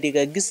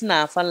gis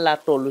naa fan laa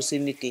tollu si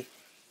nit yi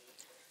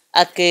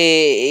ak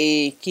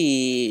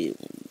kii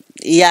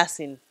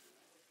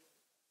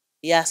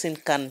Yaasin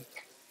kan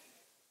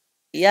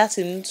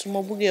Yaasin su ma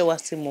buggee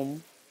wax si moom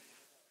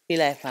fii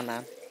lay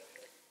fanaan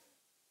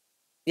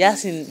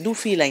Yaasin du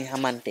fii lañ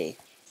xamante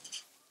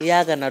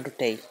yaaga na du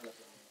tey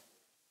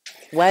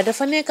waaye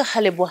dafa nekk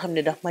xale boo xam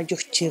ne daf ma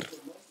jox cër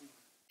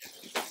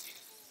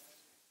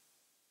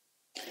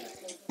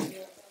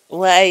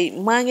waaye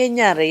maa ngi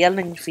ñaare yal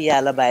nañu fi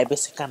yàlla bàyyi ba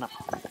si kanam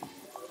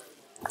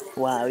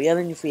waaw yal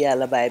nañu fi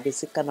yàlla bàyyi ba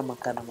si kanam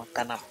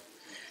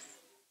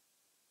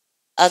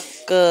ak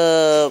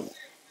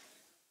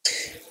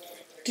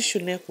tissu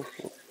nekku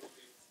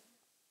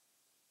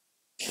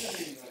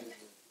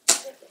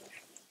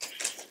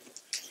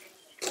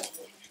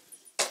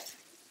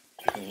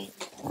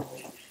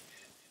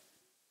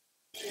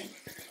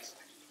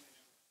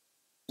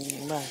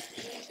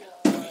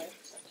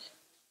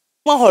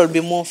ma xol bi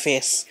moo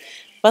fees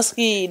parce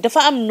que dafa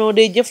am noo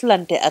dee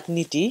jëflante ak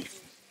nit yi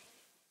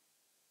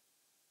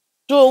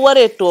soo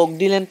waree toog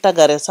di leen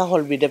tagare sa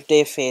xol bi def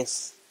dee fees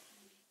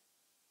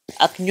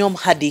ak ñoom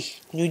Xadi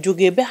ñu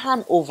jógee ba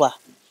over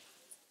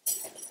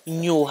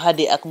ñëw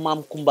Xadi ak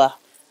maam Kumba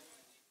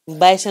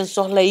bàyyi seen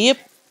soxla yépp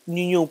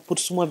ñu ñëw pour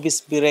suma bis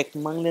bi rek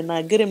maa ngi leen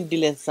naa gërëm di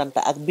leen sant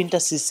ak Binta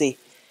Cissé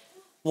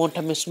moom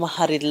tamit suma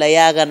xarit la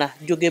yaaga na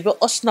jóge ba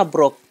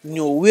Osnabrück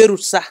ñëw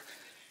wérut sax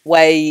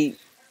waaye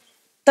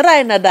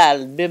tray na daal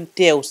bem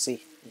teew si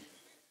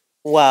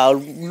waaw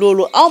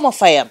loolu awma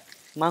fayam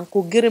maa ngi ko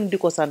gërëm di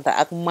ko sant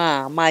ak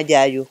maa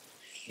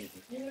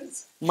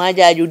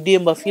jaaju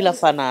démba fi la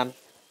fanaan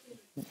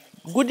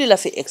guddi la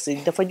fi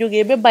egsi dafa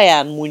jógee ba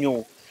bayaan mu ñëw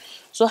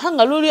so xam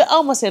nga loolu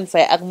awma seen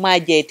fay ak maa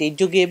jeyte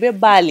jógee ba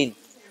baalin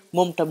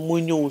moom tam mu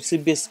ñëw si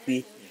bés bi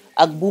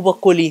ak buuba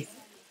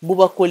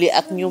koli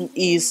ak ñoom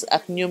is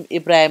ak ñoom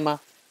Ibrahima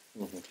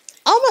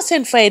awma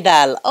seen fay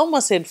daal awma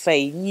seen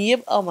fay ñii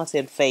yëpp awma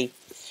seen fay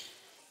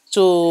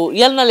so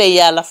yal na leen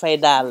yàlla fay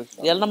daal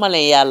yal na ma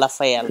leen yàlla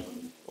fayal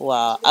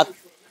waaw ak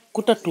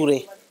Kuta Touré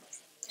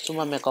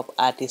suma makeup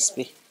artist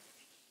bi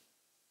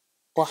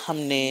koo xam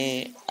ne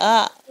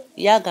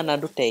yàgg na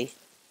du tey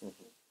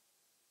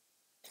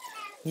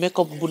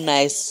makeup bu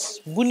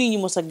nice bu nit ñi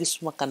mos a gis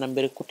suma kanam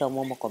bi rek Kuta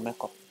moo ma ko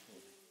makeup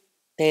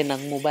tey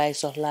nag mu bàyyi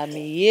soxlaa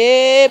mi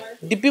yépp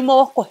depuis ma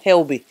wax ko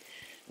xew bi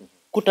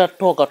Kuta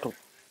toogatu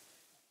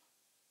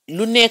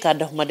lu nekka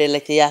daf ma de la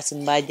ci Yaasin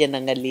mbaa jënd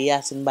nga lii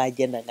Yaasin mbaa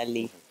jënd nga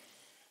lii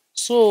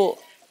so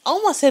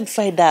awma seen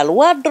fay daal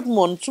waa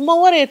Dortmund su ma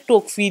waree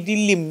toog fii di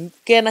lim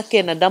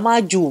kenn dama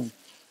juum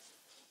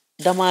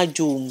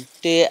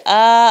te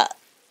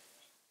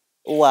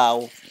waaw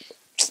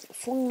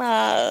foog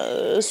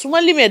naa su ma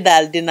limee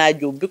daal dinaa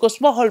juum because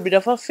suma xol bi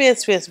dafa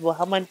fees boo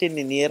xamante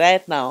ne nii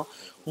right now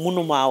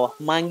mënumaa wax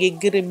maa ngi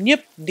gërëm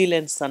ñëpp di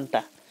leen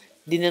santa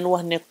di leen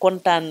wax ne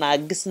kontaan naa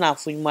gis naa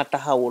fuñ ma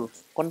taxawul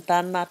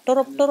kontaan naa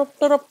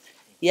torop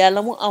yàlla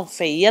mu am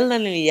fay yal na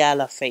leen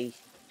yàlla fay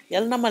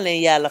yal na ma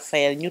leen yàlla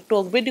fayal ñu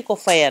toog ba di ko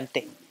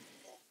fayante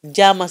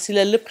jaama si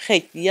la lépp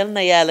xëj yal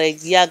na yàlla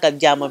yàggal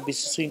jaama bi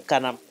si suñ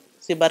kanam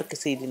si barke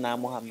Seydina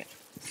Muhammad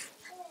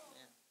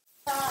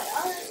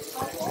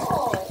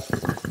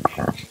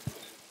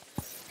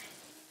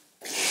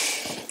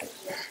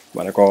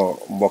ma ne ko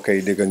mbokk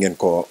yi dégg ngeen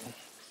ko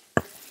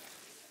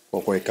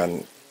koy kan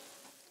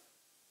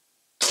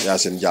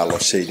Yaasin Jallow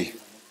Saidy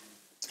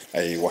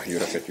ay wax yu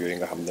rafet yooyu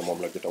nga xam ne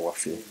moom la jot a wax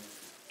fii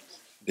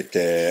di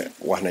te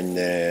wax nañ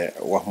ne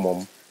wax moom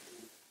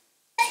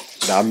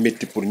daa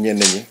métti pour ñenn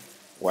ñi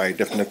waaye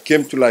def na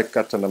kéemtulaay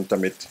kàttanam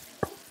tamit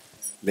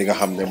li nga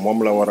xam ne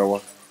moom la war a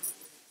wax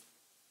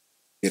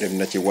gërëm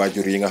na ci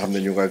waajur yi nga xam ne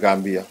ñu nga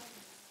Gambia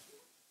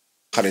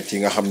xarit yi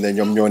nga xam ne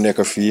ñoom ñoo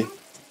nekk fii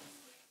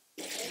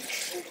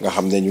nga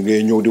xam ne ñu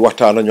ngi ñëw di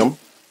waxtaan ak ñoom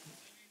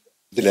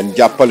di leen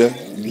jàppale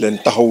di leen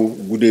taxaw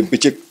guddee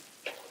bëccëg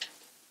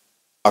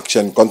ak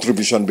seen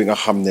contribution bi nga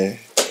xam ne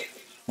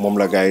moom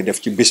la gars yi def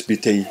ci bés bi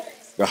tey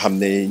nga xam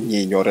ne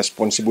ñii ñoo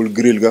responsible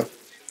grill ga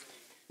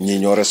ñii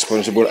ñoo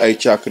responsible ay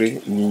cakri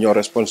ñii ñoo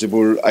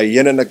responsible ay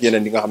yeneen ak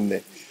yeneen yi nga xam ne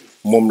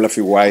moom la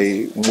fi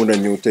waaye mun a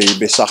ñëw tey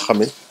ba sax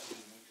xame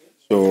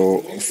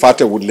so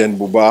fàttewut leen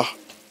bu baax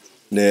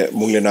ne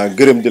mu ngi leen a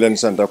gërëm di leen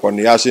sant kon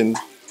Yaasin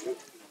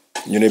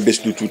ñu ne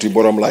bés du tuuti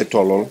borom lay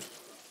tollool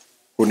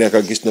ku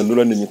nekk gis na nu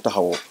la nit ñi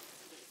taxawoo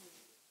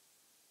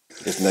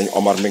gis nañ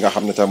Omar mi nga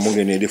xam ne tam mu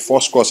ngi nii di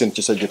force cousin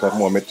ci sa jëkkër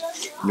moom it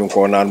ñu ngi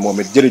ko naan moom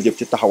it jërëjëf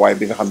ci taxawaay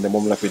bi nga xam ne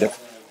moom la fi def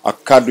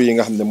ak kàddu yi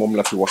nga xam ne moom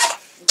la fi wax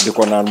di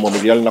ko naan moom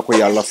it yal na ko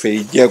yàlla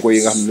fay jéego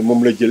yi nga xam ne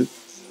moom la jël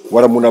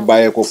war a mun a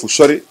bàyyee ko fu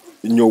sori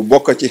ñëw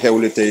bokk ci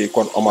xewli tey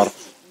kon Omar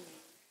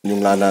ñu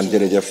ngi laa naan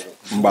jërëjëf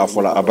mbaa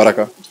fola a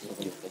baraka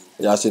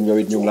Yaasin yow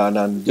it ñu ngi laa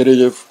naan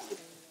jërëjëf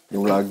ñu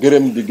ngi laa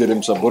gërëm di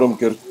gërëm sa borom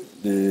kër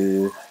di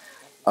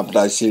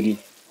Abdoulaye Saidy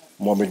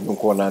moom it ñu ngi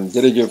ko naan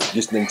jërëjëf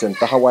gis nañ seen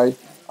taxawaay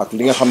ak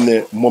li nga xam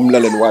ne moom la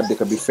leen waa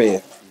dëkk bi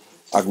fayee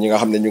ak ñi nga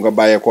xam ne ñu nga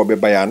bàyyeekoo ba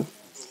Bayaan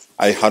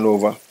ay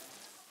Hanover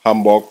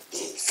Hamburg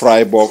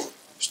Freiburg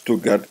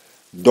Stuttgart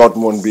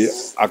Dortmund bi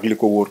ak li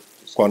ko wóor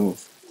kon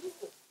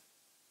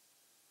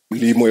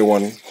lii mooy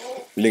woon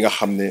li nga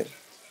xam ne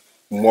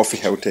moo fi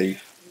xew tey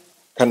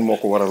kan moo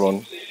ko waraloon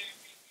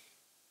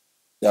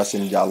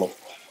Yaasin Jallow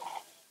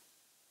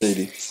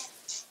Saidy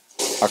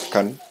ak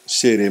kan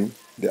séeréem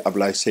di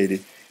Ablaye Saidy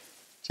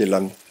ci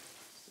lan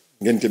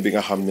ngénte bi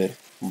nga xam ne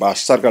mbaa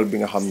sargal bi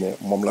nga xam ne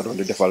moom la doon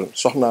di defal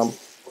soxnaam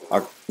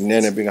ak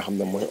neene bi nga xam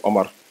ne mooy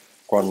Omar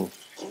kon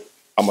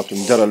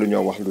amatuñ dara lu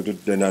ñoo wax lu dul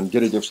de naan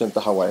jërëjëf seen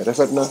taxawaay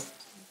rafet na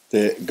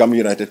te Gam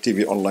United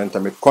TV online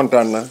tamit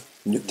kontaan na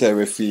ñu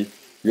teewe fii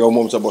yow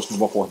moom sa bos bu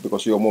ma ko wax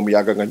because yow moom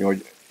yàgg nga ñoo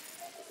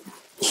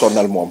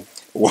sonal moom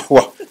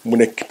wax mu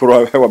nekk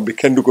problème bi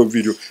kenn du ko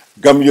vidéo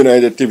Gam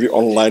United TV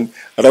online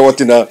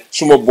rawatina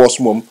suma boss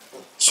moom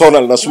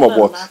sonal na suma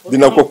boss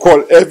dina ko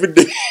call every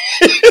day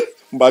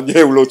mbaa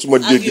jeewloo suma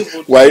dégg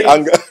waaye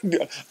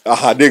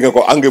dégg nga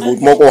ko ange bu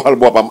moo ko waxal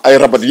boppam ay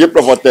rabat yëpp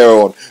dafa teewe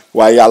woon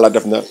waaye yàlla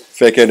def na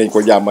fekkee nañ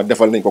ko jàmm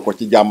defal nañ ko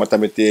ci jàmm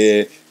tamit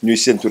te ñuy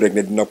séntu rek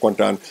ne dina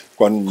kontaan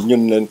kon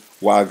ñun leen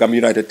waa Gam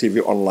United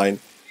TV online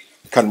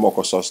kan moo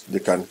ko sos di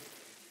kan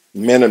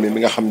meena mi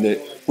nga xam ne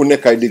ku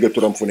nekkaay digga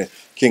turam fu ne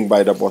King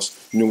by the Boss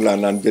ñu ngi laa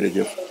naan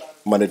jërëjëf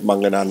man it maa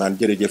ngi la naan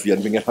jërëjëf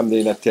yéen bi nga xam ne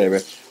dina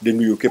teewe di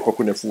nuyu képp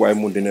ku ne fu waaye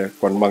mun di ne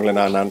kon maa ngi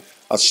la naan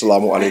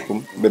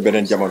asalaamualeykum ba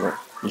beneen jamono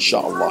incha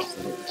allah